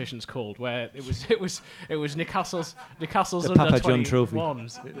pizza competition's called, where it was Newcastle's the under Papa John 21s. Trophy.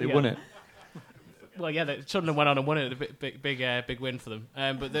 They won it. Well, yeah, Sunderland went on and won it. A big win for them.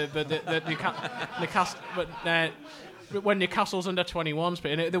 But Newcastle, when Newcastle's under 21s,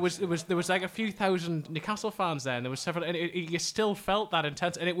 and there was like a few thousand Newcastle fans there, and there was several, and you still felt that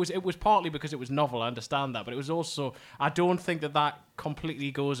intense, and it was partly because it was novel. I understand that, but it was also, I don't think that completely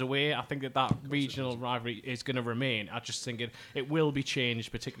goes away. I think that regional rivalry is going to remain. I just think it will be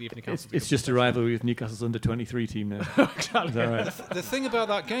changed, particularly if Newcastle. It's just a rivalry with Newcastle's under 23 team now. Exactly. Is that right? The thing about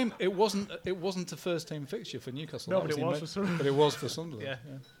that game, it wasn't a first team fixture for Newcastle. No, but it was for Sunderland. But it was for Sunderland.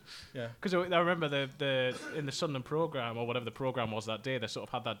 Yeah. Because I remember in the Sunderland programme, or whatever the programme was that day, they sort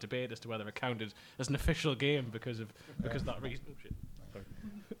of had that debate as to whether it counted as an official game because of that reason.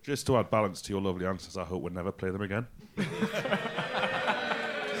 Just to add balance to your lovely answers, I hope we'll never play them again.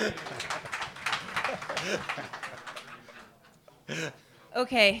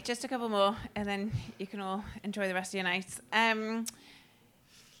 Okay, just a couple more, and then you can all enjoy the rest of your nights.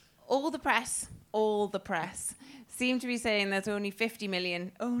 All the press seem to be saying there's only 50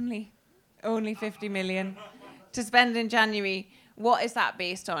 million, only 50 million to spend in January. What is that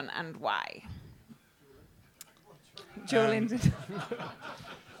based on, and why? Joe Linden.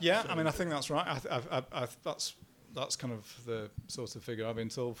 Yeah, I mean, I think that's right. That's kind of the sort of figure I've been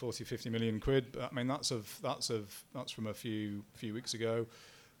told, 40-50 million quid. But I mean, that's from a few weeks ago.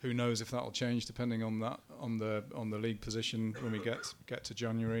 Who knows if that'll change depending on the league position when we get to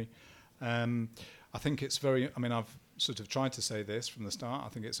January. I think it's very. I mean, I've sort of tried to say this from the start. I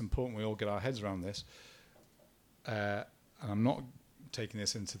think it's important we all get our heads around this. And I'm not taking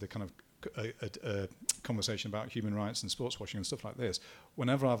this into the kind of a conversation about human rights and sports washing and stuff like this.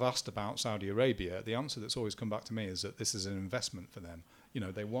 Whenever I've asked about Saudi Arabia, the answer that's always come back to me is that this is an investment for them. You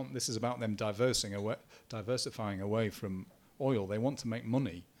know, this is about them diversifying away from oil. They want to make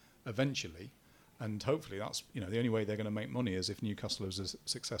money eventually, and hopefully that's, you know, the only way they're going to make money is if Newcastle is a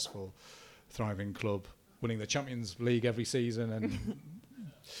successful, thriving club, winning the Champions League every season and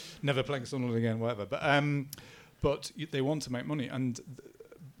never playing Sunderland again, whatever. But they want to make money, and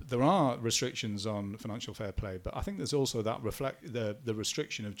there are restrictions on financial fair play, but I think there's also that the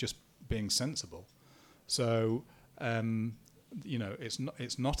restriction of just being sensible. So, you know,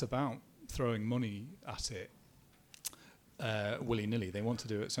 it's not about throwing money at it willy-nilly. They want to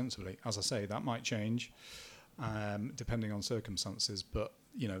do it sensibly. As I say, that might change depending on circumstances, but,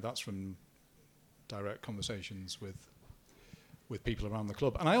 you know, that's from direct conversations with people around the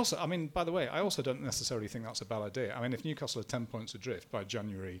club. And I mean, by the way, I also don't necessarily think that's a bad idea. I mean, if Newcastle are 10 points adrift by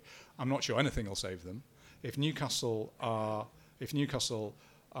January, I'm not sure anything will save them. If Newcastle are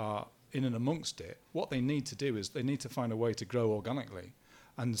in and amongst it, what they need to do is they need to find a way to grow organically.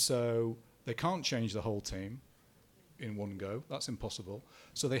 And so they can't change the whole team in one go. That's impossible.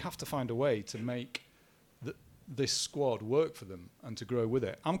 So they have to find a way to make this squad work for them and to grow with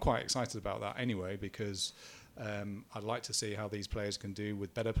it. I'm quite excited about that anyway, because I'd like to see how these players can do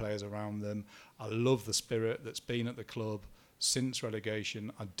with better players around them. I love the spirit that's been at the club since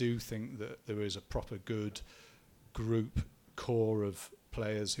relegation. I do think that there is a proper good group core of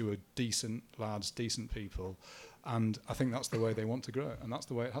players who are decent lads, decent people, and I think that's the way they want to grow, and that's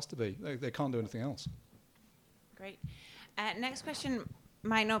the way it has to be. They can't do anything else. Great. Next question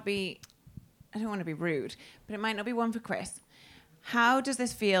might not be, I don't want to be rude, but it might not be one for Chris. How does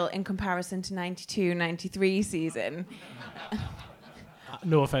this feel in comparison to 92-93 season?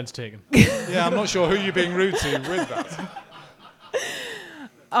 No offence taken. Yeah, I'm not sure who you're being rude to with that.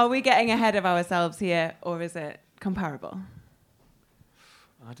 Are we getting ahead of ourselves here, or is it comparable?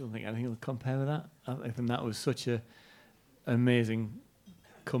 I don't think anything will compare with that. I think that was such a amazing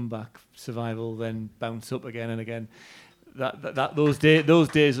comeback, survival, then bounce up again and again. Those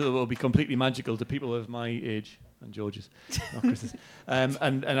days will be completely magical to people of my age. And George's, not Chris's,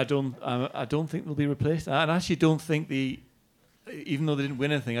 and I don't think they'll be replaced. And I actually don't think even though they didn't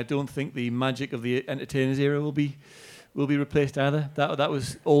win anything, I don't think the magic of the entertainers era will be replaced either. That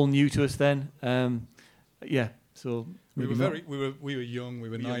was all new to us then. Yeah, so we were young, we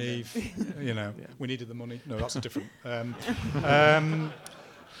were naive, you know. Yeah. We needed the money. No, that's a different.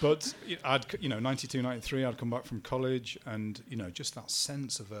 But I'd 92, 93, I'd come back from college, and just that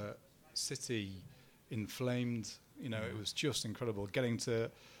sense of a city inflamed, it was just incredible. Getting to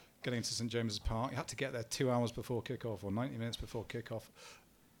St James's Park, you had to get there 2 hours before kickoff or 90 minutes before kickoff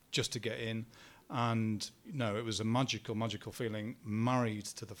just to get in, and it was a magical feeling, married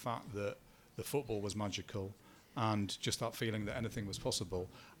to the fact that the football was magical, and just that feeling that anything was possible.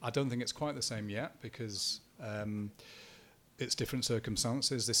 I don't think it's quite the same yet, because it's different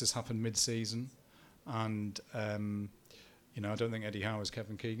circumstances. This has happened mid-season, and I don't think Eddie Howe is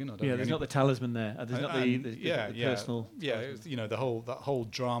Kevin Keegan. There's not the talisman there. There's not the personal. Yeah, that whole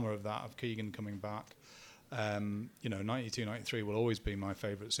drama of that, of Keegan coming back. 92, 93 will always be my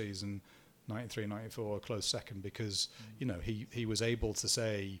favourite season. 93, 94 a close second, because he was able to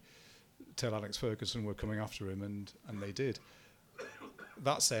tell Alex Ferguson we're coming after him, and they did.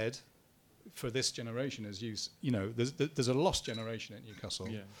 That said, for this generation, there's a lost generation at Newcastle,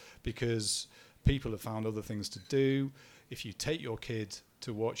 because people have found other things to do. If you take your kid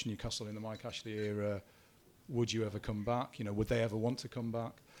to watch Newcastle in the Mike Ashley era, would you ever come back? Would they ever want to come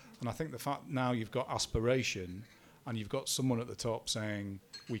back? And I think the fact now you've got aspiration, and you've got someone at the top saying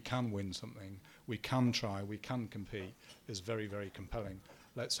we can win something, we can try, we can compete, is very, very compelling.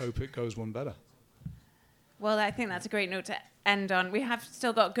 Let's hope it goes one better. Well, I think that's a great note to end on. We have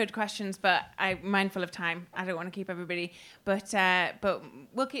still got good questions, but I'm mindful of time. I don't want to keep everybody, but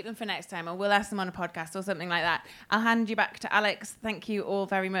we'll keep them for next time, or we'll ask them on a podcast or something like that. I'll hand you back to Alex. Thank you all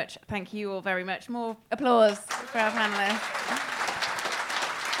very much. Thank you all very much. More applause for our panelists.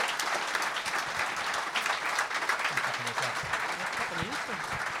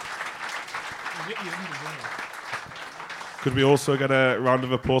 Could we also get a round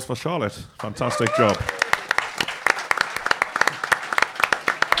of applause for Charlotte? Fantastic job.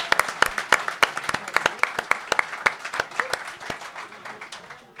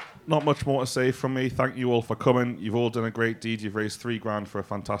 Not much more to say from me. Thank you all for coming. You've all done a great deed. You've raised £3,000 for a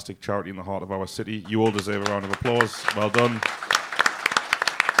fantastic charity in the heart of our city. You all deserve a round of applause. Well done.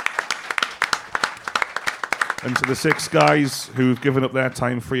 And to the 6 guys who've given up their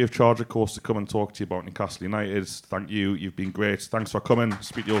time free of charge, of course, to come and talk to you about Newcastle United, thank you. You've been great. Thanks for coming.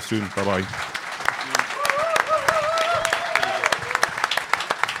 Speak to you all soon. Bye-bye.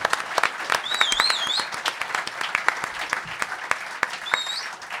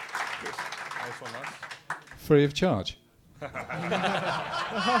 Free of charge.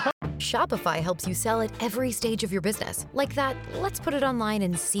 Shopify helps you sell at every stage of your business. Like that, let's put it online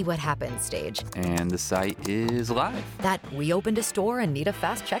and see what happens stage. And the site is live. That we opened a store and need a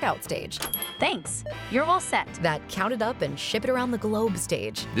fast checkout stage. Thanks. You're all set. That count it up and ship it around the globe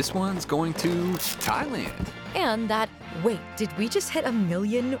stage. This one's going to Thailand. And that, wait, did we just hit 1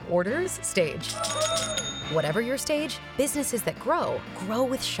 million orders stage? Whatever your stage, businesses that grow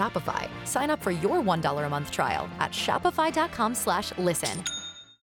with Shopify. Sign up for your $1 a month trial at shopify.com/listen.